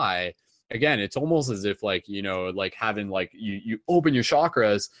this high, again, it's almost as if like, like having like you open your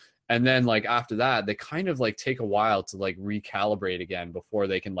chakras, and then like after that, they kind of like take a while to like recalibrate again before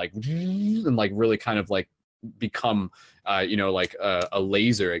they can like, and like really kind of like become, like a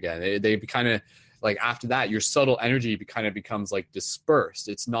laser again. They kind of like after that, your subtle energy kind of becomes like dispersed.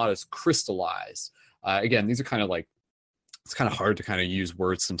 It's not as crystallized. Again, these are kind of like, it's kind of hard to kind of use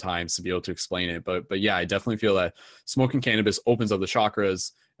words sometimes to be able to explain it. But yeah, I definitely feel that smoking cannabis opens up the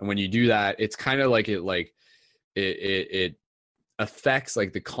chakras. And when you do that, it's kind of like it affects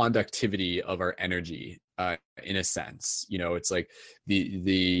like the conductivity of our energy in a sense. You know, it's like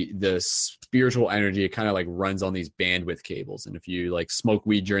the spiritual energy, it kind of like runs on these bandwidth cables. And if you like smoke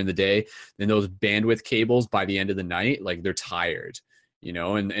weed during the day, then those bandwidth cables by the end of the night, like they're tired, you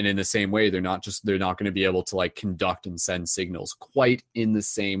know, and in the same way, they're not going to be able to like conduct and send signals quite in the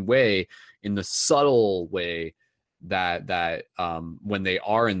same way, in the subtle way that when they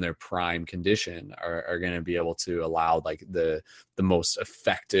are in their prime condition are going to be able to allow like the most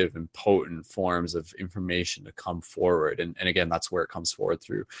effective and potent forms of information to come forward. And again, that's where it comes forward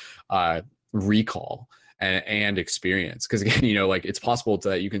through recall and experience. Because again, you know, like it's possible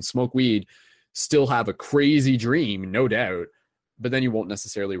that you can smoke weed, still have a crazy dream, no doubt, but then you won't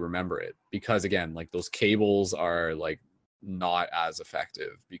necessarily remember it, because again, like those cables are like not as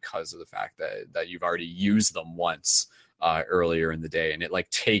effective because of the fact that you've already used them once earlier in the day, and it like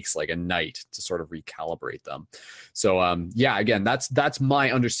takes like a night to sort of recalibrate them. So yeah, again, that's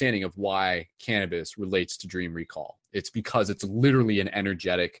my understanding of why cannabis relates to dream recall. It's because it's literally an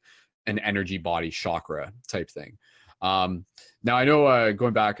energy body chakra type thing. Now I know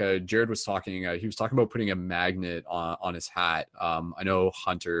going back, Jared was talking, he was talking about putting a magnet on his hat. I know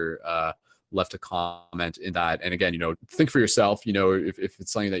Hunter left a comment in that. And again, you know, think for yourself, you know, if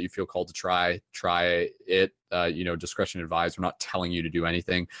it's something that you feel called to try it, you know, discretion advised. We're not telling you to do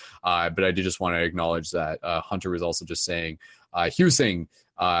anything. But I did just want to acknowledge that Hunter was also just saying, he was saying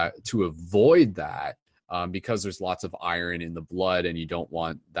to avoid that because there's lots of iron in the blood and you don't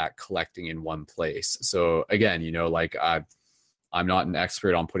want that collecting in one place. So again, you know, like I'm not an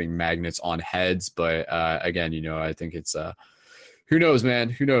expert on putting magnets on heads, but again, you know, I think it's who knows, man?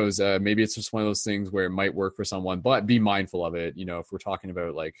 Who knows? Maybe it's just one of those things where it might work for someone, but be mindful of it. You know, if we're talking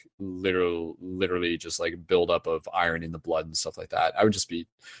about like literally just like buildup of iron in the blood and stuff like that, I would just be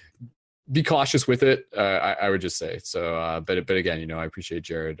cautious with it. I would just say so. But again, you know, I appreciate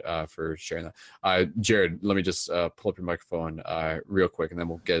Jared for sharing that. Jared, let me just pull up your microphone real quick, and then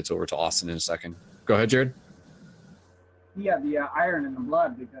we'll get it over to Austin in a second. Go ahead, Jared. Yeah, the iron in the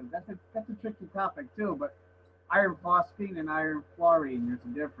blood, because that's a tricky topic too, but iron phosphine and iron fluorine, there's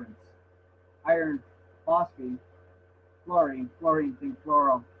a difference. Iron phosphine, fluorine, think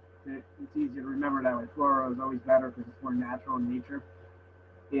fluoro. It's easy to remember that way. Fluoro is always better because it's more natural in nature.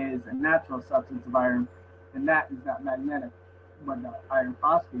 Is a natural substance of iron, and that is not magnetic. But the iron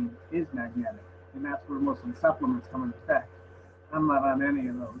phosphine is magnetic, and that's where most of the supplements come into effect. I'm not on any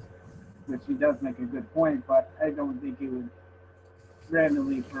of those, which he does make a good point, but I don't think he would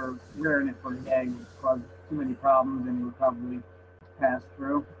randomly for wearing it for a day would cause too many problems, and he would probably pass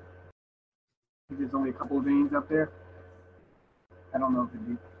through. There's only a couple of veins up there. I don't know if it'd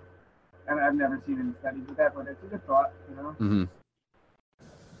be, and I've never seen any studies with that, but it's a good thought, you know. Mm-hmm.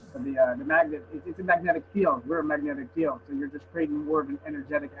 But the magnet, it's a magnetic field. We're a magnetic field, so you're just creating more of an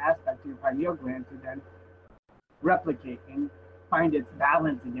energetic aspect to your pineal gland to then replicate and find its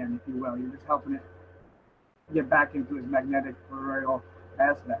balance again, if you will. You're just helping it get back into its magnetic toroidal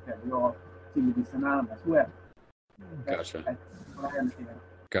aspect that we all seem to be synonymous with. Gotcha. That's what I understand.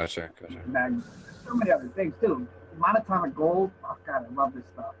 Gotcha. There's so many other things too. Monatomic gold. Oh God, I love this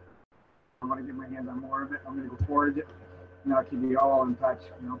stuff. I want to get my hands on more of it. I'm going to go forage it. You know, I'll keep you all in touch.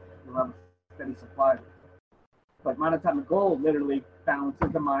 You know, you'll have a steady supply. But monatomic gold literally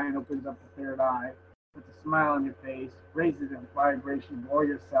balances the mind, opens up the third eye, puts a smile on your face, raises the vibration of all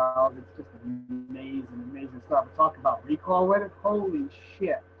your cells. It's just amazing stuff. Talk about recall with it. Holy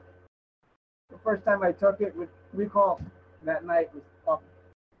shit. The first time I took it with recall that night was awful.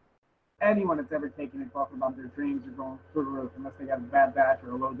 Anyone that's ever taken it talking about their dreams are going through the roof unless they got a bad batch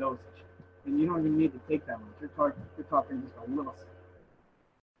or a low dosage. And you don't even need to take that much. You're talking just a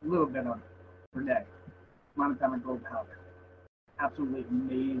little bit of it per day. Monatomic gold powder. Absolutely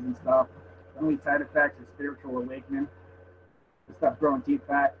amazing stuff. The only side effects is spiritual awakening. The stuff growing teeth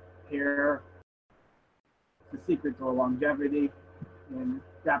back, hair. It's the secret to longevity. And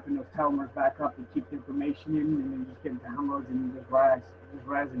wrapping those telomeres back up to keep the information in, and then just get downloads and just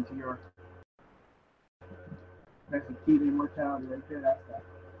rise into your. That's the key to immortality right there. That stuff.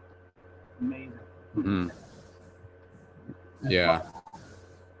 Amazing. Mm-hmm. Yeah.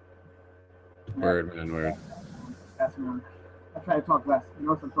 Word, man, word. That's one. I try to talk less. You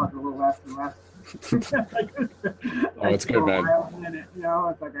know, so I'm talking a little less and less. Oh, it's good, man. You know,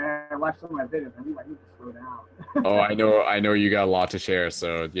 it's like I watch some of my videos. I need to slow down. Oh, I know you got a lot to share.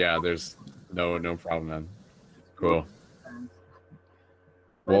 So yeah, there's no problem, man. Cool.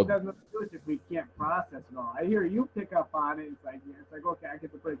 But it doesn't do it if we can't process it all. I hear you pick up on it. It's like okay, I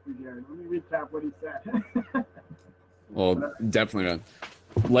get the breakthrough, Jared. Let me recap what he said. Well, definitely, man.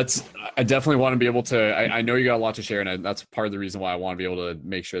 I definitely want to be able to, I know you got a lot to share, and that's part of the reason why I want to be able to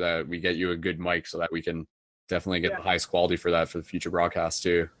make sure that we get you a good mic so that we can definitely get the highest quality for that for the future broadcast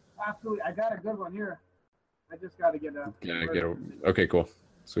too. Absolutely. I got a good one here. I just got to get okay, cool.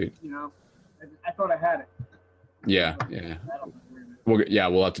 Sweet. You know, I thought I had it. Yeah.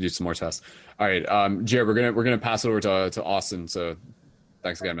 We'll have to do some more tests. All right. Jared, we're going to pass it over to Austin. So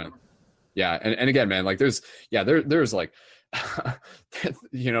thanks again, man. Yeah. And again, man, like there's like,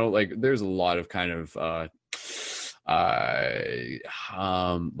 you know, like there's a lot of kind of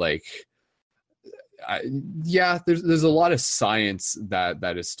there's a lot of science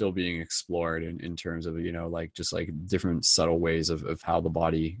that is still being explored in terms of, you know, like just like different subtle ways of how the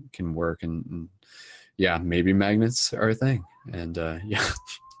body can work, and yeah, maybe magnets are a thing, and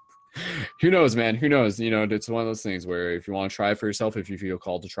who knows, man, who knows. You know, it's one of those things where if you want to try it for yourself, if you feel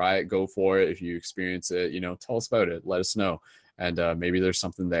called to try it, go for it. If you experience it, you know, tell us about it, let us know, and maybe there's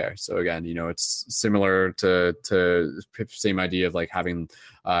something there. So again, you know, it's similar to same idea of like having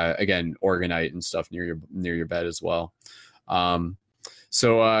again orgonite and stuff near your bed as well.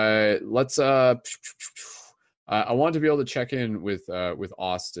 So let's I want to be able to check in with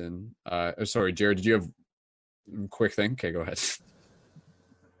Austin. Sorry, Jared, did you have a quick thing? Okay, go ahead.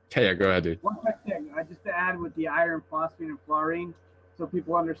 Okay, yeah, go ahead, dude. One quick thing, just to add with the iron, phosphine, and fluorine, so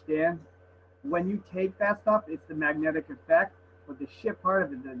people understand, when you take that stuff, it's the magnetic effect, but the shit part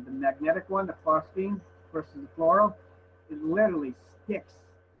of it, the magnetic one, the phosphine versus the floral, it literally sticks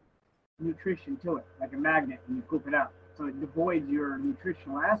nutrition to it, like a magnet, and you poop it out. So it avoids your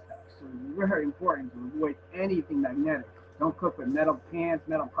nutritional aspects. So it's very important to avoid anything magnetic. Don't cook with metal pans,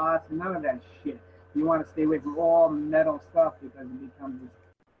 metal pots, none of that shit. You want to stay away from all metal stuff because it becomes this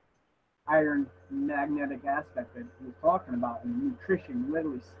iron magnetic aspect that he was talking about, and nutrition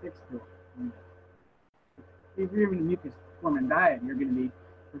literally sticks to it. And if you're even a mucus forming diet, you're going to be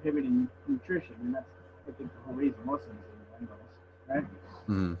prohibiting nutrition, and that's, I think, the whole reason most of these are right?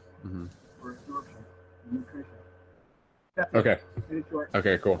 Mm-hmm. For absorption and nutrition. Okay.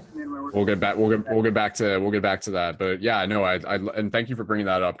 Okay, cool. We'll get back to that. But yeah, no, I and thank you for bringing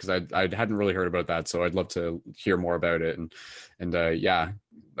that up, because I hadn't really heard about that, so I'd love to hear more about it, and yeah,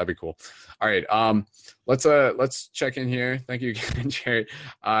 that'd be cool. All right, let's check in here. Thank you again, Jared.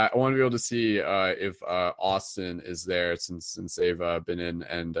 I want to be able to see if Austin is there since they've been in,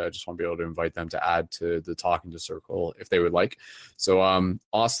 and just want to be able to invite them to add to the Talking to Circle if they would like. So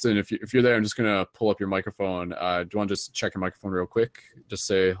Austin, if you're there, I'm just gonna pull up your microphone. Do you want to just check your microphone real quick? Just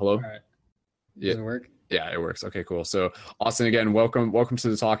say hello. All right. Does it work? Yeah, it works. Okay, cool. So Austin, again, welcome to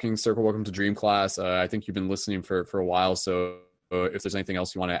the Talking Circle. Welcome to Dream Class. I think you've been listening for a while, so if there's anything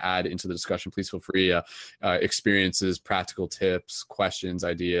else you want to add into the discussion, please feel free. Experiences, practical tips, questions,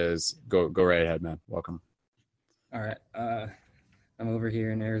 ideas, go right ahead, man. Welcome. All right. I'm over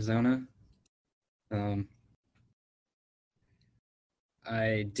here in Arizona.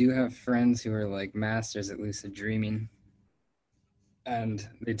 I do have friends who are like masters at lucid dreaming, and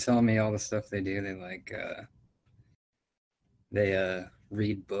they tell me all the stuff they do. They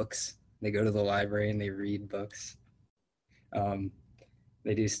read books. They go to the library and they read books.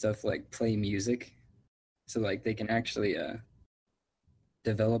 They do stuff like play music, so like they can actually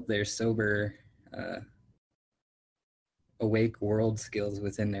develop their sober awake world skills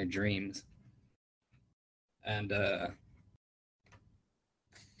within their dreams. And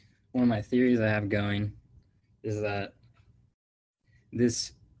one of my theories I have going is that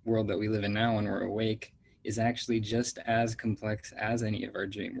this world that we live in now when we're awake is actually just as complex as any of our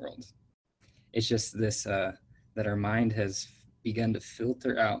dream worlds. It's just this that our mind has begun to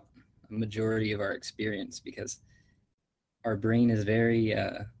filter out a majority of our experience because our brain is very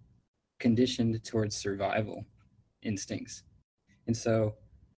conditioned towards survival instincts. And so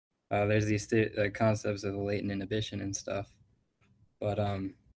there's these concepts of latent inhibition and stuff. But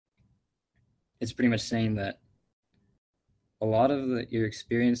it's pretty much saying that a lot of your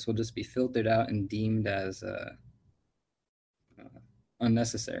experience will just be filtered out and deemed as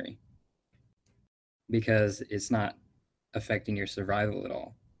unnecessary because it's not affecting your survival at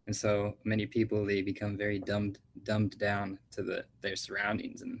all. And so many people, they become very dumbed down to their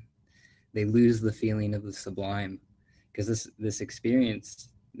surroundings, and they lose the feeling of the sublime because this experience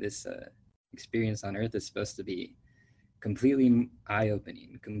on Earth is supposed to be completely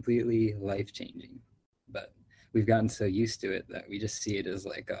eye-opening, completely life-changing. But we've gotten so used to it that we just see it as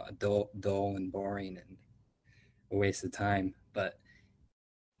like dull and boring and a waste of time. But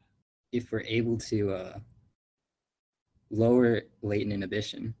if we're able to lower latent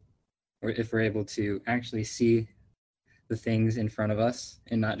inhibition, or if we're able to actually see the things in front of us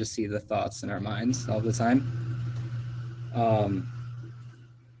and not just see the thoughts in our minds all the time,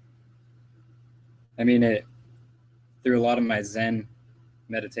 I mean, through a lot of my Zen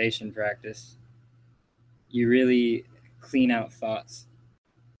meditation practice, you really clean out thoughts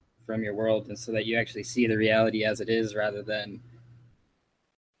from your world, and so that you actually see the reality as it is rather than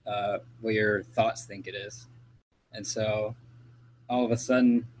what your thoughts think it is. And so all of a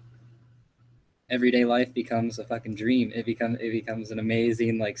sudden everyday life becomes a fucking dream. It becomes an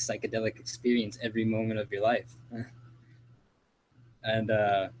amazing, like, psychedelic experience every moment of your life. And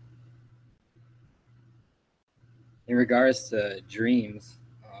in regards to dreams,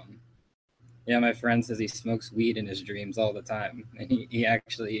 yeah, my friend says he smokes weed in his dreams all the time, and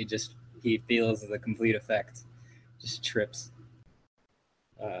he feels the complete effect, just trips.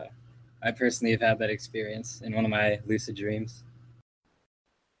 I personally have had that experience in one of my lucid dreams.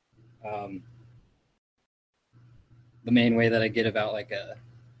 The main way that I get about like a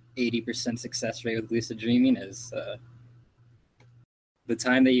 80% success rate with lucid dreaming is the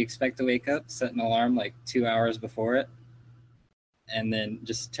time that you expect to wake up, set an alarm like 2 hours before it, and then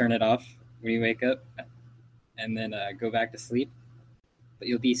just turn it off when you wake up, and then go back to sleep. But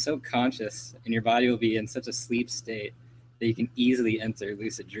you'll be so conscious, and your body will be in such a sleep state that you can easily enter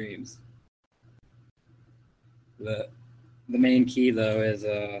lucid dreams. The main key, though, is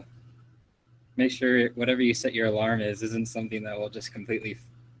make sure whatever you set your alarm isn't something that will just completely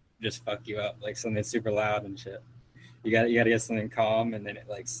just fuck you up, like something super loud and shit. You gotta get something calm, and then it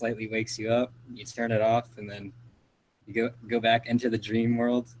like slightly wakes you up. You turn it off, and then you go back into the dream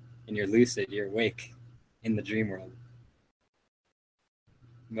world, and you're lucid. You're awake in the dream world.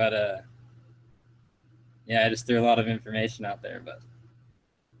 But yeah, I just threw a lot of information out there, but.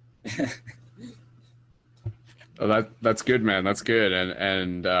 Oh, that's good, man. That's good.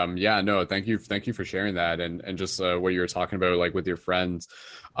 And yeah, no, thank you for sharing that. And just what you were talking about, like with your friends,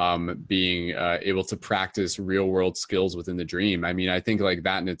 being able to practice real world skills within the dream. I mean, I think like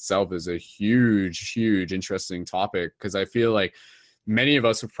that in itself is a huge interesting topic, because I feel like many of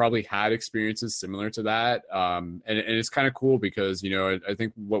us have probably had experiences similar to that. And it's kind of cool because, you know, I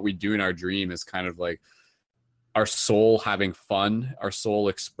think what we do in our dream is kind of like our soul having fun, our soul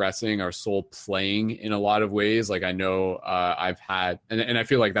expressing, our soul playing in a lot of ways. Like I know I've had, and I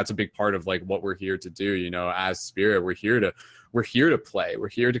feel like that's a big part of like what we're here to do, you know, as spirit. We're here to play. We're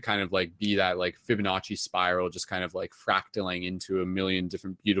here to kind of like be that like Fibonacci spiral, just kind of like fractaling into a million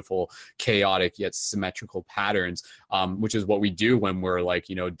different beautiful, chaotic yet symmetrical patterns, which is what we do when we're like,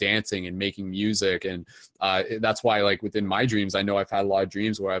 you know, dancing and making music. And that's why like within my dreams, I know I've had a lot of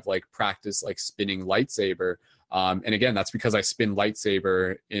dreams where I've like practiced like spinning lightsaber. And again, that's because I spin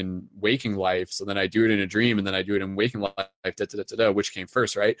lightsaber in waking life. So then I do it in a dream, and then I do it in waking life, which came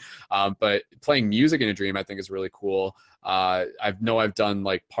first, right? But playing music in a dream, I think, is really cool. I've done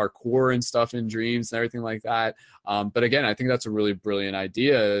like parkour and stuff in dreams and everything like that. But again, I think that's a really brilliant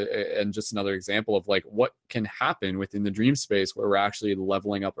idea, and just another example of like what can happen within the dream space, where we're actually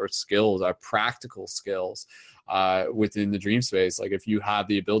leveling up our skills, our practical skills. Within the dream space, like if you have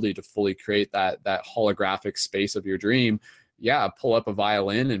the ability to fully create that holographic space of your dream, yeah, pull up a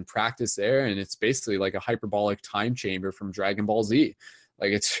violin and practice there, and it's basically like a hyperbolic time chamber from Dragon Ball Z.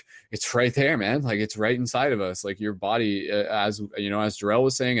 Like it's right there, man. Like it's right inside of us. Like your body, as you know, as Jarrell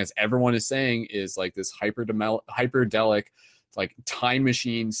was saying, as everyone is saying, is like this hyperdelic like time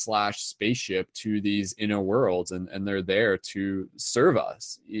machine / spaceship to these inner worlds, and they're there to serve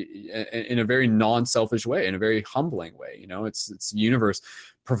us in a very non-selfish way, in a very humbling way. You know, it's the universe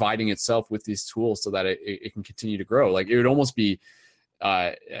providing itself with these tools so that it can continue to grow. Like it would almost be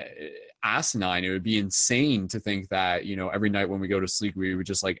asinine, it would be insane to think that, you know, every night when we go to sleep we would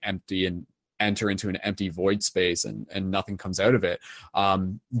just like empty and enter into an empty void space and nothing comes out of it.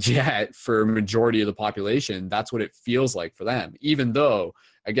 Yet for a majority of the population, that's what it feels like for them. Even though,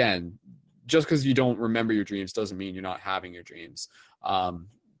 again, just because you don't remember your dreams doesn't mean you're not having your dreams.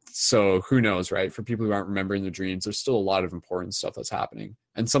 So who knows, right? For people who aren't remembering their dreams, there's still a lot of important stuff that's happening.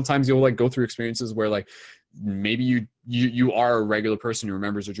 And sometimes you'll like go through experiences where like maybe you are a regular person who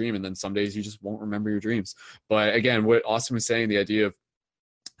remembers a dream, and then some days you just won't remember your dreams. But again, what Austin was saying, the idea of,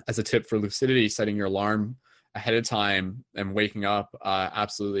 as a tip for lucidity, setting your alarm ahead of time and waking up,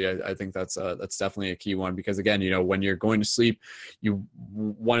 absolutely, I think that's definitely a key one, because again, you know, when you're going to sleep,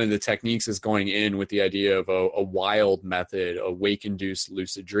 one of the techniques is going in with the idea of a wild method, a wake-induced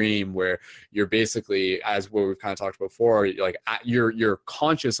lucid dream, where you're basically, as what we've kind of talked about before, you're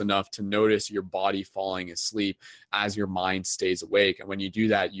conscious enough to notice your body falling asleep as your mind stays awake. And when you do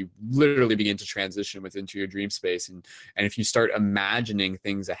that, you literally begin to transition into your dream space. And if you start imagining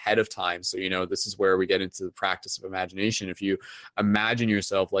things ahead of time, so, you know, this is where we get into the practice of imagination. If you imagine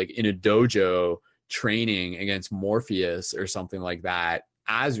yourself like in a dojo training against Morpheus or something like that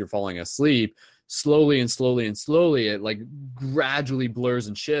as you're falling asleep, slowly and slowly and slowly, it like gradually blurs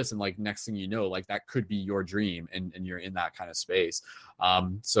and shifts. And like next thing you know, like that could be your dream, and you're in that kind of space.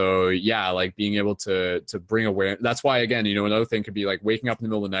 So yeah, like being able to bring awareness. That's why, again, you know, another thing could be like waking up in the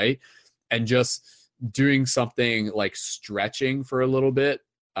middle of the night and just doing something like stretching for a little bit.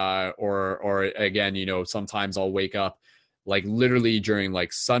 Or again, you know, sometimes I'll wake up like literally during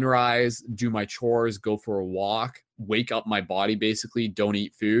like sunrise, do my chores, go for a walk, wake up my body, basically don't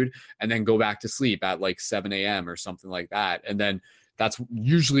eat food, and then go back to sleep at like 7 a.m. or something like that. And then that's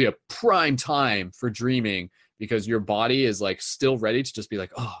usually a prime time for dreaming, because your body is like still ready to just be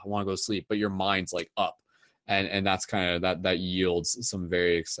like, oh, I want to go to sleep, but your mind's like up. And that's kind of that yields some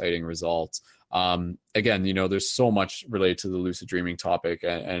very exciting results. Again, you know, there's so much related to the lucid dreaming topic,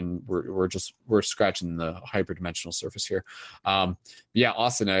 and we're scratching the hyperdimensional surface here. Yeah,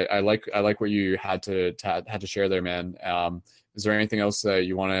 Austin, I like what you had to share there, man. Is there anything else that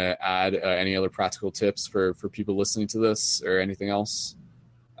you want to add? Any other practical tips for people listening to this, or anything else?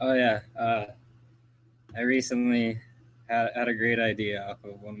 Oh yeah, I recently had a great idea off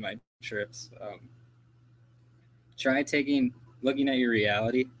of one of my trips. Try looking at your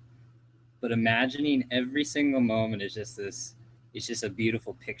reality, but imagining every single moment is just a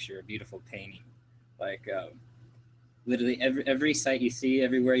beautiful picture, a beautiful painting. Like literally every sight you see,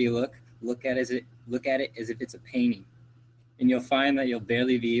 everywhere you look at it as if it's a painting. And you'll find that you'll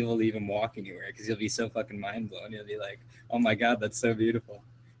barely be able to even walk anywhere, because you'll be so fucking mind blown. You'll be like, oh my God, that's so beautiful.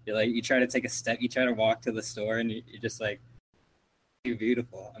 You're like, you try to take a step, you try to walk to the store, and you're just like, too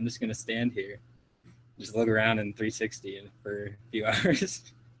beautiful. I'm just gonna stand here, just look around in 360 for a few hours.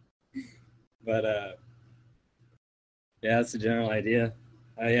 But yeah, that's the general idea.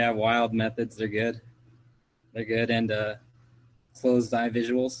 Yeah, wild methods, they're good. And closed eye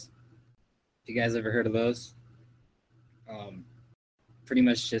visuals. If you guys ever heard of those? Pretty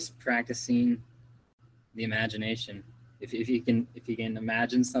much just practicing the imagination. If you can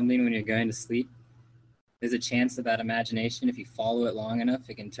imagine something when you're going to sleep, there's a chance that imagination, if you follow it long enough,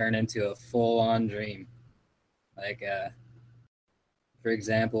 it can turn into a full-on dream. Like, for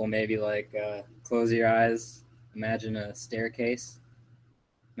example, maybe like close your eyes, imagine a staircase.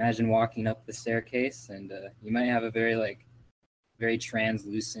 Imagine walking up the staircase, and you might have a very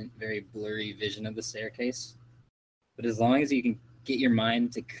translucent, very blurry vision of the staircase. But as long as you can get your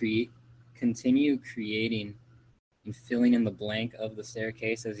mind to continue creating and filling in the blank of the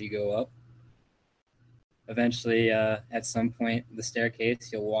staircase as you go up, eventually, at some point, the staircase,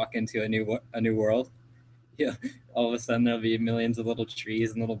 you'll walk into a new world. Yeah, all of a sudden there'll be millions of little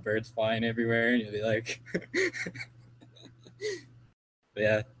trees and little birds flying everywhere, and you'll be like, but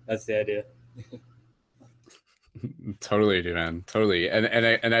yeah, that's the idea. Totally, man. Totally. And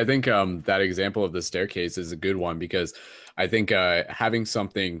I think that example of the staircase is a good one, because I think having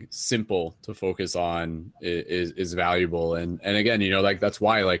something simple to focus on is valuable. And again, you know, like that's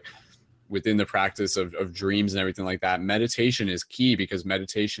why, like, within the practice of dreams and everything like that, meditation is key, because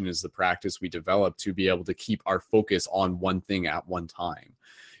meditation is the practice we develop to be able to keep our focus on one thing at one time.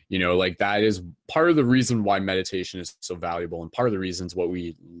 You know, like that is part of the reason why meditation is so valuable, and part of the reasons what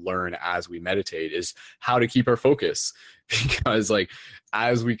we learn as we meditate is how to keep our focus. Because like,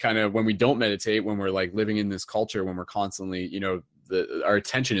 as we when we don't meditate, when we're like living in this culture, when we're constantly, you know, our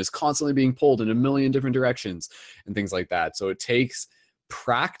attention is constantly being pulled in a million different directions and things like that. So it takes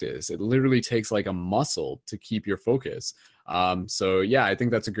practice. It literally takes like a muscle to keep your focus. So yeah, I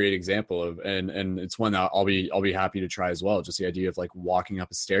think that's a great example of, and it's one that I'll be happy to try as well. Just the idea of like walking up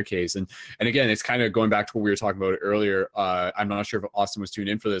a staircase. And again, it's kind of going back to what we were talking about earlier. I'm not sure if Austin was tuned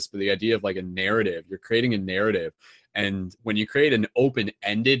in for this, but the idea of like a narrative, you're creating a narrative. And when you create an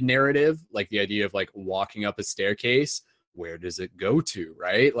open-ended narrative, like the idea of like walking up a staircase, where does it go to,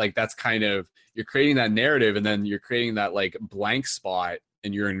 right? Like that's kind of, you're creating that narrative, and then you're creating that like blank spot,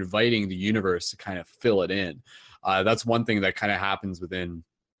 and you're inviting the universe to kind of fill it in. That's one thing that kind of happens within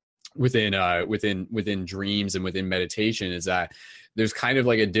dreams and within meditation, is that there's kind of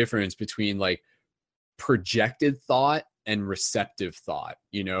like a difference between like projected thought and receptive thought.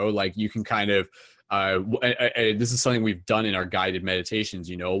 You know, like you can kind of this is something we've done in our guided meditations.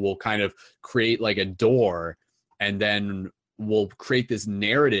 You know, we'll kind of create like a door, and then we'll create this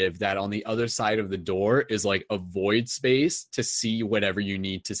narrative that on the other side of the door is like a void space to see whatever you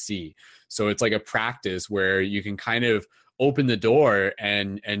need to see. So it's like a practice where you can kind of open the door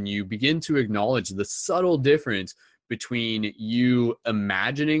and you begin to acknowledge the subtle difference between you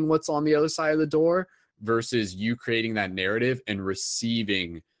imagining what's on the other side of the door versus you creating that narrative and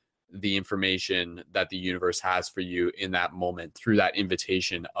receiving the information that the universe has for you in that moment through that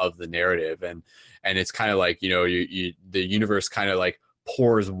invitation of the narrative. And it's kind of like, you know, the universe kind of like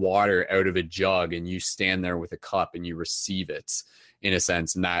pours water out of a jug and you stand there with a cup and you receive it in a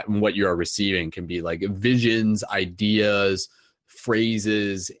sense. And that what you are receiving can be like visions, ideas,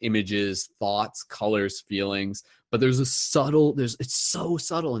 phrases, images, thoughts, colors, feelings. But there's it's so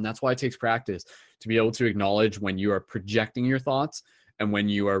subtle. And that's why it takes practice to be able to acknowledge when you are projecting your thoughts and when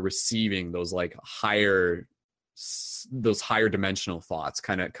you are receiving those like higher dimensional thoughts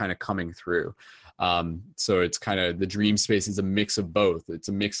kind of coming through. So it's kind of the dream space is a mix of both. It's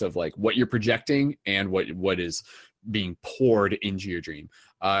a mix of like what you're projecting and what is being poured into your dream.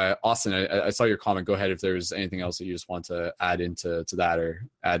 Austin, I saw your comment. Go ahead if there's anything else that you just want to add into that or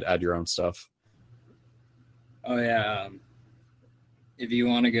add your own stuff. Oh yeah. If you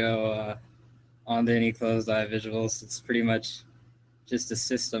want to go onto any closed eye visuals, it's pretty much just a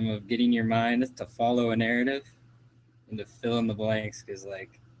system of getting your mind to follow a narrative and to fill in the blanks. Because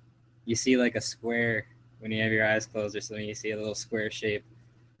like you see like a square when you have your eyes closed or something, you see a little square shape.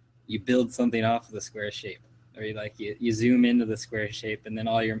 You build something off of the square shape, or you zoom into the square shape, and then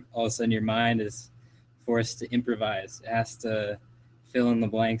all of a sudden your mind is forced to improvise. It has to fill in the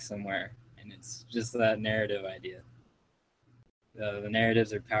blank somewhere, and it's just that narrative idea. The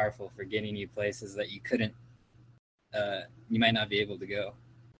narratives are powerful for getting you places that you couldn't, you might not be able to go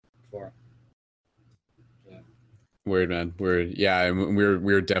before. Word, man. Word. Yeah, and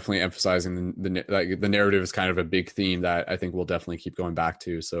we're definitely emphasizing the narrative is kind of a big theme that I think we'll definitely keep going back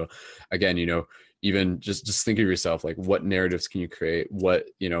to. So again, even just think of yourself, like what narratives can you create? What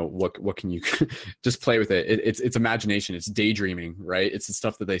can you just play with it? It's imagination, it's daydreaming, right? It's the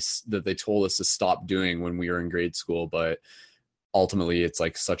stuff that they told us to stop doing when we were in grade school, but ultimately it's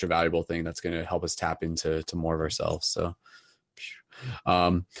like such a valuable thing that's going to help us tap into more of ourselves. So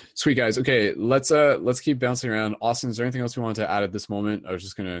sweet guys. Okay, let's keep bouncing around. Austin, is there anything else we wanted to add at this moment? I was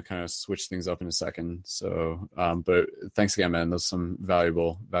just gonna kind of switch things up in a second. So but thanks again, man. Those are some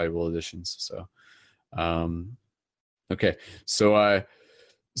valuable additions. So okay, so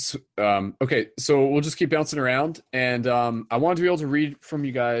okay, so we'll just keep bouncing around, and I wanted to be able to read from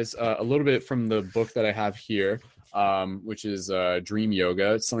you guys a little bit from the book that I have here, which is Dream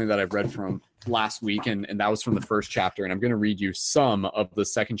Yoga. It's something that I've read from last week, and that was from the first chapter, and I'm going to read you some of the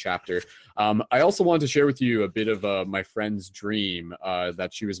second chapter. I also wanted to share with you a bit of my friend's dream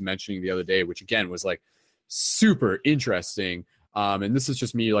that she was mentioning the other day, which again was like super interesting. And this is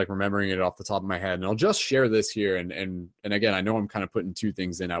just me like remembering it off the top of my head, and I'll just share this here. And again, I know I'm kind of putting two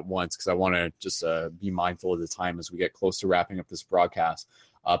things in at once because I want to just be mindful of the time as we get close to wrapping up this broadcast.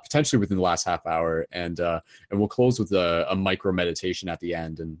 Potentially within the last half hour, and we'll close with a micro meditation at the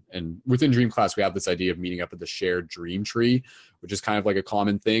end. And within Dream Class, we have this idea of meeting up at the shared dream tree, which is kind of like a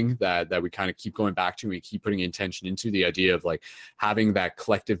common thing that we kind of keep going back to, and we keep putting intention into the idea of like having that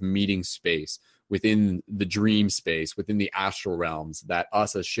collective meeting space within the dream space, within the astral realms that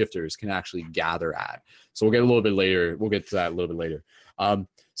us as shifters can actually gather at. So we'll get to that a little bit later.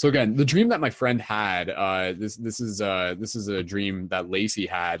 So again, the dream that my friend had, this is a dream that Lacey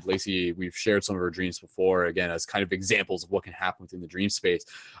had. Lacey, we've shared some of her dreams before, again, as kind of examples of what can happen within the dream space.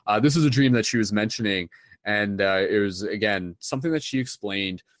 This is a dream that she was mentioning, and it was, again, something that she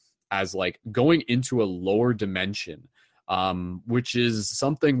explained as like going into a lower dimension, which is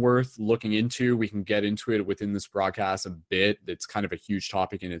something worth looking into. We can get into it within this broadcast a bit. It's kind of a huge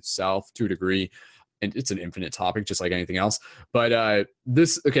topic in itself to a degree. And it's an infinite topic, just like anything else. But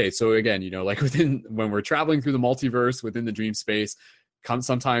okay, so again, like when we're traveling through the multiverse within the dream space,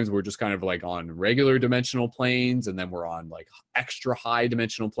 sometimes we're just kind of like on regular dimensional planes, and then we're on like extra high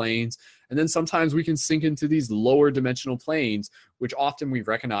dimensional planes. And then sometimes we can sink into these lower dimensional planes, which often we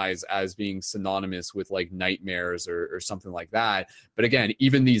recognize as being synonymous with like nightmares or something like that. But again,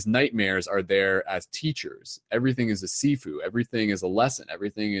 even these nightmares are there as teachers. Everything is a sifu. Everything is a lesson.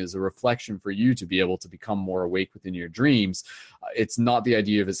 Everything is a reflection for you to be able to become more awake within your dreams. It's not the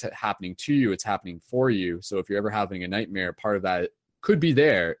idea of it's happening to you. It's happening for you. So if you're ever having a nightmare, part of that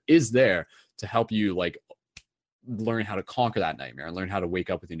is there to help you like learn how to conquer that nightmare and learn how to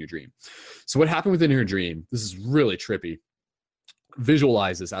wake up within your dream. So what happened within her dream, this is really trippy.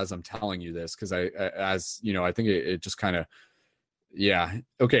 Visualize this as I'm telling you this, because I think it just kind of, yeah.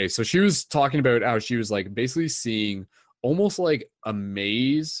 Okay, so she was talking about how she was like basically seeing almost like a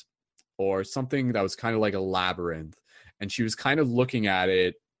maze or something that was kind of like a labyrinth, and she was kind of looking at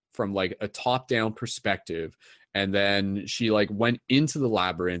it from like a top-down perspective. And then she like went into the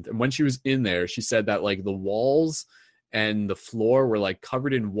labyrinth, and when she was in there, she said that like the walls and the floor were like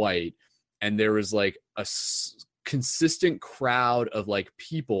covered in white, and there was like a consistent crowd of like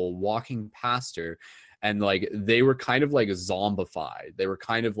people walking past her, and like they were kind of like zombified. They were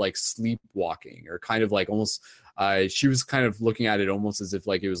kind of like sleepwalking, or kind of like almost she was kind of looking at it almost as if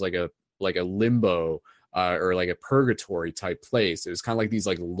like it was like a limbo or like a purgatory type place. It was kind of like these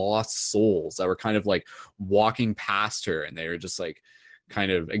like lost souls that were kind of like walking past her, and they were just like kind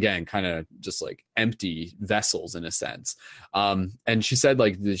of just like empty vessels in a sense. And she said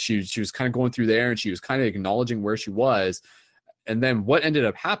like she was kind of going through there, and she was kind of acknowledging where she was. And then what ended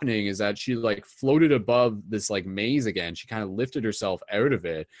up happening is that she like floated above this like maze again. She kind of lifted herself out of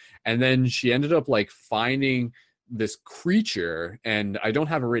it. And then she ended up like finding this creature, and I don't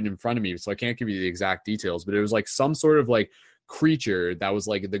have it written in front of me, so I can't give you the exact details, but it was like some sort of like creature that was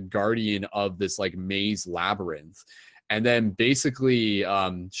like the guardian of this like maze labyrinth. And then basically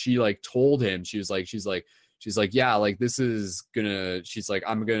she like told him, she's like, yeah, like this is gonna, she's like,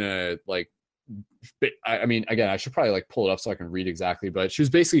 I'm gonna like, I mean, again, I should probably like pull it up so I can read exactly, but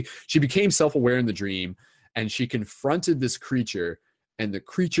she became self-aware in the dream, and she confronted this creature, and the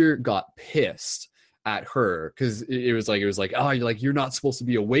creature got pissed at her because it was like, oh, you're not supposed to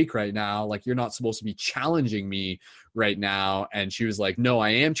be awake right now. Like, you're not supposed to be challenging me right now. And she was like, no, I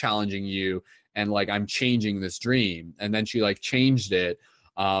am challenging you. And like, I'm changing this dream. And then she like changed it.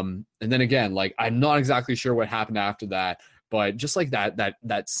 And then again, like, I'm not exactly sure what happened after that, but just like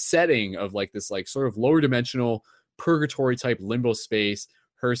that setting of like this, like sort of lower dimensional purgatory type limbo space,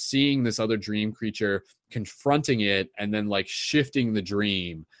 her seeing this other dream creature, confronting it, and then like shifting the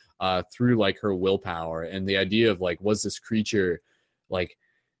dream through like her willpower. And the idea of like, was this creature like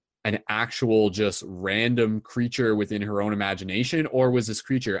an actual just random creature within her own imagination, or was this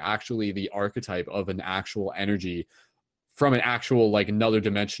creature actually the archetype of an actual energy from an actual like another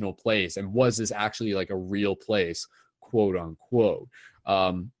dimensional place? And was this actually like a real place, quote unquote?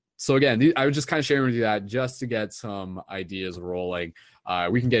 So again, I was just kind of sharing with you that just to get some ideas rolling.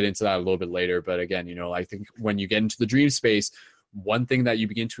 We can get into that a little bit later, but again, you know, I think when you get into the dream space, one thing that you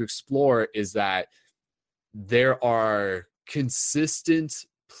begin to explore is that there are consistent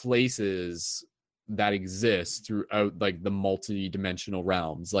places that exist throughout like the multi-dimensional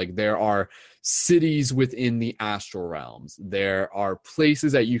realms. Like, there are cities within the astral realms. There are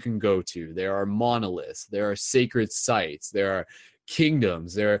places that you can go to. There are monoliths. There are sacred sites. There are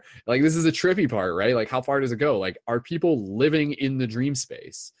kingdoms. There, like, this is a trippy part, right? Like, how far does it go? Like, are people living in the dream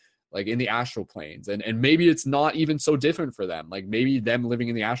space, like in the astral planes? And maybe it's not even so different for them. Like, maybe them living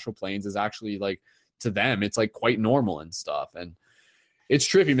in the astral planes is actually like, to them, it's like quite normal and stuff. And it's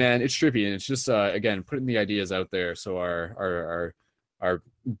trippy, man. It's trippy. And it's just, again, putting the ideas out there. So our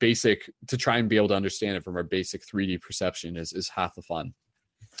basic, to try and be able to understand it from our basic 3D perception is half the fun.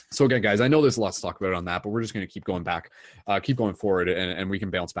 So again, guys, I know there's lots to talk about on that, but we're just going to keep going forward, and we can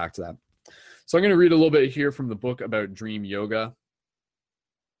bounce back to that. So I'm going to read a little bit here from the book about dream yoga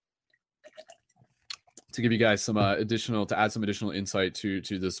to give you guys some to add some additional insight to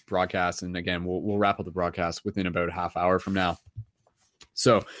this broadcast. And again, we'll wrap up the broadcast within about a half hour from now.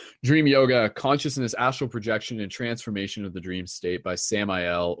 So, Dream Yoga, Consciousness, Astral Projection, and Transformation of the Dream State by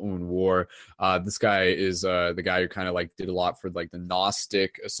Samael Aun Weor. This guy is the guy who kind of like did a lot for like the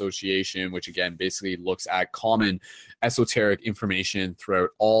Gnostic Association, which again basically looks at common esoteric information throughout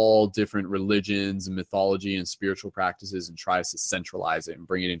all different religions and mythology and spiritual practices, and tries to centralize it and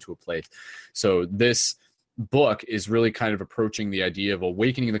bring it into a place. So this book is really kind of approaching the idea of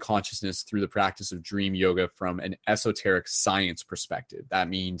awakening the consciousness through the practice of dream yoga from an esoteric science perspective. That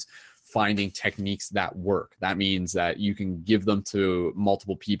means finding techniques that work. That means that you can give them to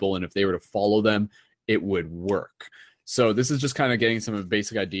multiple people, and if they were to follow them, it would work. So this is just kind of getting some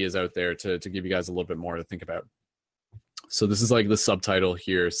basic ideas out there to give you guys a little bit more to think about. So this is like the subtitle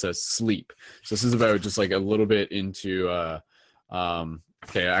here says sleep. So this is about just like a little bit into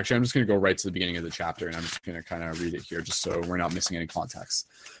okay, actually, I'm just going to go right to the beginning of the chapter, and I'm just going to kind of read it here just so we're not missing any context.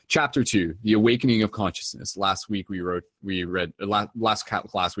 Chapter 2, The Awakening of Consciousness. Last week last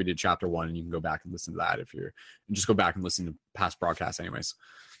class we did chapter 1, and you can go back and listen to that and just go back and listen to past broadcasts anyways.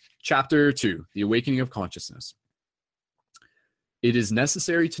 Chapter 2, The Awakening of Consciousness. It is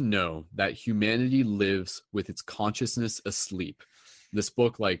necessary to know that humanity lives with its consciousness asleep. This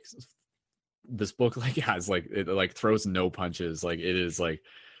book has like, it like throws no punches. Like, it is like,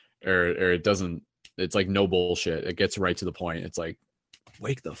 or it doesn't, it's like no bullshit. It gets right to the point. It's like,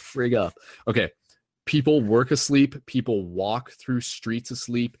 wake the frig up. Okay. People work asleep. People walk through streets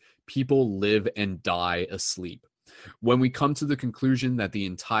asleep. People live and die asleep. When we come to the conclusion that the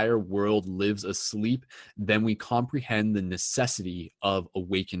entire world lives asleep, then we comprehend the necessity of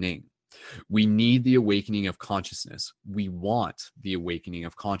awakening. We need the awakening of consciousness. We want the awakening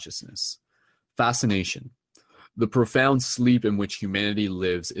of consciousness. Fascination. The profound sleep in which humanity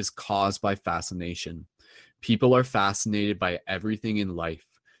lives is caused by fascination. People are fascinated by everything in life.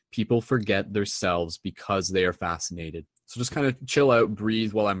 People forget themselves because they are fascinated. So just kind of chill out,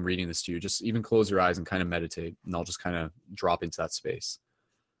 breathe while I'm reading this to you. Just even close your eyes and kind of meditate, and I'll just kind of drop into that space.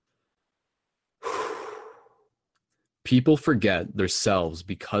 People forget themselves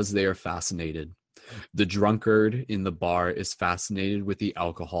because they are fascinated. The drunkard in the bar is fascinated with the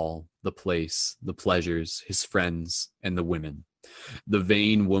alcohol, the place, the pleasures, his friends, and the women. The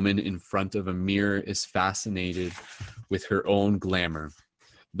vain woman in front of a mirror is fascinated with her own glamour.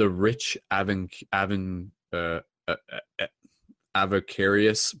 The rich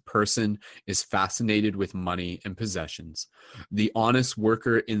avaricious person is fascinated with money and possessions. The honest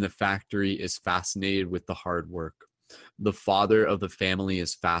worker in the factory is fascinated with the hard work. The father of the family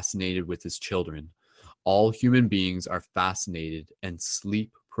is fascinated with his children. All human beings are fascinated and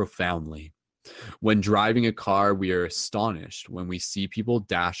sleep profoundly. When driving a car, we are astonished when we see people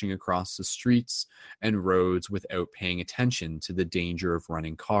dashing across the streets and roads without paying attention to the danger of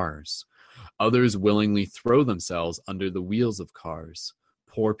running cars. Others willingly throw themselves under the wheels of cars.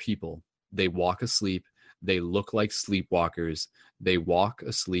 Poor people. They walk asleep. They look like sleepwalkers. They walk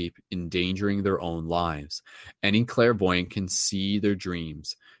asleep, endangering their own lives. Any clairvoyant can see their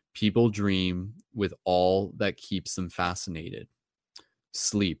dreams. People dream with all that keeps them fascinated.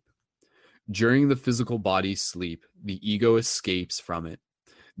 Sleep. During the physical body's sleep, the ego escapes from it.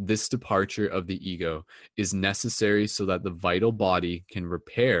 This departure of the ego is necessary so that the vital body can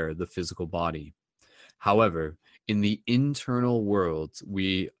repair the physical body. However, in the internal worlds,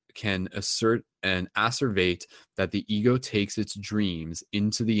 we can assert and asseverate that the ego takes its dreams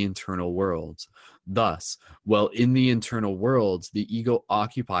into the internal worlds. Thus, while in the internal worlds, the ego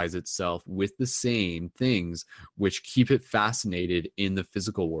occupies itself with the same things which keep it fascinated in the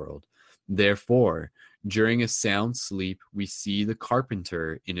physical world. Therefore, during a sound sleep, we see the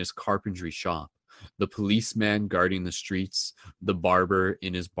carpenter in his carpentry shop, the policeman guarding the streets, the barber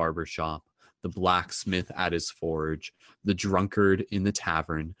in his barber shop, the blacksmith at his forge, the drunkard in the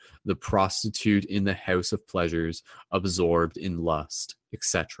tavern, the prostitute in the house of pleasures, absorbed in lust,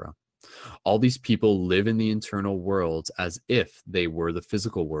 etc. All these people live in the internal worlds as if they were the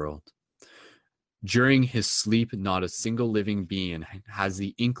physical world. During his sleep, not a single living being has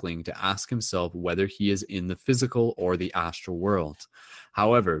the inkling to ask himself whether he is in the physical or the astral world.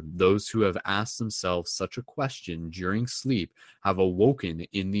 However, those who have asked themselves such a question during sleep have awoken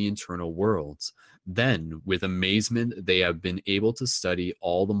in the internal worlds. Then, with amazement, they have been able to study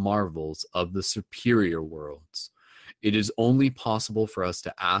all the marvels of the superior worlds. It is only possible for us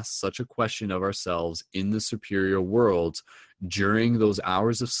to ask such a question of ourselves in the superior worlds during those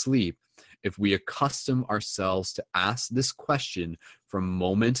hours of sleep if we accustom ourselves to ask this question from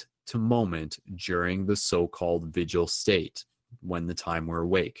moment to moment during the so-called vigil state, when the time we're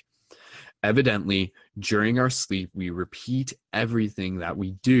awake. Evidently, during our sleep, we repeat everything that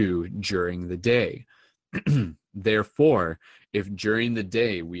we do during the day. Therefore, if during the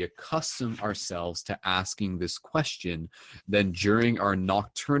day we accustom ourselves to asking this question, then during our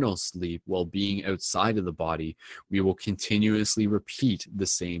nocturnal sleep, while being outside of the body, we will continuously repeat the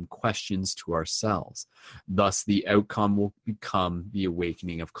same questions to ourselves. Thus, the outcome will become the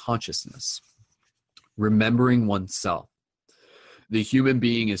awakening of consciousness. Remembering oneself. The human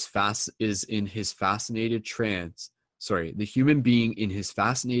being is in his fascinated trance. The human being in his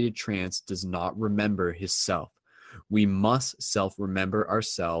fascinated trance does not remember his self. We must self-remember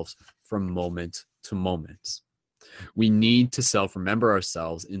ourselves from moment to moment. We need to self-remember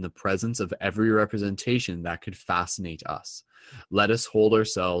ourselves in the presence of every representation that could fascinate us. Let us hold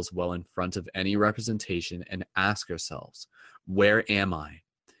ourselves well in front of any representation and ask ourselves, where am I?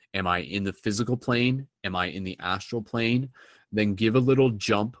 Am I in the physical plane? Am I in the astral plane? Then give a little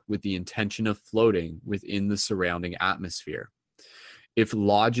jump with the intention of floating within the surrounding atmosphere. If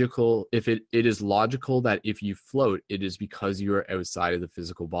it is logical that if you float, it is because you are outside of the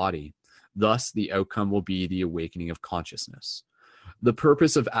physical body. Thus, the outcome will be the awakening of consciousness. The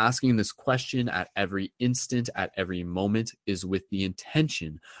purpose of asking this question at every instant, at every moment, is with the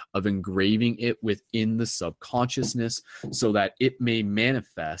intention of engraving it within the subconsciousness so that it may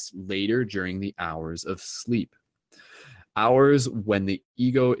manifest later during the hours of sleep. Hours when the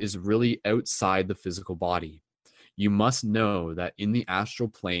ego is really outside the physical body. You must know that in the astral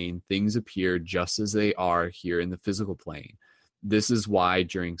plane, things appear just as they are here in the physical plane. This is why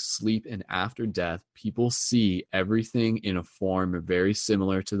during sleep and after death, people see everything in a form very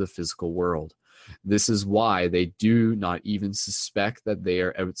similar to the physical world. This is why they do not even suspect that they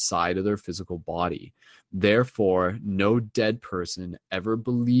are outside of their physical body. Therefore, no dead person ever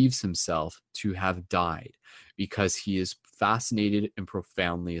believes himself to have died because he is fascinated and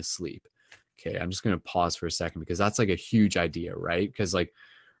profoundly asleep. Okay, I'm just going to pause for a second because that's like a huge idea, right? Because like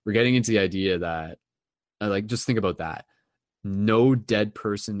we're getting into the idea that, like, just think about that. No dead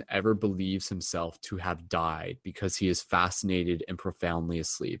person ever believes himself to have died because he is fascinated and profoundly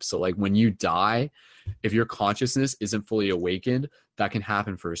asleep. So like when you die, if your consciousness isn't fully awakened, that can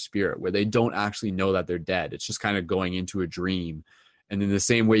happen for a spirit where they don't actually know that they're dead. It's just kind of going into a dream. And in the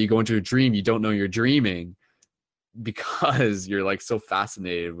same way you go into a dream, you don't know you're dreaming because you're like so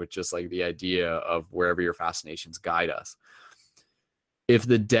fascinated with just like the idea of wherever your fascinations guide us. If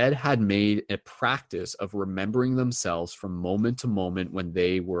the dead had made a practice of remembering themselves from moment to moment when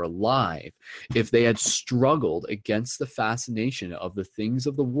they were alive, if they had struggled against the fascination of the things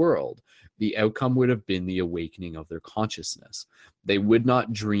of the world, the outcome would have been the awakening of their consciousness. They would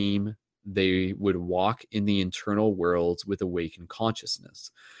not dream, they would walk in the internal worlds with awakened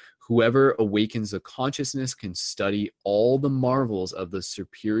consciousness. Whoever awakens the consciousness can study all the marvels of the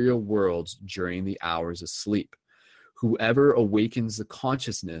superior worlds during the hours of sleep. Whoever awakens the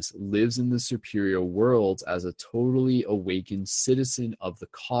consciousness lives in the superior worlds as a totally awakened citizen of the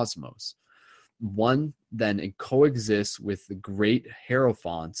cosmos. One then coexists with the great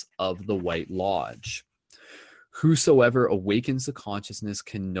hierophants of the White Lodge. Whosoever awakens the consciousness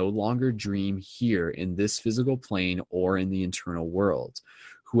can no longer dream here in this physical plane or in the internal world.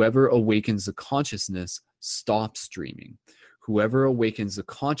 Whoever awakens the consciousness stops dreaming. Whoever awakens the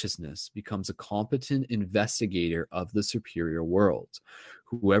consciousness becomes a competent investigator of the superior world.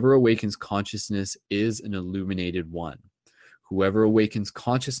 Whoever awakens consciousness is an illuminated one. Whoever awakens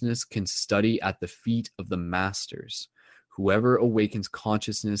consciousness can study at the feet of the masters. Whoever awakens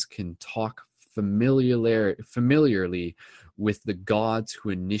consciousness can talk familiarly with the gods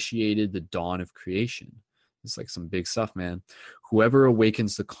who initiated the dawn of creation. It's like some big stuff, man. Whoever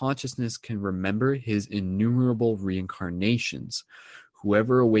awakens the consciousness can remember his innumerable reincarnations.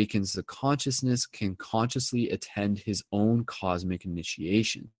 Whoever awakens the consciousness can consciously attend his own cosmic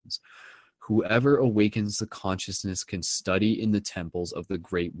initiations. Whoever awakens the consciousness can study in the temples of the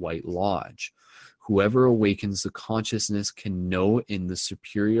Great White Lodge. Whoever awakens the consciousness can know in the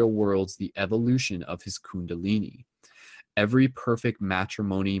superior worlds the evolution of his kundalini. Every perfect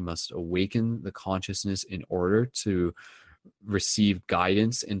matrimony must awaken the consciousness in order to receive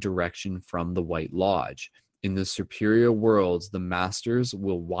guidance and direction from the White Lodge. In the superior worlds, the masters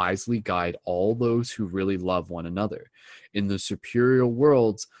will wisely guide all those who really love one another. In the superior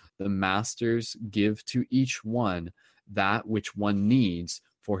worlds, the masters give to each one that which one needs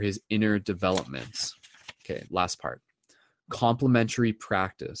for his inner developments. Okay, last part. Complementary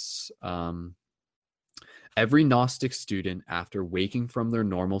practice. Every Gnostic student, after waking from their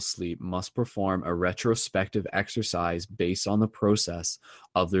normal sleep, must perform a retrospective exercise based on the process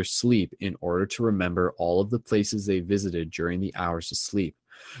of their sleep in order to remember all of the places they visited during the hours of sleep.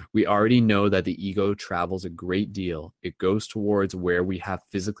 We already know that the ego travels a great deal. It goes towards where we have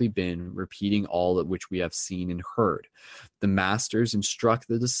physically been, repeating all of which we have seen and heard. The masters instruct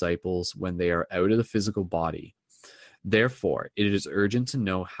the disciples when they are out of the physical body. Therefore, it is urgent to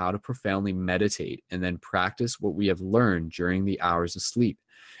know how to profoundly meditate and then practice what we have learned during the hours of sleep.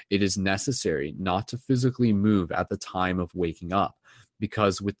 It is necessary not to physically move at the time of waking up,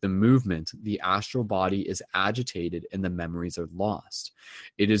 because with the movement, the astral body is agitated and the memories are lost.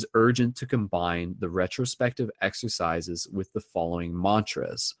 It is urgent to combine the retrospective exercises with the following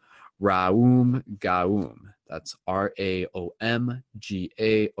mantras. Raum Gaum, that's Raom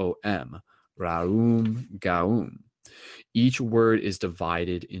Gaom, Raum Gaum. Each word is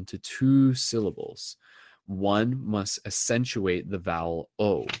divided into 2 syllables. One must accentuate the vowel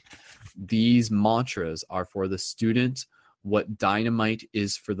O. These mantras are for the student what dynamite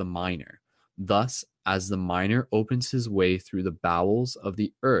is for the miner. Thus, as the miner opens his way through the bowels of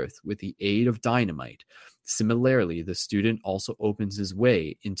the earth with the aid of dynamite, similarly, the student also opens his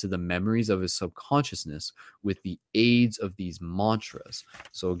way into the memories of his subconsciousness with the aids of these mantras.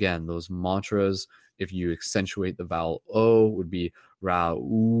 So again, those mantras, if you accentuate the vowel O, would be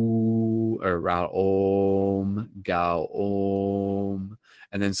Ra-U or Ra-Om, Ga-Om.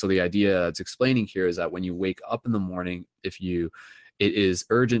 And then so the idea it's explaining here is that when you wake up in the morning, it is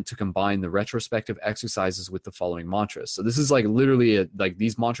urgent to combine the retrospective exercises with the following mantras. So this is like literally like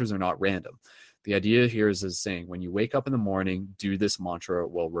these mantras are not random. The idea here is saying when you wake up in the morning, do this mantra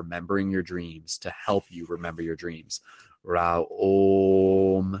while remembering your dreams to help you remember your dreams.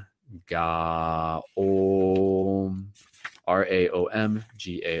 Ra-Om Ga-Om, Raom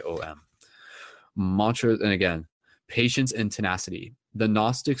Gaom. Mantras, and again, patience and tenacity. The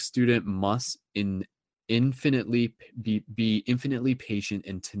Gnostic student must be infinitely patient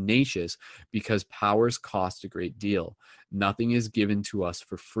and tenacious because powers cost a great deal. Nothing is given to us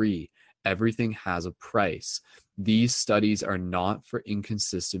for free. Everything has a price. These studies are not for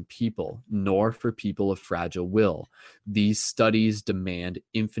inconsistent people, nor for people of fragile will. These studies demand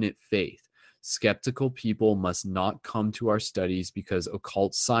infinite faith. Skeptical people must not come to our studies because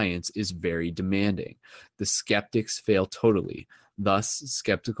occult science is very demanding. The skeptics fail totally. Thus,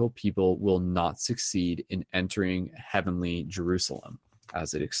 skeptical people will not succeed in entering heavenly Jerusalem,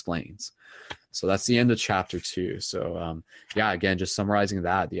 as it explains. So that's the end of chapter 2. So yeah, again, just summarizing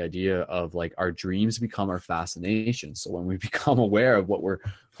that, the idea of like our dreams become our fascination. So when we become aware of what we're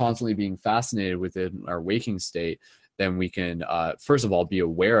constantly being fascinated with in our waking state, then we can, first of all, be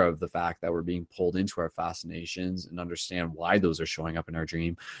aware of the fact that we're being pulled into our fascinations and understand why those are showing up in our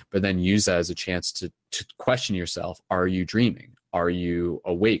dream, but then use that as a chance to question yourself. Are you dreaming? Are you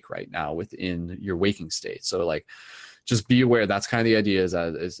awake right now within your waking state? So like, just be aware. That's kind of the idea is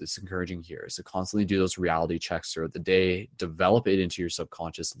it's encouraging here is to constantly do those reality checks throughout the day, develop it into your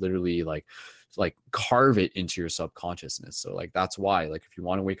subconscious, literally like carve it into your subconsciousness. So like, that's why, like, if you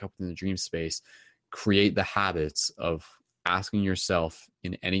want to wake up in the dream space, create the habits of asking yourself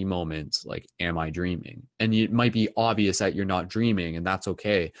in any moment, like, am I dreaming? And it might be obvious that you're not dreaming, and that's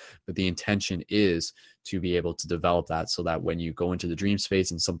okay. But the intention is to be able to develop that so that when you go into the dream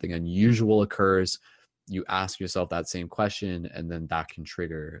space and something unusual occurs, you ask yourself that same question, and then that can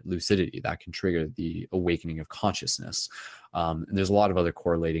trigger lucidity, that can trigger the awakening of consciousness. And there's a lot of other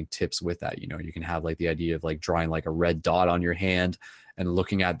correlating tips with that. You know, you can have like the idea of like drawing like a red dot on your hand and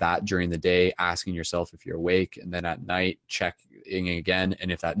looking at that during the day, asking yourself if you're awake, and then at night checking again.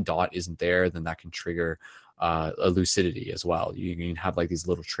 And if that dot isn't there, then that can trigger a lucidity as well. You can have like these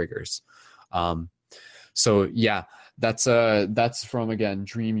little triggers. So yeah, that's from, again,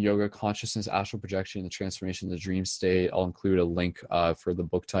 Dream Yoga, Consciousness, Astral Projection, the Transformation of the Dream State. I'll include a link for the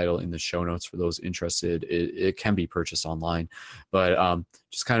book title in the show notes for those interested. It can be purchased online, but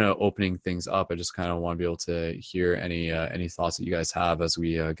just kind of opening things up. I just kind of want to be able to hear any thoughts that you guys have as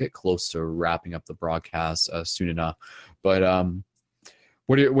we get close to wrapping up the broadcast soon enough. But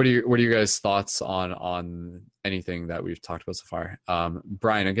what are your guys' thoughts on anything that we've talked about so far?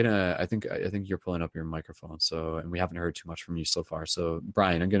 Brian, I think you're pulling up your microphone, and we haven't heard too much from you so far. So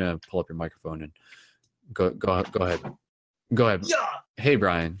Brian, I'm gonna pull up your microphone and go ahead. Go ahead. Yeah. Hey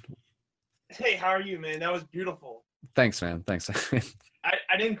Brian. Hey, how are you, man? That was beautiful. Thanks, man. Thanks.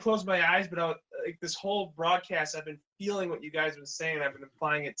 I didn't close my eyes, but like this whole broadcast, I've been feeling what you guys have been saying. I've been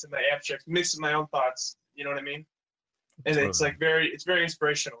applying it to my abstract, mixing my own thoughts. You know what I mean? And it's like it's very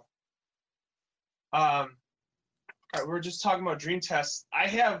inspirational. All right, we're just talking about dream tests. I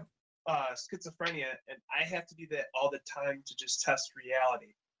have schizophrenia, and I have to do that all the time to just test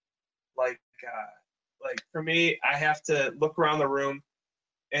reality. Like for me, I have to look around the room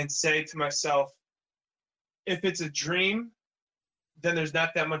and say to myself, if it's a dream, then there's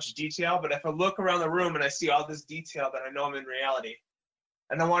not that much detail. But if I look around the room and I see all this detail, then I know I'm in reality.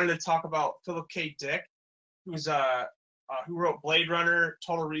 And I wanted to talk about Philip K. Dick, who's who wrote Blade Runner,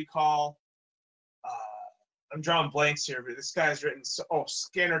 Total Recall. I'm drawing blanks here, but this guy's written.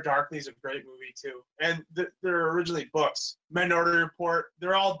 Scanner Darkly is a great movie too, and they're originally books. Minority Report.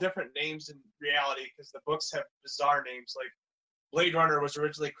 They're all different names in reality because the books have bizarre names. Like Blade Runner was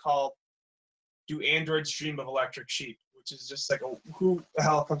originally called "Do Androids Dream of Electric Sheep," which is just like who the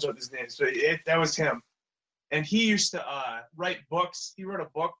hell comes up with these names? But that was him, and he used to write books. He wrote a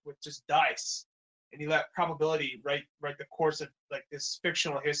book with just dice. And he let probability write the course of like this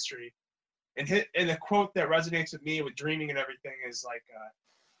fictional history. And the quote that resonates with me with dreaming and everything is like,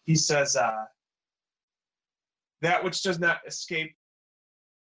 he says, that which does not escape,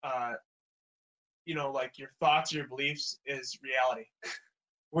 like your thoughts or your beliefs is reality,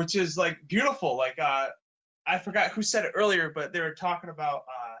 which is like beautiful. Like, I forgot who said it earlier, but they were talking about,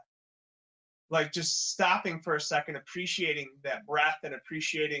 like just stopping for a second, appreciating that breath and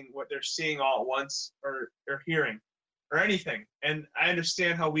appreciating what they're seeing all at once or hearing or anything. And I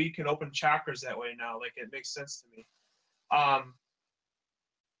understand how we can open chakras that way now. Like it makes sense to me.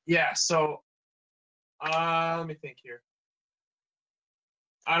 Yeah. So let me think here.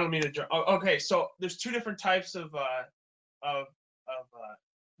 I don't mean to. Okay. So there's two different types of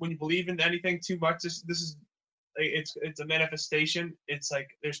when you believe in anything too much. This is it's a manifestation. It's like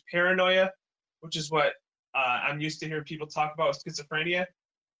there's paranoia, which is what I'm used to hearing people talk about with schizophrenia.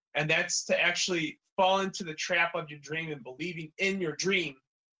 And that's to actually fall into the trap of your dream and believing in your dream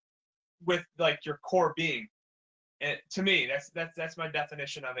with like your core being. And to me, that's my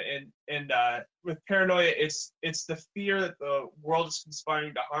definition of it. And with paranoia, it's the fear that the world is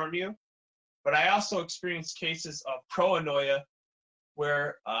conspiring to harm you. But I also experienced cases of proanoia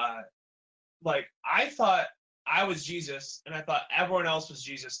where like I thought I was Jesus and I thought everyone else was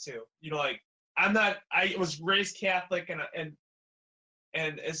Jesus too. You know, like I was raised Catholic, and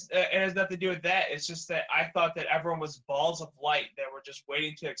it has nothing to do with that. It's just that I thought that everyone was balls of light that were just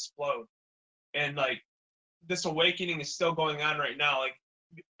waiting to explode. And like this awakening is still going on right now. Like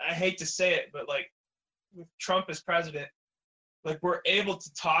I hate to say it, but like with Trump as president, like we're able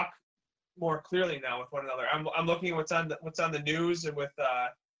to talk more clearly now with one another. I'm looking at what's on the news and with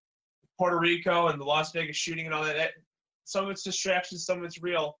Puerto Rico and the Las Vegas shooting and all that. Some of it's distractions, some of it's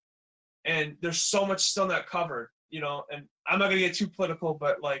real, and there's so much still not covered, you know. And I'm not gonna get too political,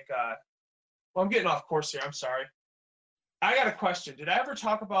 but like, well, I'm getting off course here. I'm sorry. I got a question. Did I ever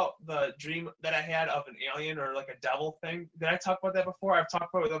talk about the dream that I had of an alien or like a devil thing? Did I talk about that before? I've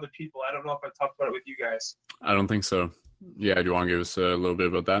talked about it with other people. I don't know if I've talked about it with you guys. I don't think so. Yeah, do you want to give us a little bit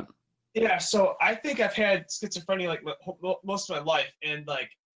about that? Yeah, so I think I've had schizophrenia like most of my life, and like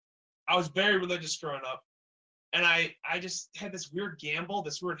I was very religious growing up, and I just had this weird gamble,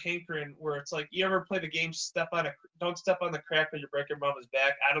 this weird hankering where it's like, you ever play the game Don't Step on the Crack or you break your mama's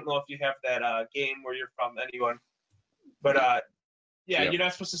back? I don't know if you have that game where you're from, anyone, but yeah, yep. You're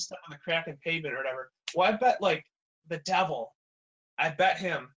not supposed to step on the crack and pavement or whatever. Well, I bet like the devil, I bet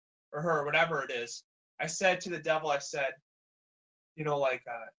him or her, whatever it is. I said to the devil, I said, you know, like,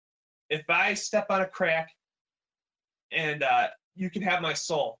 if I step on a crack and you can have my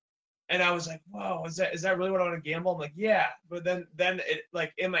soul. And I was like, whoa, is that really what I want to gamble? I'm like, yeah. But then it,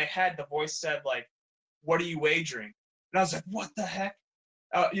 like, in my head, the voice said, like, what are you wagering? And I was like, what the heck?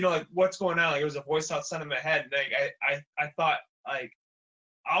 You know, like, what's going on? Like, it was a voice outside of my head. And like, I thought, like,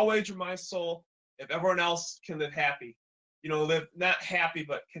 I'll wager my soul if everyone else can live happy. You know, live not happy,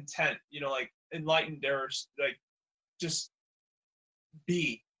 but content. You know, like, enlightened or, like, just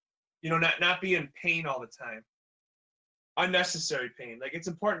be. You know, not be in pain all the time. Unnecessary pain. Like, it's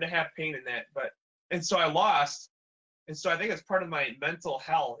important to have pain in that, but, and so I lost. And so I think it's part of my mental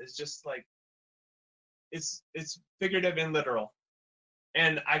hell is just like, it's figurative and literal.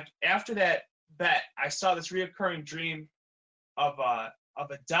 And after that bet, I saw this reoccurring dream of a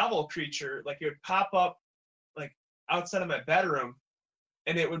devil creature. Like, it would pop up like outside of my bedroom,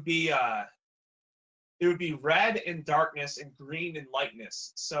 and it would be red in darkness and green in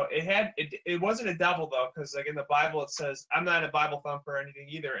lightness. So it wasn't a devil though, because like in the Bible it says, I'm not a Bible thumper or anything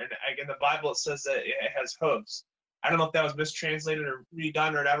either, and like in the Bible it says that it has hooves. I don't know if that was mistranslated or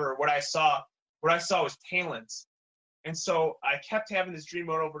redone or whatever. What I saw was talons. And so I kept having this dream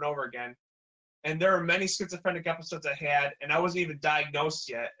over and over again. And there are many schizophrenic episodes I had, and I wasn't even diagnosed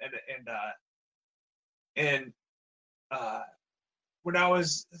yet. And when I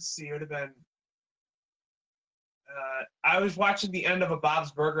was, let's see, it would have been, I was watching the end of a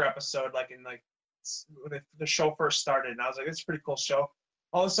Bob's Burger episode, like in like when the show first started, and I was like, it's a pretty cool show.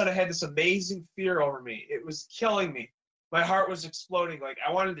 All of a sudden I had this amazing fear over me. It was killing me. My heart was exploding. Like,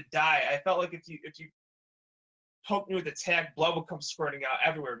 I wanted to die. I felt like if you poked me with a tag, blood would come squirting out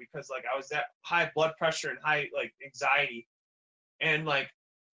everywhere, because like I was that high blood pressure and high like anxiety. And like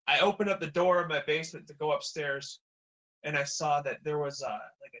I opened up the door of my basement to go upstairs, and I saw that there was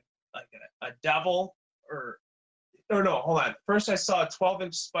a devil or no, hold on. First I saw a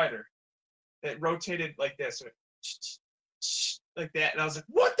 12-inch spider that rotated like this, like that, and I was like,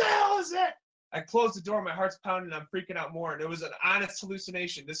 what the hell is that? I closed the door, my heart's pounding, I'm freaking out more, and it was an honest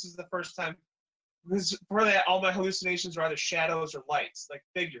hallucination. This is the first time. Before that, all my hallucinations were either shadows or lights, like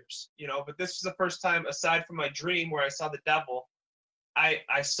figures, you know. But this was the first time, aside from my dream where I saw the devil,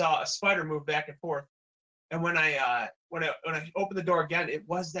 I saw a spider move back and forth. And when I opened the door again, it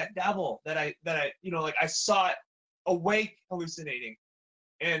was that devil that I you know, like I saw it awake hallucinating.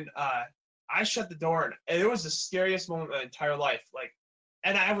 And I shut the door, and it was the scariest moment of my entire life. Like,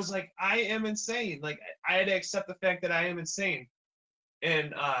 and I was like, I am insane. Like, I had to accept the fact that I am insane.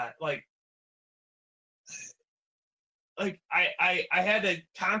 And like I had to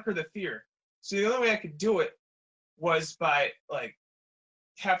conquer the fear. So the only way I could do it was by like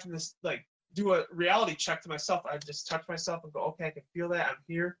having this, like, do a reality check to myself. I just touch myself and go, okay, I can feel that, I'm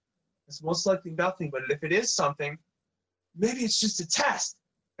here. It's most likely nothing, but if it is something, maybe it's just a test.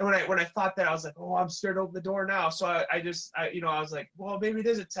 And when I thought that, I was like, oh, I'm scared to open the door now. So I was like, well, maybe it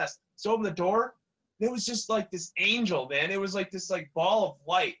is a test. So open the door. It was just like this angel, man. It was like this like ball of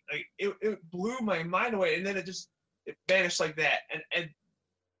light. Like it blew my mind away, and then it vanished like that. And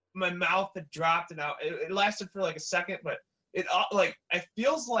my mouth had dropped, and it lasted for like a second, but it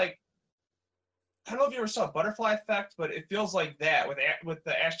feels like, I don't know if you ever saw Butterfly Effect, but it feels like that with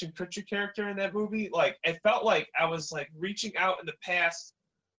the Ashton Kutcher character in that movie. Like, it felt like I was like reaching out in the past,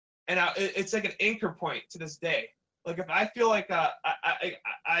 and it's like an anchor point to this day. Like, if I feel like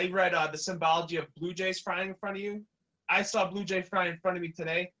I read the symbology of blue jays flying in front of you, I saw blue jay flying in front of me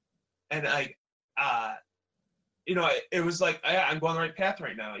today, and it was like, I'm going the right path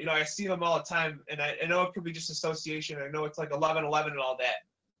right now. I see them all the time, and I know it could be just association. I know it's like 11/11 and all that,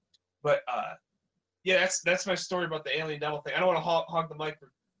 but yeah, that's my story about the alien devil thing. I don't want to hog the mic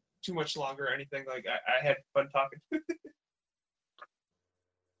for too much longer or anything. Like I had fun talking.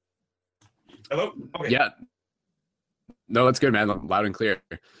 Hello? Okay. Yeah. No, that's good, man. Loud and clear,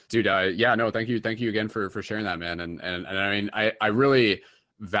 dude. Yeah, no, thank you again for sharing that, man. And I mean, I really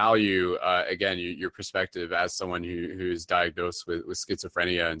value again your perspective as someone who's diagnosed with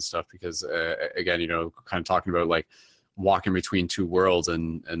schizophrenia and stuff, because again, kind of talking about like walking between two worlds,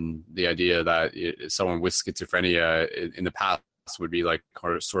 and the idea that someone with schizophrenia in the past would be like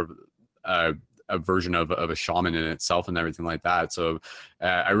sort of a version of a shaman in itself and everything like that. So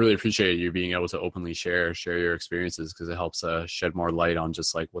I really appreciate you being able to openly share your experiences, because it helps shed more light on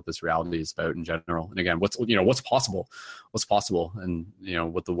just like what this reality is about in general. And again, what's possible, and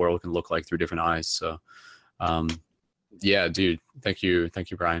what the world can look like through different eyes. So yeah, dude, thank you,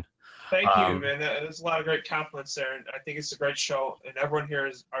 Brian. Thank you, man. There's a lot of great compliments there, and I think it's a great show, and everyone here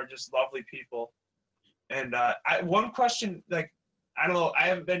are just lovely people. And one question, like, I don't know,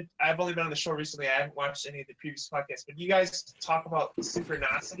 I've only been on the show recently. I haven't watched any of the previous podcasts, but you guys talk about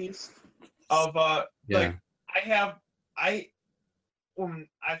synchronicities of like when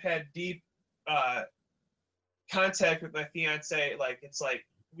I've had deep contact with my fiance, like it's like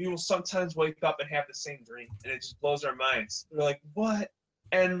we will sometimes wake up and have the same dream, and it just blows our minds. We're like, what?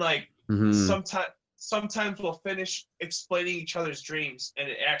 And like sometimes we'll finish explaining each other's dreams, and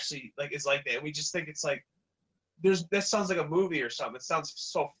it actually like is like that. And we just think it's like that sounds like a movie or something. It sounds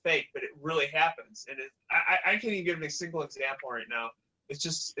so fake, but it really happens. And I can't even give a single example right now. It's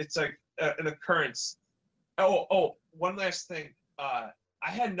like an occurrence. Oh, one last thing. I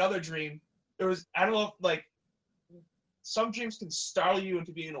had another dream. I don't know if like some dreams can startle you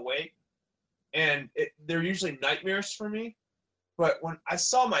into being awake, and they're usually nightmares for me. But when I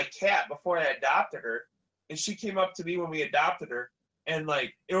saw my cat before I adopted her, and she came up to me when we adopted her, and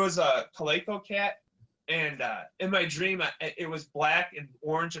like it was a calico cat. And in my dream, it was black and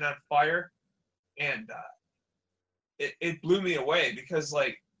orange and on fire, and it blew me away, because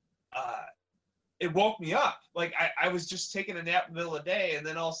like it woke me up. Like I was just taking a nap in the middle of the day, and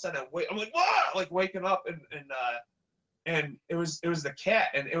then all of a sudden I'm like, whoa! Like waking up, and it was the cat,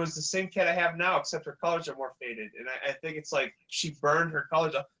 and it was the same cat I have now, except her colors are more faded. And I think it's like she burned her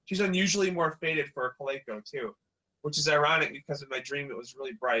colors up. She's unusually more faded for a calico too, which is ironic because in my dream it was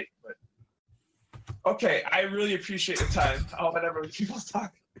really bright, but. Okay, I really appreciate the time. I'll let everyone keep on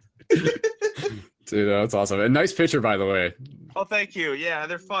talking. Dude, that's awesome. A nice picture, by the way. Oh, thank you. Yeah,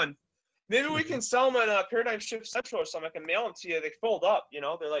 they're fun. Maybe we can sell them at Paradigm Shift Central or something. I can mail them to you. They fold up, They're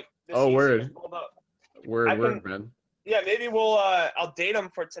like this easy. Word. Fold up. Word, man. Yeah, maybe we'll I'll date them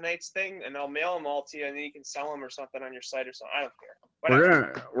for tonight's thing, and I'll mail them all to you, and then you can sell them or something on your site or something. I don't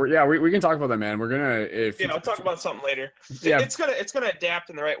care. We can talk about that, man. We're gonna we'll talk about something later. Yeah, it's gonna adapt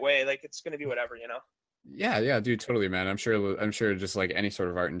in the right way. Like it's gonna be whatever, Yeah, dude, totally, man. I'm sure just like any sort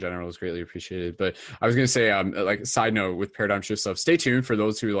of art in general is greatly appreciated. But I was gonna say, like side note with Paradigm Shift stuff, stay tuned for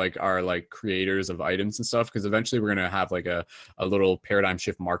those who like are like creators of items and stuff, because eventually we're gonna have like a little Paradigm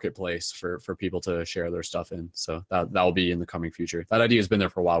Shift marketplace for people to share their stuff in. So that will be in the coming future. That idea has been there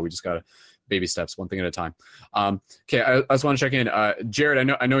for a while. We just gotta baby steps, one thing at a time. Okay, I just want to check in. Jared,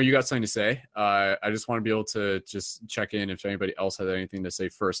 I know you got something to say. I just want to be able to just check in if anybody else has anything to say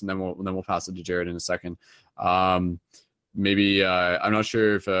first, and then we'll pass it to Jared in a second. Maybe I'm not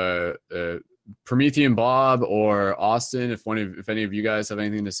sure if Promethean Bob or Austin, if any of you guys have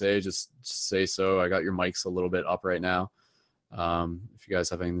anything to say, just say so. I got your mics a little bit up right now. If you guys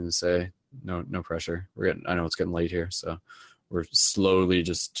have anything to say, no pressure. I know it's getting late here, so we're slowly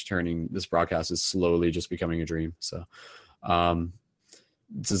just this broadcast is slowly just becoming a dream. So,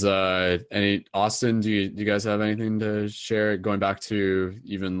 does any Austin, do you guys have anything to share, going back to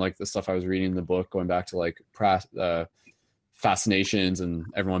even like the stuff I was reading in the book, going back to like fascinations and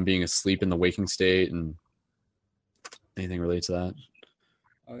everyone being asleep in the waking state, and anything related to that?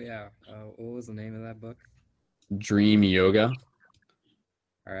 Oh yeah. What was the name of that book? Dream Yoga.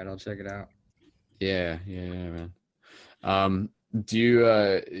 All right, I'll check it out. Yeah, man. Do you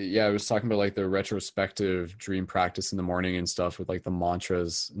I was talking about like the retrospective dream practice in the morning and stuff with like the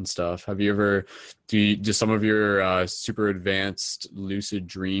mantras and stuff. Have you ever do some of your super advanced lucid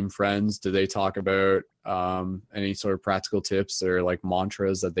dream friends, do they talk about any sort of practical tips or like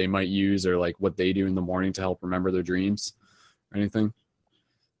mantras that they might use, or like what they do in the morning to help remember their dreams, or anything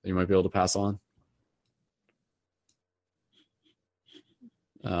that you might be able to pass on?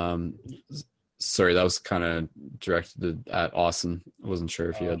 Sorry, that was kind of directed at Austin. I wasn't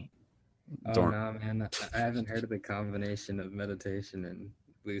sure if you had. Oh no, man! I haven't heard of the combination of meditation and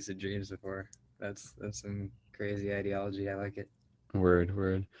lucid dreams before. That's some crazy ideology. I like it.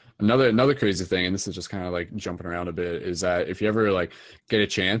 Word. Another crazy thing, and this is just kind of like jumping around a bit, is that if you ever like get a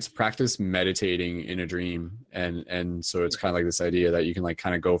chance, practice meditating in a dream, and so it's kind of like this idea that you can like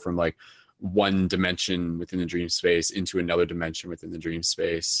kind of go from like one dimension within the dream space into another dimension within the dream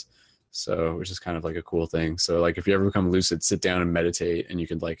space. So, which is kind of like a cool thing. So like if you ever become lucid, sit down and meditate, and you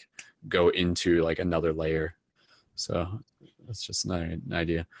can like go into like another layer. So that's just an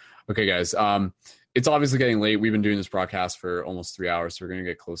idea. Okay, guys. It's obviously getting late. We've been doing this broadcast for almost 3 hours, so we're going to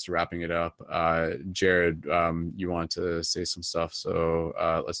get close to wrapping it up. Jared, you wanted to say some stuff, so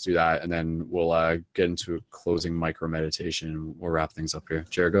let's do that, and then we'll get into a closing micro meditation. We'll wrap things up here.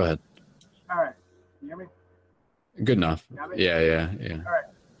 Jared, go ahead. All right. You hear me? Good enough. Yeah. All right.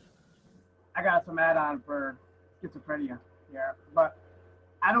 I got some add-on for schizophrenia here, but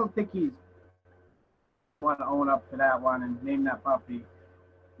I don't think he's want to own up to that one and name that puppy.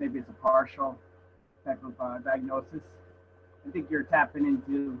 Maybe it's a partial type of diagnosis. I think you're tapping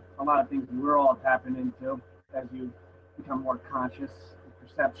into a lot of things we're all tapping into as you become more conscious, the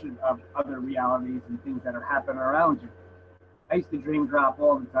perception of other realities and things that are happening around you. I used to dream drop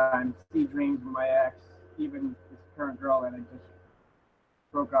all the time, see dreams with my ex, even this current girl that I just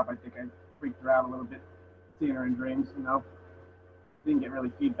broke up. I think I freaked her out a little bit, seeing her in dreams, Didn't get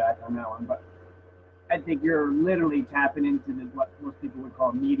really feedback on that one, but I think you're literally tapping into what most people would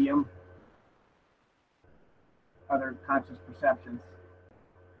call medium, other conscious perceptions.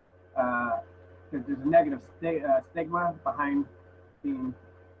 Because there's a negative stigma behind being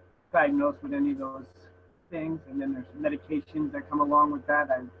diagnosed with any of those things, and then there's medications that come along with that.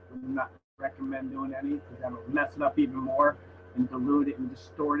 I would not recommend doing any because that will mess it up even more and dilute it and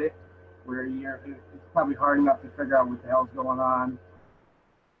distort it, where it's probably hard enough to figure out what the hell's going on.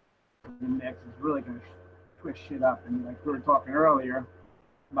 The mix is really going to twist shit up, and like we were talking earlier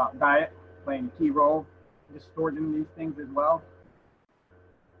about diet playing a key role, distorting these things as well.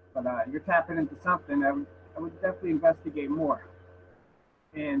 But you're tapping into something I would definitely investigate more.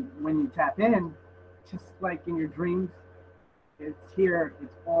 And when you tap in, just like in your dreams, it's here.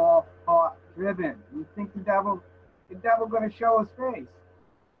 It's all thought driven. You think the devil going to show his face.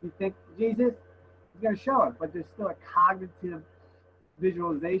 You think Jesus is going to show it, but there's still a cognitive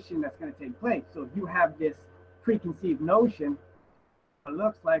visualization that's going to take place. So if you have this preconceived notion, what it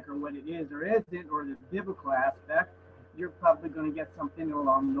looks like or what it is or isn't, or this biblical aspect, you're probably going to get something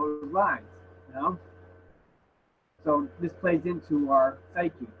along those lines, So this plays into our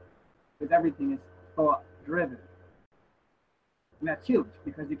psyche, because everything is thought driven. And that's huge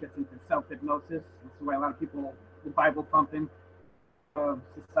because it gets into self-hypnosis. That's why a lot of people, the Bible thumping of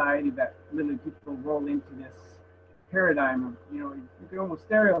society, that literally people roll into this paradigm of, you can almost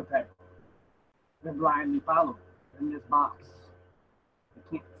stereotype. They're blindly followed in this box. They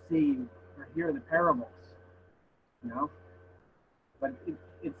can't see or hear the parables, But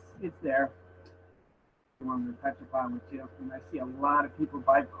it's there. I wanted to touch upon with you. And I see a lot of people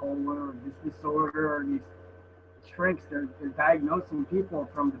bipolar or this disorder or these shrinks. They're diagnosing people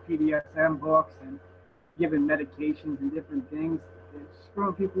from the PDSM books and giving medications and different things. It's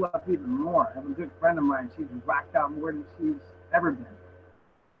screwing people up even more. I have a good friend of mine. She's whacked out more than she's ever been.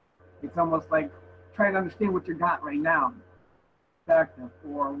 It's almost like trying to understand what you got right now, perspective,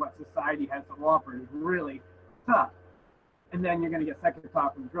 or what society has to offer is really tough. And then you're going to get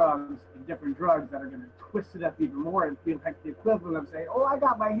psychotropic drugs and different drugs that are going to twist it up even more and feel like the equivalent of saying, oh, I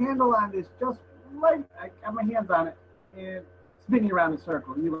got my handle on this just right. I got my hands on it and spinning around in a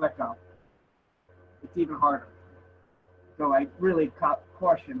circle and you let go. It's even harder. So I really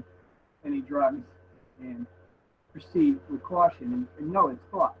caution any drugs and proceed with caution and know it's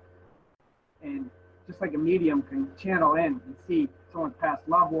thought. And just like a medium can channel in and see someone's past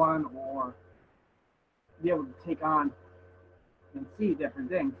loved one or be able to take on and see different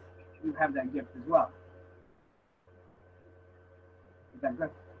things, you have that gift as well. Is that good?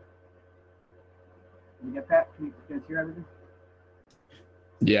 Can you get that? Can you guys hear everything?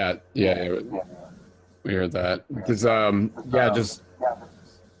 Yeah. We heard that. Because,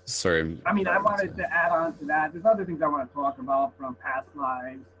 sorry. I mean, I wanted to add on to that. There's other things I want to talk about from past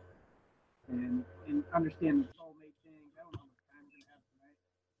lives and understand the soulmate thing. I don't know how much time we're going to have tonight.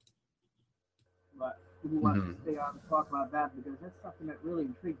 But we want to stay on and talk about that because that's something that really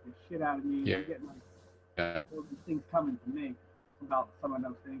intrigues the shit out of me. Yeah. I'm getting all these things coming to me about some of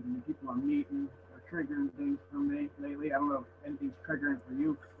those things, and the people I'm meeting are triggering things for me lately. I don't know if anything's triggering for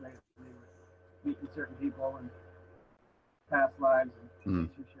you lately with meeting certain people and past lives and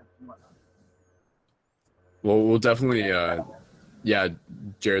relationships and whatnot. Well, we'll definitely Yeah,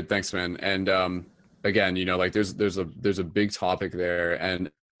 Jared, thanks, man. And again, you know, like there's a big topic there,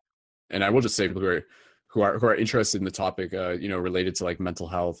 and I will just say people who are interested in the topic, you know, related to like mental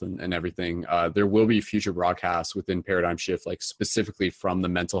health and everything. There will be future broadcasts within Paradigm Shift, like specifically from the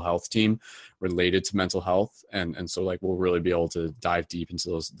mental health team related to mental health, and so like we'll really be able to dive deep into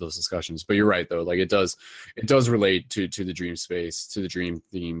those discussions. But you're right though, like it does relate to the dream space, to the dream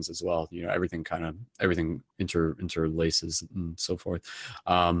themes as well. You know, everything interlaces and so forth.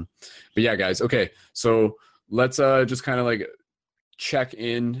 But yeah, guys, okay, so let's just kind of like check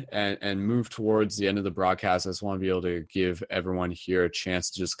in and move towards the end of the broadcast. I just want to be able to give everyone here a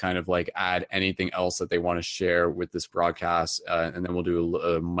chance to just kind of like add anything else that they want to share with this broadcast, and then we'll do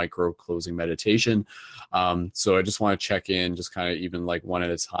a micro closing meditation. So I just want to check in, just kind of even like one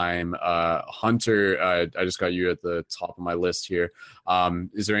at a time. Hunter, I just got you at the top of my list here.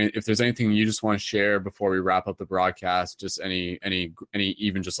 If there's anything you just want to share before we wrap up the broadcast, just any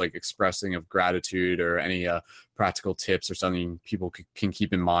even just like expressing of gratitude or any practical tips or something people can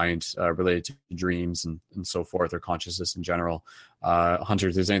keep in mind related to dreams and so forth, or consciousness in general. Hunter,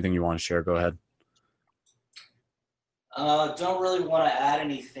 if there's anything you want to share, go ahead. Don't really want to add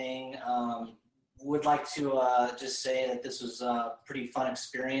anything. Would like to just say that this was a pretty fun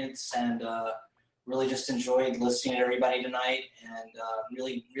experience, and really just enjoyed listening to everybody tonight, and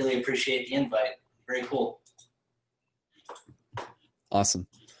really, really appreciate the invite. Very cool. Awesome,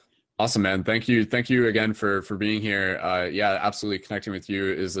 man. Thank you again for being here. Yeah, absolutely. Connecting with you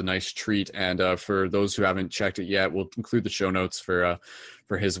is a nice treat. And for those who haven't checked it yet, we'll include the show notes for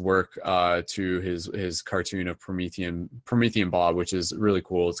his work to his cartoon of Promethean Bob, which is really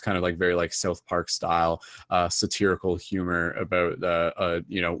cool. It's kind of like very like South Park style satirical humor about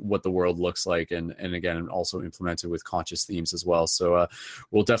you know, what the world looks like, and again also implemented with conscious themes as well. So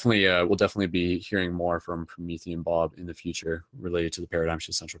we'll definitely be hearing more from Promethean Bob in the future related to the Paradigm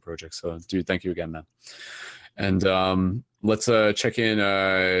Shift Central project. So dude, thank you again, man. And let's check in.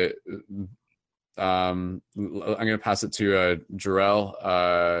 I'm going to pass it to Jarrell.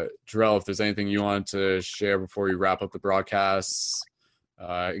 Jarrell, if there's anything you want to share before we wrap up the broadcast,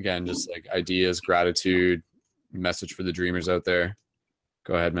 again, just like ideas, gratitude, message for the dreamers out there.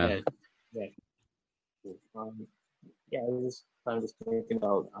 Go ahead, man. Yeah, I was just thinking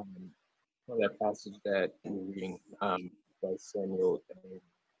about that passage that you're reading by Samuel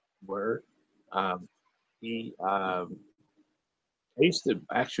Word. I used to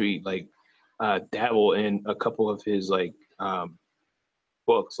actually like dabble in a couple of his like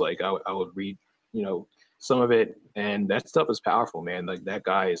books. Like I would read, you know, some of it, and that stuff is powerful, man. Like that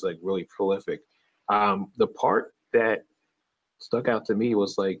guy is like really prolific. The part that stuck out to me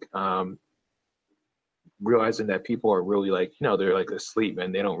was like realizing that people are really like, you know, they're like asleep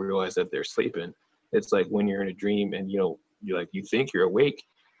and they don't realize that they're sleeping. It's like when you're in a dream and, you know, you're like, you think you're awake,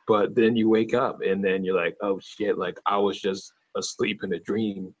 but then you wake up and then you're like, oh shit, like I was just asleep in a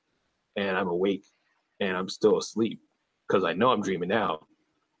dream and I'm awake and I'm still asleep because I know I'm dreaming now,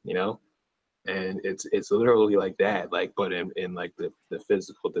 you know? And it's literally like that, like, but in like the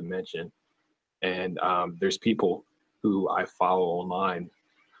physical dimension. And there's people who I follow online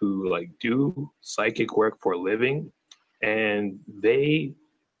who like do psychic work for a living, and they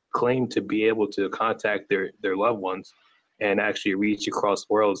claim to be able to contact their loved ones and actually reach across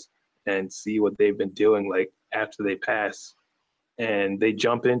worlds and see what they've been doing like after they pass. And they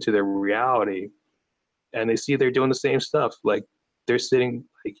jump into their reality and they see they're doing the same stuff. Like they're sitting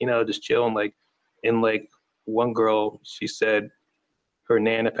like, you know, just chilling. Like in like one girl, she said her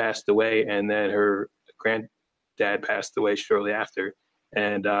nana passed away and then her granddad passed away shortly after.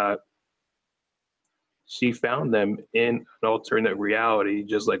 And she found them in an alternate reality,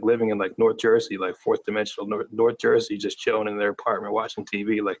 just like living in like North Jersey, like fourth dimensional North Jersey, just chilling in their apartment, watching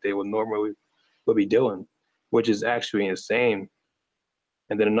TV like they would normally be doing, which is actually insane.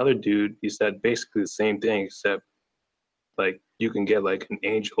 And then another dude, he said basically the same thing, except like you can get like an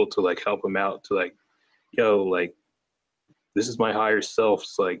angel to like help him out, to like, yo, like this is my higher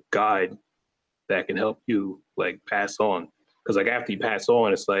self's like guide that can help you like pass on. Because like after you pass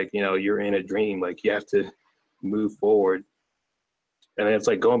on, it's like, you know, you're in a dream, like you have to move forward. And it's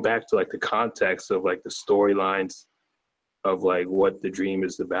like going back to like the context of like the storylines of like what the dream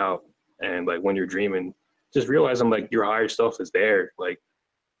is about. And like when you're dreaming, just realizing like your higher self is there. Like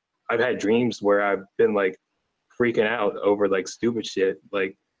I've had dreams where I've been like freaking out over like stupid shit,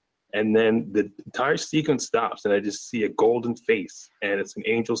 like, and then the entire sequence stops and I just see a golden face and it's an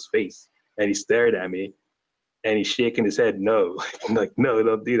angel's face and he stared at me and he's shaking his head no. I'm like, no,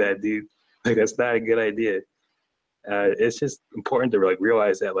 don't do that, dude. Like that's not a good idea. It's just important to like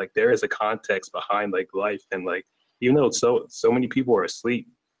realize that like there is a context behind like life, and like even though so many people are asleep,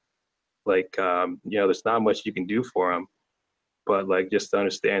 like there's not much you can do for them. But like just to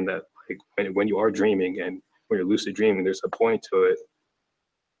understand that like when you are dreaming and when you're lucid dreaming, there's a point to it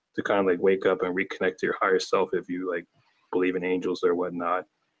to kind of like wake up and reconnect to your higher self if you like believe in angels or whatnot.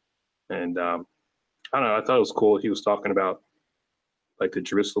 And I don't know, I thought it was cool. He was talking about like the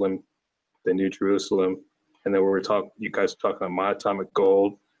New Jerusalem, and then you guys were talking about monatomic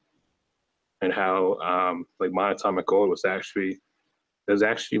gold and how like monatomic gold was actually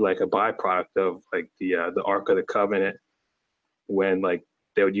like a byproduct of like the Ark of the Covenant, when like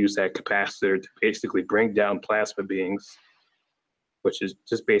they would use that capacitor to basically bring down plasma beings, which is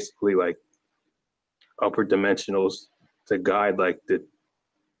just basically like upper dimensionals to guide like the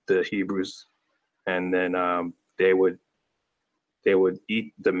Hebrews, and then they would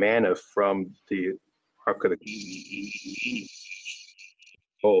eat the manna from the Ark of the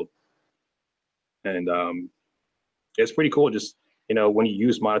Gold, and it's pretty cool. Just when you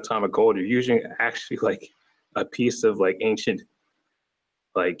use monatomic gold, you're using actually like a piece of like ancient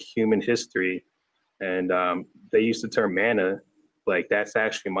like human history, and they use the term mana, like that's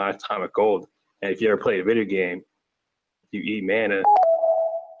actually monatomic gold. And if you ever play a video game, you eat mana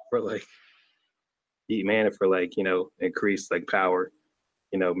for like increased like power,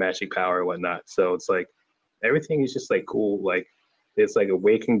 magic power and whatnot. So it's like everything is just like cool. Like it's like a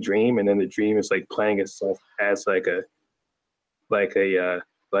waking dream, and then the dream is like playing itself as like a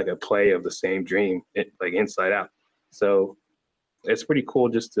play of the same dream, like inside out. So it's pretty cool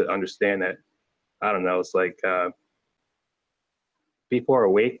just to understand that. I don't know, it's like people are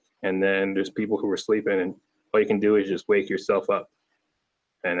awake, and then there's people who are sleeping, and all you can do is just wake yourself up,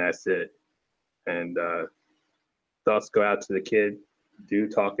 and that's it. And thoughts go out to the kid,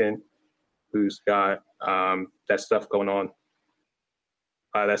 dude talking, who's got that stuff going on.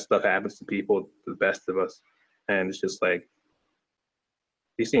 That stuff happens to people, the best of us, and it's just like,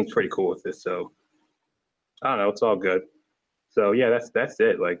 he seems pretty cool with this. So I don't know, it's all good. So yeah, that's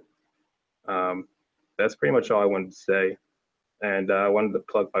it. Like that's pretty much all I wanted to say, and I wanted to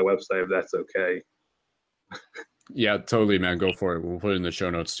plug my website if that's okay. Yeah, totally, man. Go for it. We'll put it in the show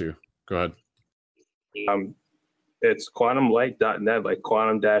notes too. Go ahead. It's quantumlight.net, like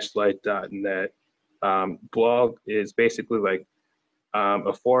quantum-light.net. Blog is basically like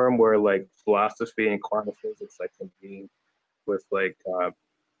a forum where like philosophy and quantum physics like convene with like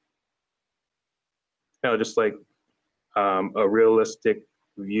just like a realistic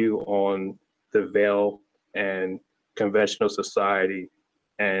view on the veil and conventional society,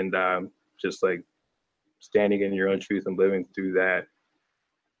 and just like standing in your own truth and living through that.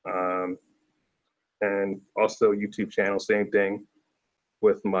 And also YouTube channel, same thing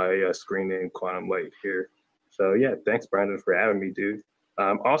with my screen name Quantum Light here. So yeah, thanks Brandon for having me, dude.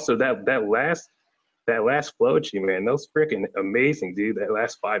 Also that last flow to you, man, that was freaking amazing, dude. That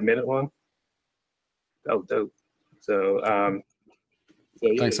last 5-minute one, that was dope. So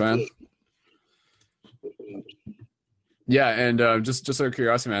yeah, thanks, man. Yeah, and just out of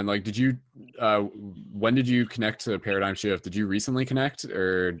curiosity, man, like, did you when did you connect to Paradigm Shift? Did you recently connect,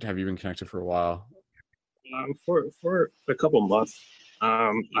 or have you been connected for a while? For a couple months.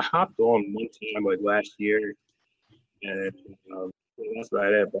 I hopped on one time like last year, and that's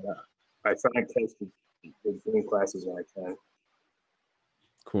about it. But I try and catch the Zoom classes when I can.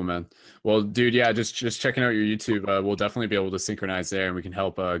 Cool, man. Well, dude, yeah, just checking out your YouTube. We'll definitely be able to synchronize there, and we can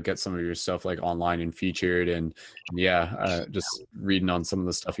help get some of your stuff like online and featured. And yeah, just reading on some of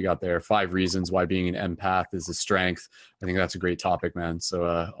the stuff you got there. 5 reasons why being an empath is a strength. I think that's a great topic, man. So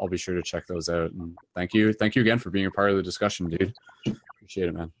I'll be sure to check those out. And thank you again for being a part of the discussion, dude. Appreciate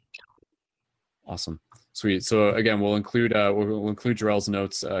it, man. Awesome. Sweet. So again, we'll include Jarrell's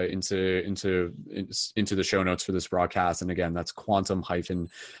notes into the show notes for this broadcast. And again, that's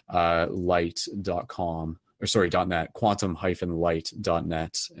quantum-light.com, or sorry, .net,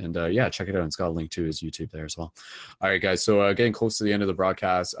 quantum-light.net. And yeah, check it out. It's got a link to his YouTube there as well. All right, guys. So getting close to the end of the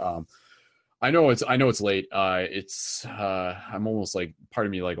broadcast. I know it's late. I'm almost like, part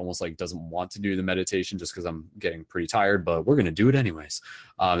of me like almost like doesn't want to do the meditation just because I'm getting pretty tired, but we're gonna do it anyways.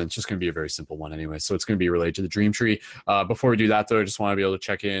 It's just gonna be a very simple one anyway. So it's gonna be related to the dream tree. Before we do that though, I just want to be able to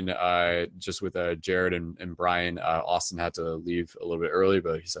check in just with Jared and Brian. Austin had to leave a little bit early,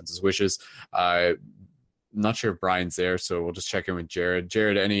 but he sent his wishes. I'm not sure if Brian's there, so we'll just check in with Jared.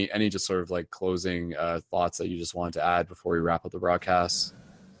 Jared, any just sort of like closing thoughts that you just wanted to add before we wrap up the broadcast?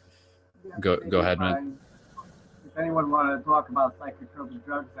 Go ahead, man. If anyone wanted to talk about psychotropic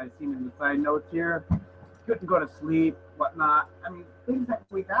drugs, I've seen in the side notes here. Couldn't go to sleep, whatnot. I mean, things that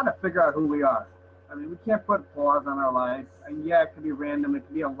we gotta figure out who we are. I mean, we can't put pause on our lives. And yeah, it could be random. It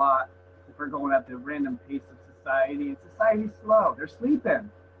could be a lot if we're going at the random pace of society, and society's slow. They're sleeping.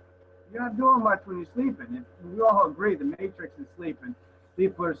 You're not doing much when you're sleeping. We all agree the Matrix is sleeping.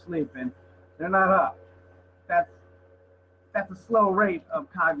 People are sleeping. They're not up. That's a slow rate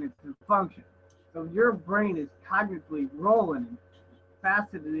of cognitive function. So your brain is cognitively rolling and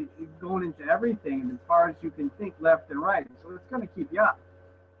faceted, going into everything, and as far as you can think left and right. So it's going to keep you up.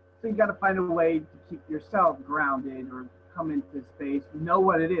 So you got to find a way to keep yourself grounded or come into space, know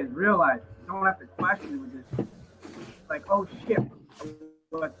what it is, realize it. You don't have to question it with this, like, oh shit,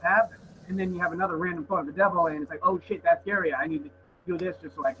 what's happened? And then you have another random thought of the devil, and it's like, oh shit, that's scary. I need to do this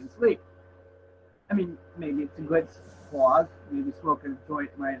just so I can sleep. I mean, maybe it's a good pause. Maybe smoking a joint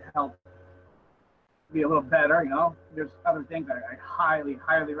might help be a little better, you know. There's other things I highly,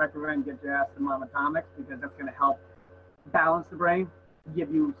 highly recommend. Get your ass to Mom Atomics, because that's going to help balance the brain,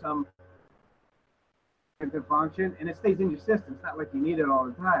 give you some good function, and it stays in your system. It's not like you need it all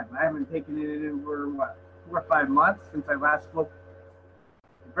the time. I haven't taken it in over, 4 or 5 months since I last spoke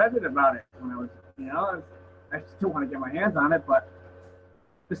to the president about it. When I was, you know, I still want to get my hands on it, but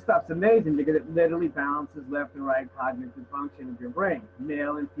this stuff's amazing because it literally balances left and right cognitive function of your brain,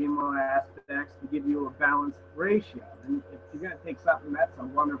 male and female aspects, to give you a balanced ratio. And if you're going to take something, that's a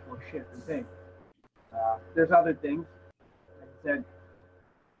wonderful shit to take. There's other things, like I said,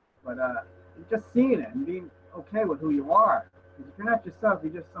 but just seeing it and being okay with who you are. Because if you're not yourself,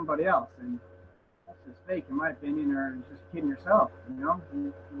 you're just somebody else. And that's just fake, in my opinion, or just kidding yourself, you know?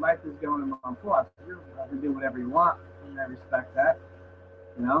 And life is going on plus. You're allowed to do whatever you want, and I respect that.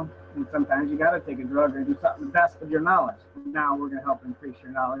 You know, and sometimes you got to take a drug or do something the best of your knowledge. Now we're going to help increase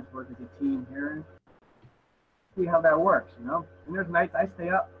your knowledge, work as a team here, and see how that works, you know. And there's nights I stay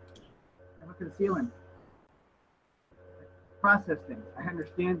up, I look at the ceiling, process things, I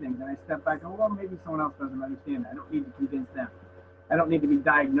understand things, and I step back and go, well, maybe someone else doesn't understand that. I don't need to convince them. I don't need to be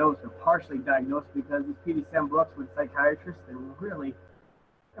diagnosed or partially diagnosed, because these PDSM books with psychiatrists, they're really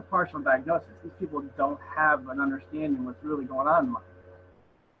a partial diagnosis. These people don't have an understanding of what's really going on in life.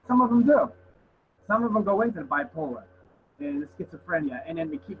 Some of them do. Some of them go into the bipolar and the schizophrenia, and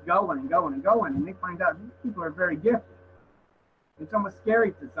then they keep going and going and going, and they find out these people are very gifted. It's almost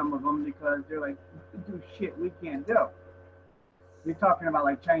scary to some of them, because they're like, we do shit we can't do. You're talking about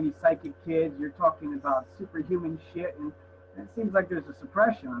like Chinese psychic kids, you're talking about superhuman shit, and it seems like there's a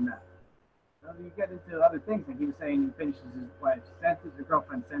suppression on that. So you get into other things, like he was saying, he finishes his wife's sentence, his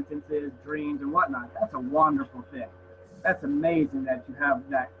girlfriend's sentences, dreams, and whatnot. That's a wonderful thing. That's amazing that you have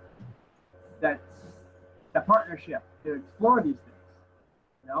that partnership to explore these things.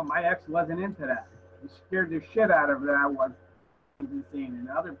 You know, my ex wasn't into that. He scared the shit out of her that I was even seeing. And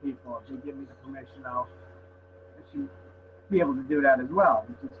other people, if they give me the permission, I should be able to do that as well,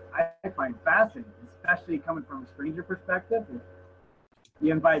 which is I find fascinating, especially coming from a stranger perspective. If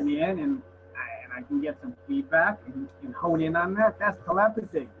you invite me in and I can get some feedback and hone in on that, that's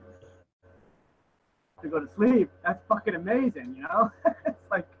telepathy. To go to sleep, that's fucking amazing, you know? It's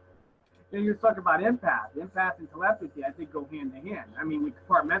like, you know, you're talking about empath and telepathy, I think, go hand in hand. I mean, we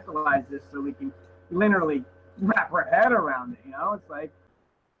compartmentalize this so we can literally wrap our head around it, you know? It's like,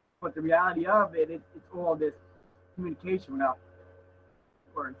 but the reality of it, it's all this communication without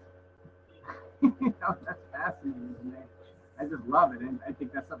words. You know, that's fascinating to me. I just love it, and I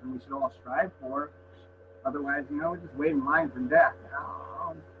think that's something we should all strive for. Otherwise, you know, we're just waiting in line for death.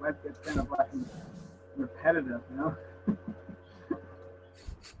 Oh, life gets kind of like repetitive, you know.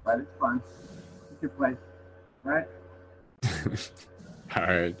 But it's fun. It's a good place, right? All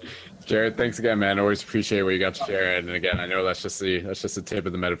right, Jared, thanks again, man. Always appreciate what you got to share. And again, I know that's just the tip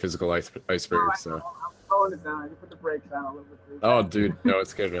of the metaphysical iceberg. So I'm slowing it down. I can put the brakes on a little bit. Oh, dude, no,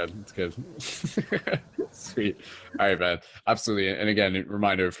 it's good, man. It's good. Sweet. All right, man. Absolutely. And again, a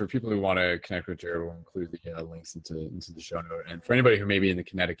reminder for people who want to connect with Jared, we'll include the links into the show note. And for anybody who may be in the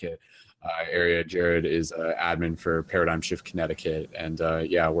Connecticut area, Jared is admin for Paradigm Shift Connecticut, and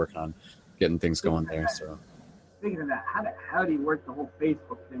yeah, working on getting things going there. So. Speaking of that, how do you work the whole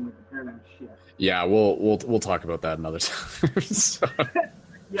Facebook thing with the Paradigm Shift? Yeah, we'll talk about that another time. So.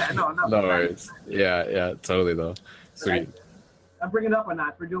 Yeah, no worries. Yeah, totally though. Sweet. I'm bringing it up a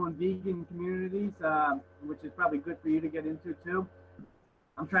notch. We're doing vegan communities, which is probably good for you to get into too.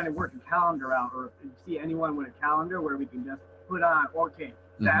 I'm trying to work a calendar out, or if you see anyone with a calendar where we can just put on, okay,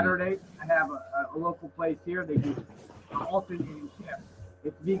 Saturday, I have a local place here. They do alternating shifts.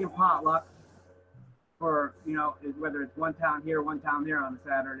 It's vegan potluck for, you know, whether it's one town here, one town there on a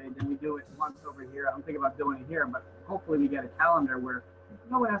Saturday, then we do it once over here. I'm thinking about doing it here, but hopefully we get a calendar where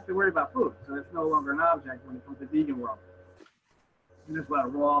no one has to worry about food. So it's no longer an object when it comes to the vegan world. And there's a lot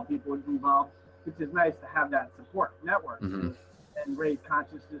of raw people involved, which is nice to have that support network and raise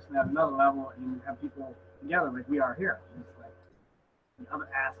consciousness at another level and have people together like we are here. It's like the other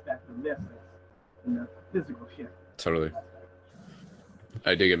aspect of this is in the physical shift. Totally.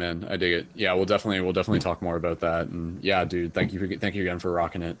 I dig it, man. I dig it. Yeah, we'll definitely talk more about that. And yeah, dude, thank you again for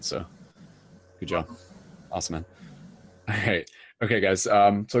rocking it. So good job. Awesome, man. All right. Okay, guys.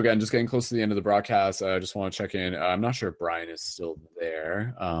 So again, just getting close to the end of the broadcast. I just want to check in. I'm not sure if Brian is still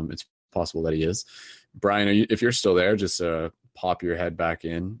there. It's possible that he is. Brian, if you're still there, just pop your head back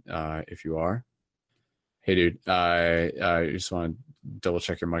in if you are. Hey, dude. I just want to double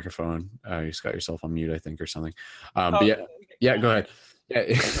check your microphone. You just got yourself on mute, I think, or something. But yeah, go ahead.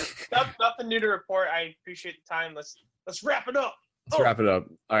 Yeah. Nothing new to report. I appreciate the time. Let's wrap it up. Let's wrap it up.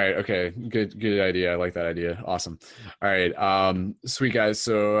 All right. Okay. Good idea. I like that idea. Awesome. All right. Sweet guys.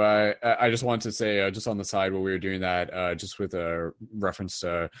 So I just wanted to say, just on the side while we were doing that, just with a reference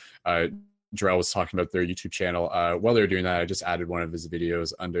to Jarrell was talking about their YouTube channel. While they were doing that, I just added one of his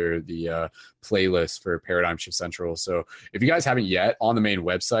videos under the playlist for Paradigm Shift Central. So if you guys haven't yet, on the main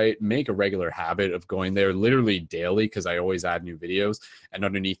website, make a regular habit of going there literally daily, because I always add new videos. And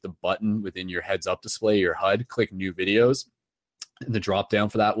underneath the button within your heads up display, your HUD, click new videos. And the drop down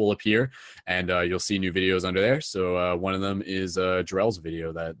for that will appear, and you'll see new videos under there. So one of them is Jarrell's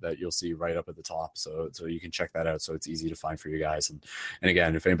video that you'll see right up at the top. So you can check that out. So it's easy to find for you guys. And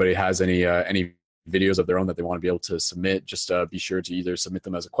again, if anybody has any videos of their own that they want to be able to submit, just be sure to either submit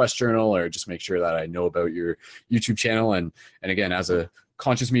them as a quest journal, or just make sure that I know about your YouTube channel. And again, as a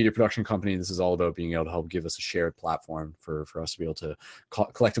conscious media production company, this is all about being able to help give us a shared platform for us to be able to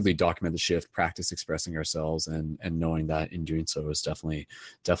collectively document the shift, practice expressing ourselves, and knowing that in doing so is definitely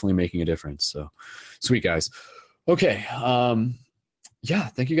making a difference. So sweet, guys. Okay. Yeah,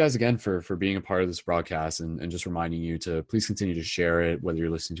 thank you guys again for being a part of this broadcast, and just reminding you to please continue to share it, whether you're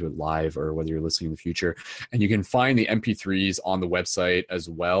listening to it live or whether you're listening in the future. And you can find the MP3s on the website as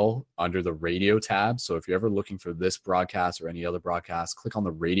well under the radio tab. So if you're ever looking for this broadcast or any other broadcast, click on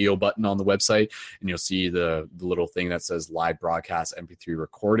the radio button on the website, and you'll see the little thing that says live broadcast MP3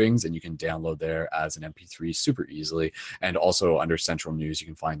 recordings, and you can download there as an MP3 super easily. And also under Central News, you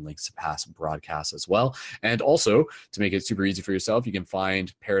can find links to past broadcasts as well. And also, to make it super easy for yourself, you can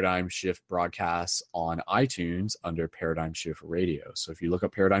find Paradigm Shift broadcasts on iTunes under Paradigm Shift Radio. So if you look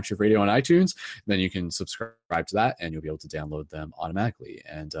up Paradigm Shift Radio on iTunes, then you can subscribe to that, and you'll be able to download them automatically.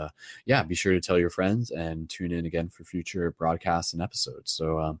 And yeah, be sure to tell your friends and tune in again for future broadcasts and episodes.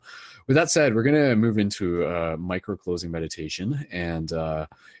 So with that said, we're going to move into a micro closing meditation, and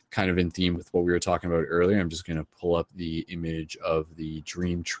kind of in theme with what we were talking about earlier. I'm just going to pull up the image of the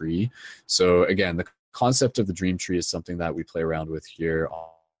dream tree. So again, the concept of the dream tree is something that we play around with here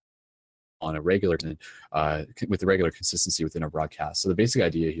on a regular, with the regular consistency within our broadcast. So the basic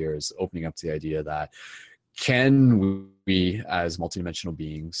idea here is opening up to the idea that, can we as multidimensional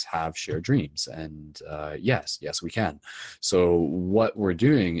beings have shared dreams? And yes, we can. So what we're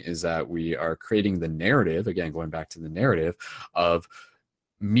doing is that we are creating the narrative, again, going back to the narrative of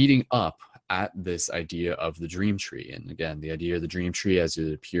meeting up at this idea of the dream tree. And again, the idea of the dream tree as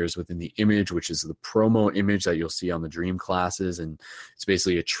it appears within the image, which is the promo image that you'll see on the dream classes. And it's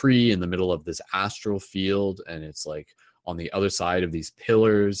basically a tree in the middle of this astral field. And it's like on the other side of these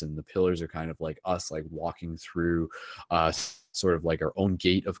pillars, and the pillars are kind of like us, like walking through sort of like our own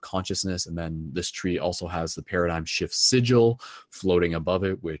gate of consciousness. And then this tree also has the paradigm shift sigil floating above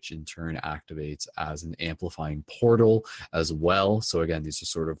it, which in turn activates as an amplifying portal as well. So again, these are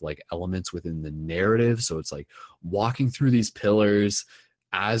sort of like elements within the narrative. So it's like walking through these pillars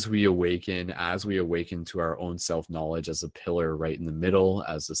as we awaken to our own self-knowledge as a pillar right in the middle,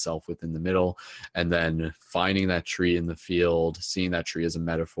 as the self within the middle, and then finding that tree in the field, seeing that tree as a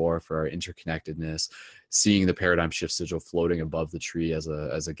metaphor for our interconnectedness, seeing the paradigm shift sigil floating above the tree as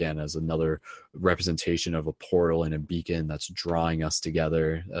another representation of a portal and a beacon that's drawing us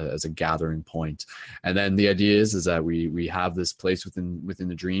together as a gathering point. And then the idea is that we have this place within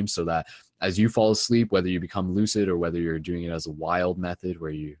the dream, so that as you fall asleep, whether you become lucid or whether you're doing it as a wild method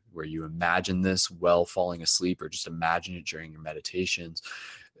where you imagine this while falling asleep, or just imagine it during your meditations,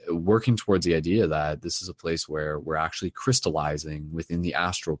 working towards the idea that this is a place where we're actually crystallizing within the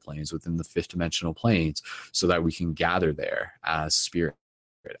astral planes, within the fifth dimensional planes, so that we can gather there as spirit,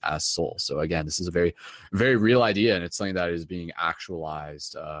 as soul. So again, this is a very, very real idea, and it's something that is being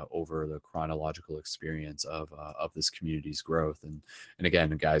actualized over the chronological experience of this community's growth. And again,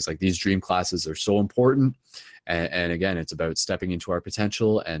 guys, like, these dream classes are so important. And again, it's about stepping into our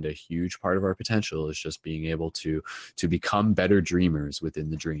potential, and a huge part of our potential is just being able to become better dreamers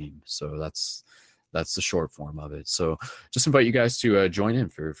within the dream. So that's that's the short form of it. So just invite you guys to join in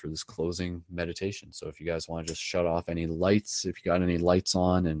for this closing meditation. So if you guys want to just shut off any lights, if you got any lights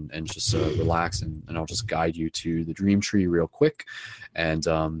on, and just relax, and I'll just guide you to the dream tree real quick. And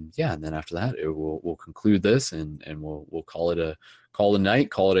yeah, and then after that, we'll conclude this, and we'll call it a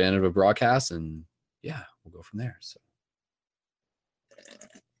night, call it an end of a broadcast, and yeah, we'll go from there.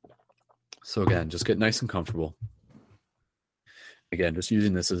 So again, just get nice and comfortable. Again, just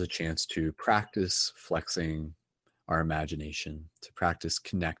using this as a chance to practice flexing our imagination, to practice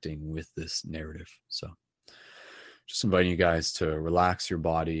connecting with this narrative. So just inviting you guys to relax your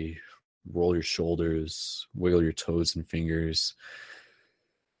body, roll your shoulders, wiggle your toes and fingers.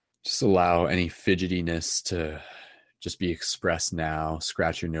 Just allow any fidgetiness to just be expressed now.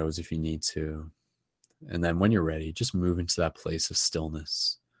 Scratch your nose if you need to. And then when you're ready, just move into that place of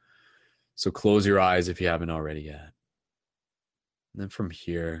stillness. So close your eyes if you haven't already yet. And then from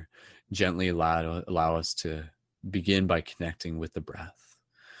here, gently allow us to begin by connecting with the breath.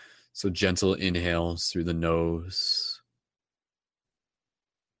 So gentle inhales through the nose.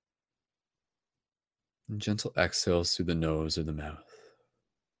 And gentle exhales through the nose or the mouth.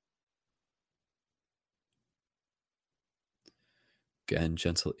 Again,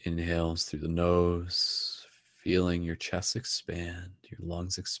 gentle inhales through the nose, feeling your chest expand, your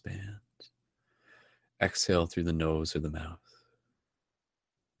lungs expand. Exhale through the nose or the mouth.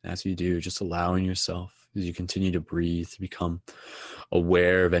 As you do, just allowing yourself, as you continue to breathe, to become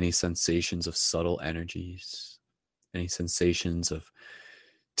aware of any sensations of subtle energies, any sensations of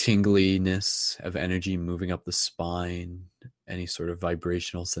tingliness, of energy moving up the spine, any sort of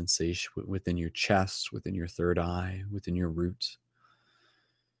vibrational sensation within your chest, within your third eye, within your root.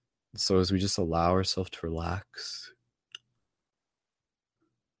 So as we just allow ourselves to relax,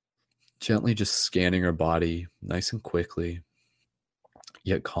 gently just scanning our body nice and quickly,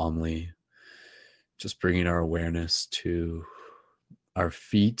 yet calmly, just bringing our awareness to our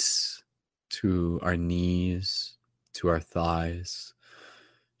feet, to our knees, to our thighs,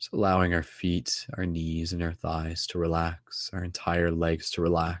 just allowing our feet, our knees, and our thighs to relax, our entire legs to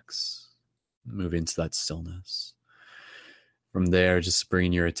relax, move into that stillness. From there, just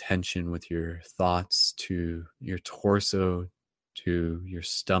bringing your attention with your thoughts to your torso, to your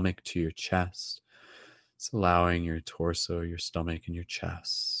stomach, to your chest. It's allowing your torso, your stomach, and your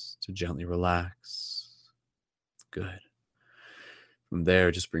chest to gently relax. Good. From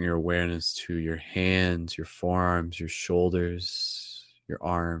there, just bring your awareness to your hands, your forearms, your shoulders, your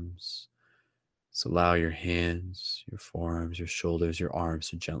arms. So allow your hands, your forearms, your shoulders, your arms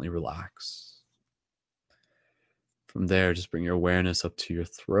to gently relax. From there, just bring your awareness up to your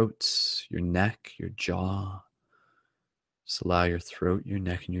throat, your neck, your jaw. Just allow your throat, your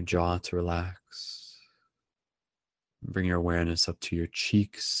neck, and your jaw to relax. Bring your awareness up to your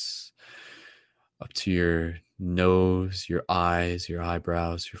cheeks, up to your nose, your eyes, your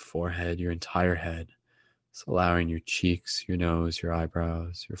eyebrows, your forehead, your entire head. So allowing your cheeks, your nose, your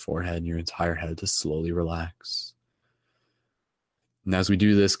eyebrows, your forehead, and your entire head to slowly relax. And as we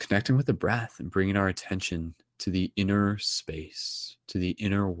do this, connecting with the breath and bringing our attention to the inner space, to the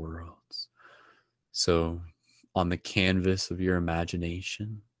inner worlds. So on the canvas of your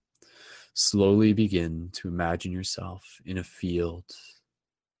imagination, slowly begin to imagine yourself in a field.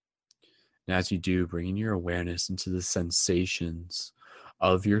 And as you do, bringing your awareness into the sensations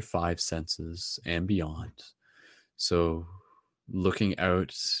of your five senses and beyond. So looking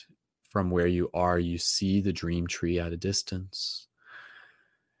out from where you are, you see the dream tree at a distance.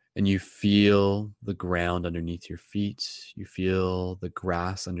 And you feel the ground underneath your feet. You feel the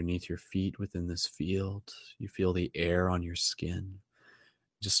grass underneath your feet within this field. You feel the air on your skin.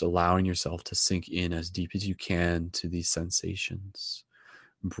 Just allowing yourself to sink in as deep as you can to these sensations,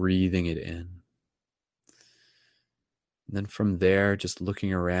 breathing it in. And then from there, just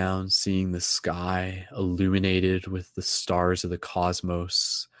looking around, seeing the sky illuminated with the stars of the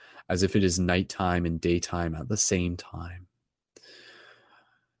cosmos, as if it is nighttime and daytime at the same time.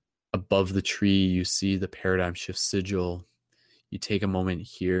 Above the tree, you see the paradigm shift sigil. You take a moment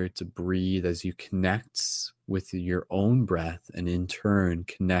here to breathe as you connect with your own breath, and in turn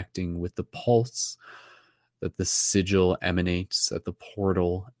connecting with the pulse that the sigil emanates, that the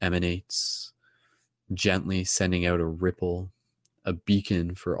portal emanates, gently sending out a ripple, a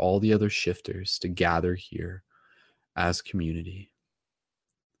beacon for all the other shifters to gather here as community.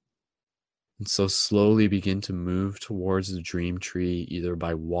 And so slowly begin to move towards the dream tree, either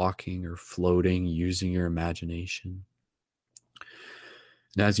by walking or floating, using your imagination.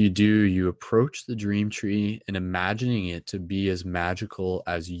 And as you do, you approach the dream tree and imagining it to be as magical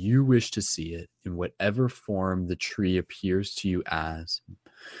as you wish to see it in whatever form the tree appears to you as.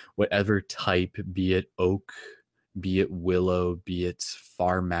 whatever type, be it oak, be it willow, be it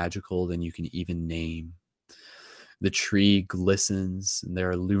far magical than you can even name. The tree glistens and there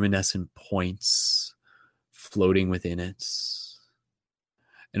are luminescent points floating within it.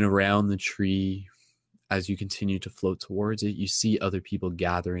 And around the tree, as you continue to float towards it, you see other people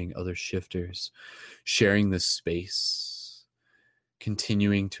gathering, other shifters, sharing this space,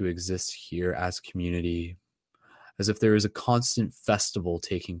 continuing to exist here as community, as if there is a constant festival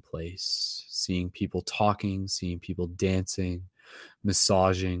taking place, seeing people talking, seeing people dancing,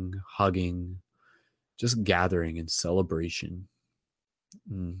 massaging, hugging, just gathering in celebration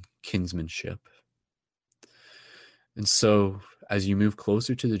and kinsmanship. And so as you move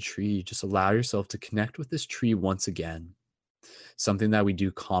closer to the tree, just allow yourself to connect with this tree once again. Something that we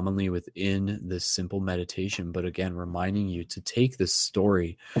do commonly within this simple meditation, but again, reminding you to take this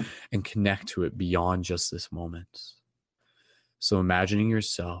story and connect to it beyond just this moment. So imagining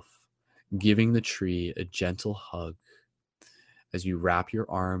yourself giving the tree a gentle hug as you wrap your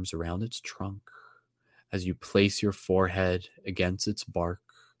arms around its trunk, as you place your forehead against its bark.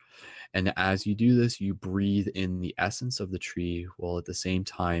 And as you do this, you breathe in the essence of the tree while at the same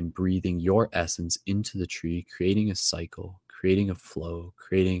time breathing your essence into the tree, creating a cycle, creating a flow,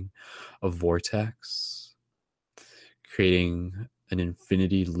 creating a vortex, creating an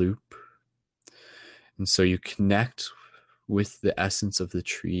infinity loop. And so you connect with the essence of the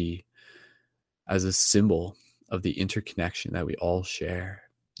tree as a symbol of the interconnection that we all share.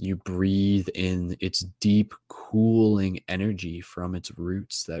 You breathe in its deep, cooling energy from its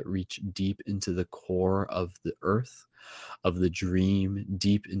roots that reach deep into the core of the earth, of the dream,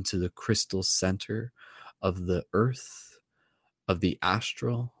 deep into the crystal center of the earth, of the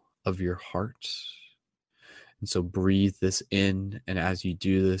astral, of your heart. And so breathe this in. And as you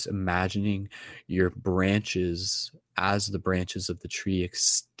do this, imagining your branches as the branches of the tree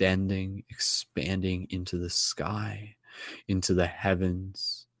extending, expanding into the sky, into the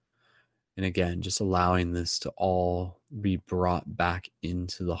heavens. And again, just allowing this to all be brought back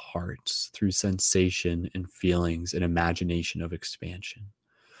into the hearts through sensation and feelings and imagination of expansion.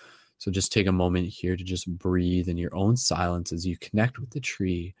 So just take a moment here to just breathe in your own silence as you connect with the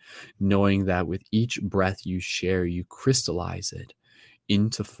tree, knowing that with each breath you share, you crystallize it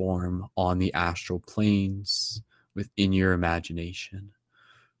into form on the astral planes within your imagination,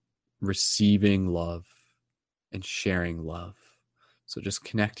 receiving love and sharing love. So just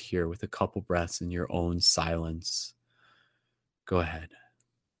connect here with a couple breaths in your own silence. Go ahead.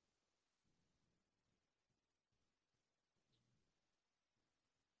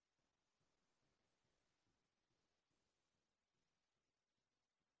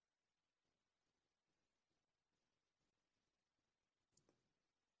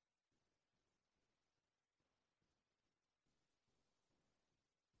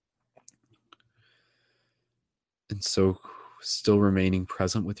 And so still remaining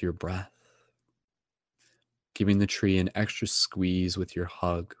present with your breath, giving the tree an extra squeeze with your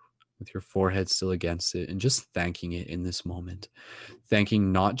hug, with your forehead still against it, and just thanking it in this moment.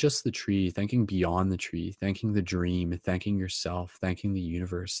 Thanking not just the tree, thanking beyond the tree, thanking the dream, thanking yourself, thanking the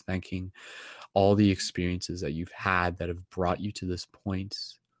universe, thanking all the experiences that you've had that have brought you to this point,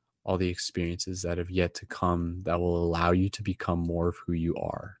 all the experiences that have yet to come that will allow you to become more of who you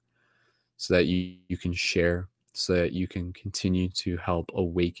are, so that you can share, so that you can continue to help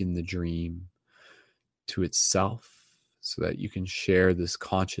awaken the dream to itself, so that you can share this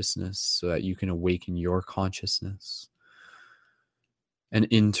consciousness, so that you can awaken your consciousness, and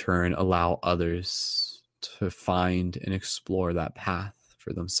in turn allow others to find and explore that path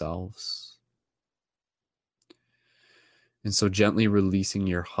for themselves. And so gently releasing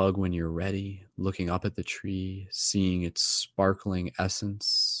your hug when you're ready, looking up at the tree, seeing its sparkling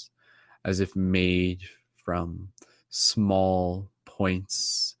essence as if made from small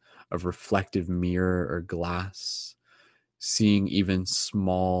points of reflective mirror or glass, seeing even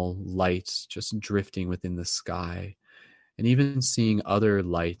small lights just drifting within the sky, and even seeing other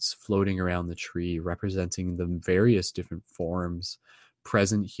lights floating around the tree representing the various different forms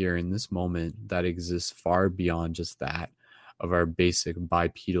present here in this moment that exist far beyond just that of our basic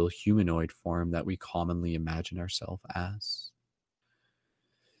bipedal humanoid form that we commonly imagine ourselves as.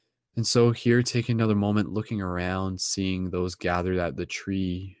 And so here, taking another moment, looking around, seeing those gathered at the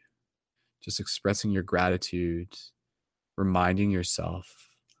tree, just expressing your gratitude, reminding yourself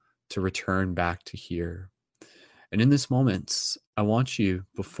to return back to here. And in this moment, I want you,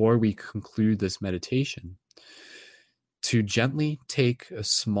 before we conclude this meditation, to gently take a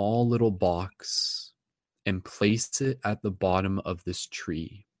small little box and place it at the bottom of this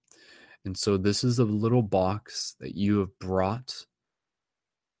tree. And so this is a little box that you have brought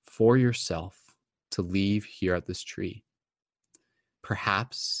for yourself to leave here at this tree.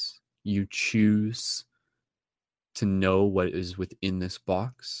 Perhaps you choose to know what is within this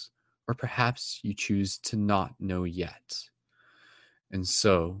box, or perhaps you choose to not know yet. And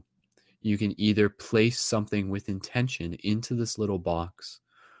so you can either place something with intention into this little box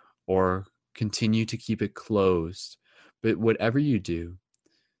or continue to keep it closed. But whatever you do,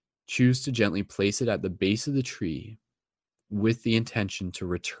 choose to gently place it at the base of the tree with the intention to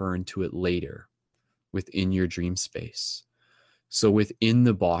return to it later within your dream space. So within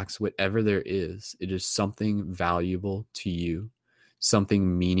the box, whatever there is, it is something valuable to you,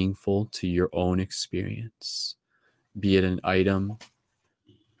 something meaningful to your own experience, be it an item,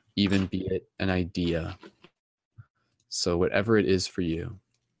 even be it an idea. So whatever it is for you,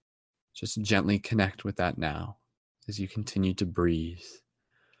 just gently connect with that now as you continue to breathe.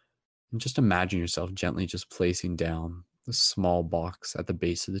 And just imagine yourself gently just placing down the small box at the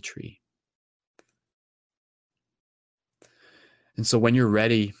base of the tree. And so when you're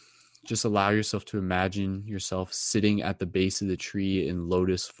ready, just allow yourself to imagine yourself sitting at the base of the tree in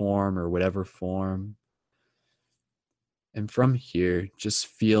lotus form or whatever form. And from here, just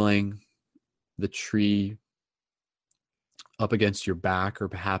feeling the tree up against your back, or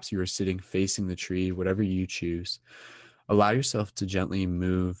perhaps you are sitting facing the tree, whatever you choose. Allow yourself to gently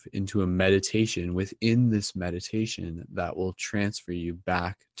move into a meditation within this meditation that will transfer you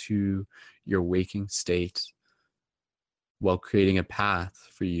back to your waking state, while creating a path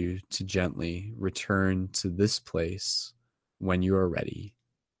for you to gently return to this place when you are ready,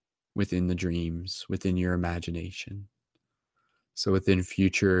 within the dreams, within your imagination. So within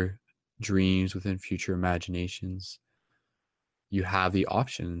future dreams, within future imaginations, you have the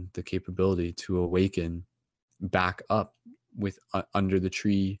option, the capability to awaken back up with under the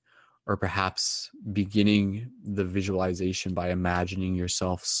tree, or perhaps beginning the visualization by imagining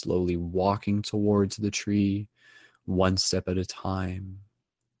yourself slowly walking towards the tree, one step at a time,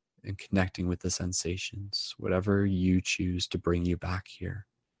 and connecting with the sensations, whatever you choose to bring you back here.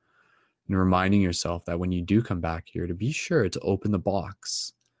 And reminding yourself that when you do come back here, to be sure to open the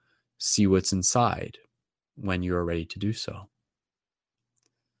box, see what's inside when you are ready to do so.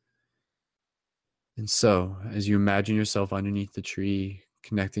 And so, as you imagine yourself underneath the tree,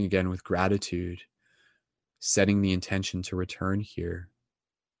 connecting again with gratitude, setting the intention to return here,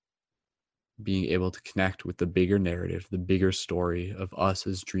 being able to connect with the bigger narrative, the bigger story of us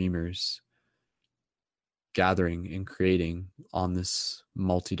as dreamers, gathering and creating on this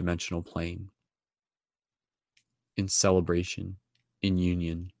multidimensional plane, in celebration, in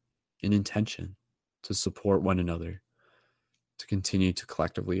union, in intention, to support one another, to continue to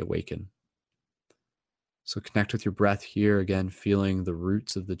collectively awaken. So connect with your breath here, again, feeling the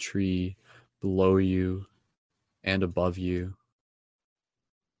roots of the tree below you and above you.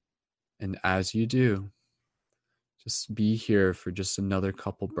 And as you do, just be here for just another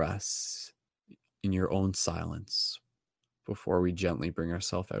couple breaths in your own silence before we gently bring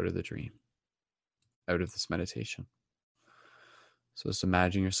ourselves out of the dream, out of this meditation. So just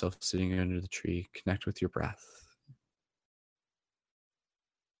imagine yourself sitting under the tree, connect with your breath.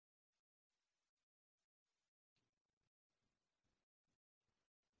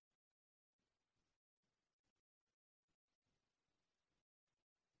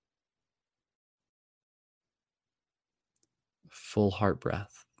 Full heart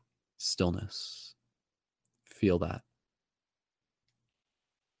breath, stillness. Feel that.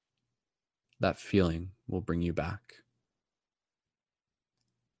 That feeling will bring you back.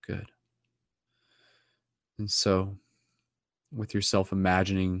 Good. And so, with yourself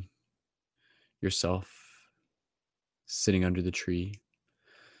imagining yourself sitting under the tree,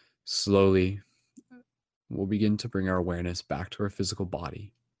 slowly we'll begin to bring our awareness back to our physical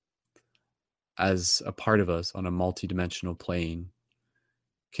body as a part of us on a multidimensional plane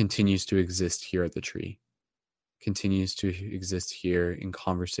continues to exist here at the tree, continues to exist here in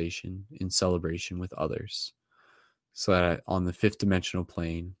conversation, in celebration with others, so that on the fifth dimensional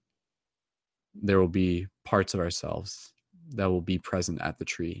plane, there will be parts of ourselves that will be present at the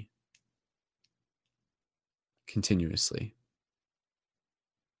tree continuously.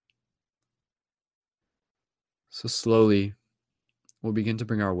 So slowly, we'll begin to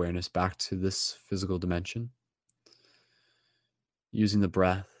bring our awareness back to this physical dimension, using the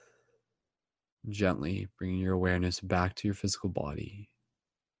breath, gently bringing your awareness back to your physical body.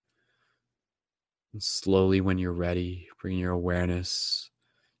 And slowly, when you're ready, bring your awareness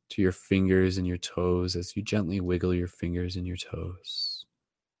to your fingers and your toes as you gently wiggle your fingers and your toes,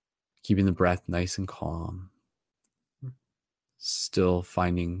 keeping the breath nice and calm, still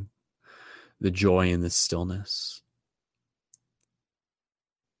finding the joy in this stillness.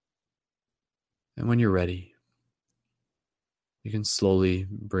 And when you're ready, you can slowly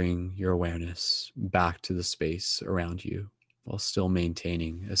bring your awareness back to the space around you while still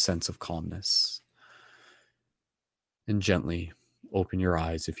maintaining a sense of calmness. And gently open your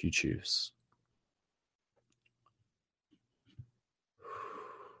eyes if you choose.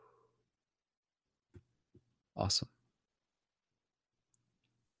 Awesome.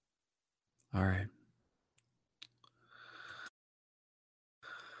 All right.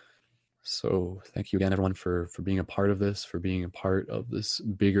 So thank you again, everyone, for being a part of this, for being a part of this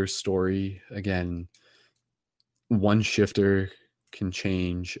bigger story. Again, one shifter can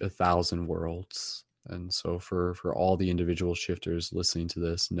change 1,000 worlds. And so for all the individual shifters listening to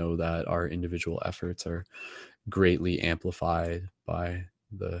this, know that our individual efforts are greatly amplified by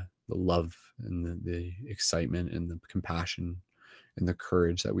the love and the excitement and the compassion and the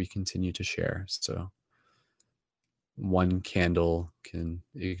courage that we continue to share. So one candle can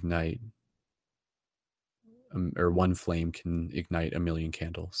ignite, or one flame can ignite 1,000,000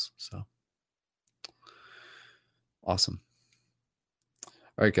 candles. So awesome.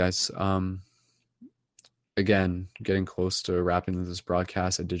 All right, guys. Again, getting close to wrapping this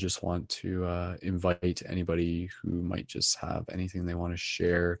broadcast, I did just want to invite anybody who might just have anything they want to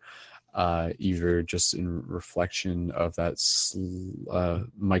share, either just in reflection of that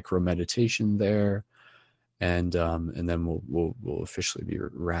micro meditation there, and then we'll officially be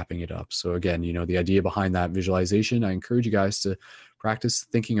wrapping it up. So again, you know, the idea behind that visualization, I encourage you guys to practice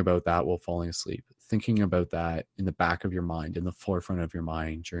thinking about that while falling asleep, thinking about that in the back of your mind, in the forefront of your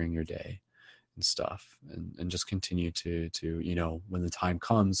mind during your day and stuff, and just continue to you know, when the time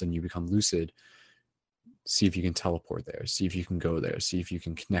comes and you become lucid, see if you can teleport there, see if you can go there, see if you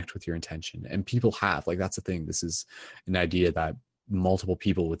can connect with your intention. And people have, like, that's the thing, this is an idea that multiple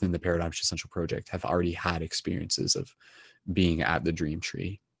people within the Paradigm Shift Central project have already had experiences of being at the dream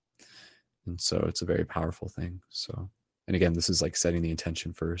tree, and so it's a very powerful thing. So, and again, this is like setting the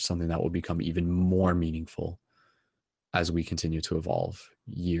intention for something that will become even more meaningful as we continue to evolve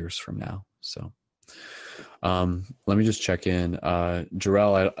years from now. So let me just check in.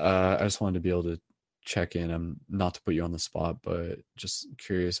 Jarrell, I just wanted to be able to check in. Not to put you on the spot, but just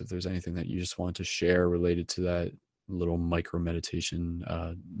curious if there's anything that you just want to share related to that little micro meditation.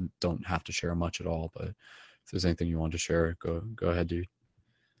 Don't have to share much at all, but if there's anything you want to share, go ahead, dude.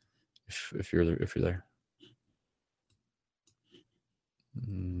 If you're there.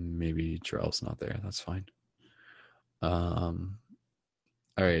 Maybe Jarrell's not there. That's fine.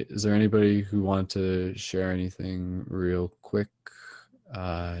 All right, is there anybody who wanted to share anything real quick?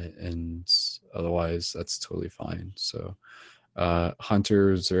 And otherwise, that's totally fine. So,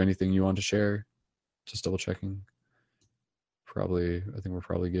 Hunter, is there anything you want to share? Just double checking. Probably, I think we're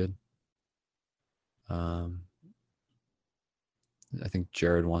probably good. I think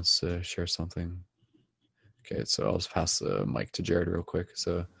Jared wants to share something. Okay, so I'll just pass the mic to Jared real quick.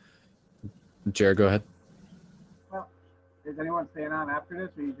 So, Jared, go ahead. Well, is anyone staying on after this,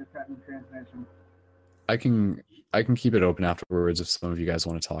 or you just got new transmission? I can keep it open afterwards if some of you guys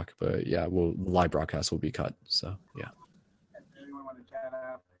want to talk, but yeah, the live broadcast will be cut. So yeah. Anyone want to chat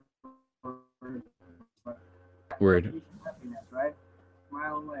afterwards? Word. Happiness, right?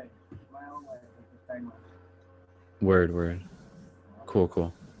 Smile away. Word.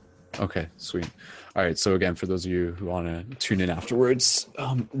 Cool. Okay, sweet. All right, so again, for those of you who want to tune in afterwards,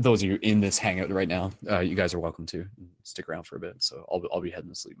 those of you in this hangout right now, you guys are welcome to stick around for a bit. So I'll be heading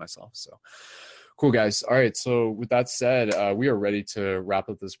to sleep myself. So cool, guys. All right, so with that said, we are ready to wrap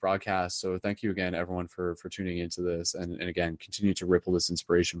up this broadcast. So thank you again, everyone, for tuning into this, and again, continue to ripple this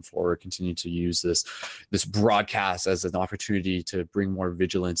inspiration forward. Continue to use this broadcast as an opportunity to bring more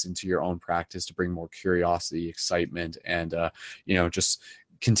vigilance into your own practice, to bring more curiosity, excitement, and just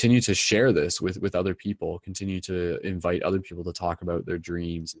continue to share this with other people, continue to invite other people to talk about their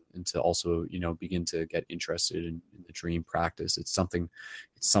dreams, and to also, begin to get interested in the dream practice. It's something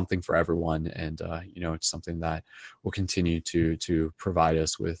for everyone. And, it's something that will continue to provide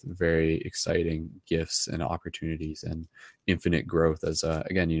us with very exciting gifts and opportunities and infinite growth as,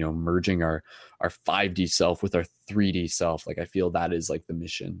 again, merging our 5D self with our 3D self. Like, I feel that is like the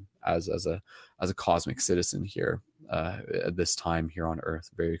mission as a cosmic citizen here at this time here on Earth.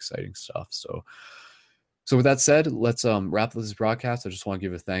 Very exciting stuff. So with that said, let's wrap this broadcast. I just want to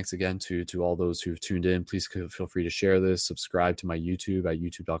give a thanks again to all those who've tuned in. Please feel free to share this, subscribe to my YouTube at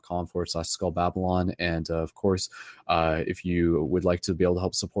youtube.com/SkullBabylon. And of course, if you would like to be able to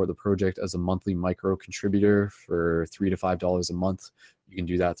help support the project as a monthly micro contributor for $3 to $5 a month, You can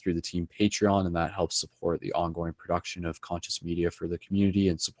do that through the team Patreon, and that helps support the ongoing production of conscious media for the community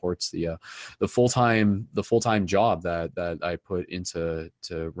and supports the full-time job that I put into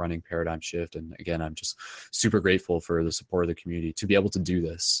running Paradigm Shift. And again, I'm just super grateful for the support of the community to be able to do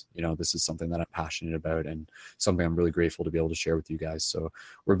this. This is something that I'm passionate about and something I'm really grateful to be able to share with you guys. So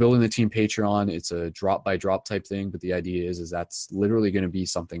we're building the team Patreon. It's a drop by drop type thing, but the idea is that's literally going to be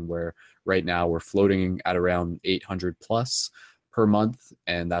something where right now we're floating at around 800 plus per month,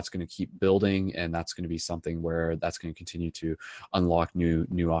 and that's going to keep building, and that's going to be something where that's going to continue to unlock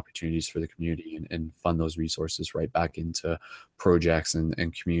new opportunities for the community and fund those resources right back into projects and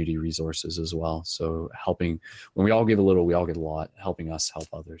community resources as well. So helping, when we all give a little, we all get a lot, helping us help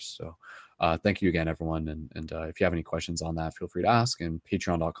others. So thank you again, everyone. And if you have any questions on that, feel free to ask, and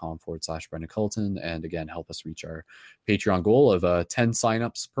patreon.com/Brendan Culleton. And again, help us reach our Patreon goal of 10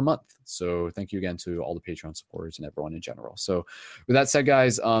 signups per month. So thank you again to all the Patreon supporters and everyone in general. So with that said,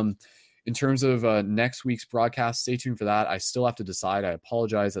 guys, in terms of next week's broadcast, stay tuned for that. I still have to decide. I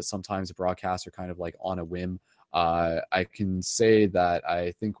apologize that sometimes the broadcasts are kind of like on a whim. I can say that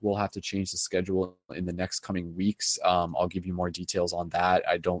I think we'll have to change the schedule in the next coming weeks. I'll give you more details on that.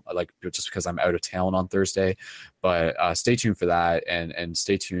 I don't like just because I'm out of town on Thursday, but stay tuned for that and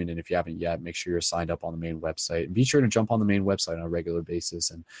stay tuned. And if you haven't yet, make sure you're signed up on the main website, and be sure to jump on the main website on a regular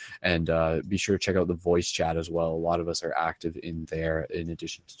basis, and be sure to check out the voice chat as well. A lot of us are active in there in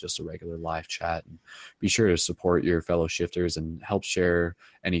addition to just a regular live chat. And be sure to support your fellow shifters and help share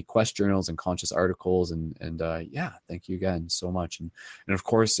any quest journals and conscious articles. And yeah, thank you again so much. And of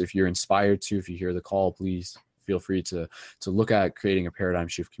course, if you're inspired to, if you hear the call, please feel free to look at creating a Paradigm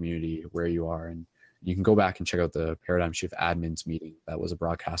Shift community where you are. And you can go back and check out the Paradigm Shift admins meeting that was a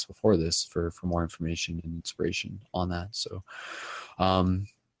broadcast before this for more information and inspiration on that. So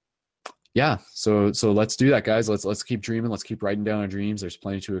yeah, so let's do that, guys. Let's keep dreaming. Let's keep writing down our dreams. There's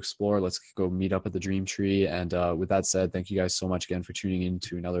plenty to explore. Let's go meet up at the Dream Tree. And with that said, thank you guys so much again for tuning in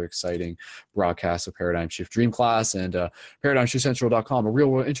to another exciting broadcast of Paradigm Shift Dream Class and ParadigmShiftCentral.com, a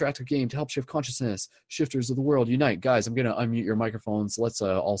real-world interactive game to help shift consciousness. Shifters of the world, unite. Guys, I'm going to unmute your microphones. Let's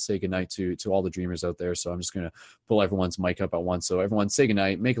all say goodnight to all the dreamers out there. So I'm just going to pull everyone's mic up at once. So everyone say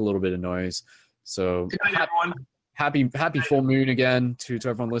goodnight, make a little bit of noise. So good night, everyone. Happy full moon again to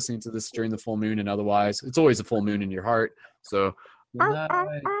everyone listening to this during the full moon and otherwise. It's always a full moon in your heart. So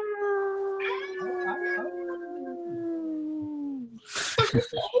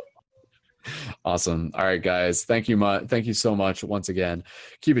awesome. All right, guys. Thank you so much once again.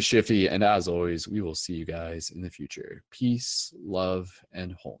 Keep it shifty, and as always, we will see you guys in the future. Peace, love,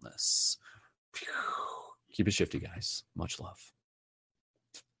 and wholeness. Keep it shifty, guys. Much love.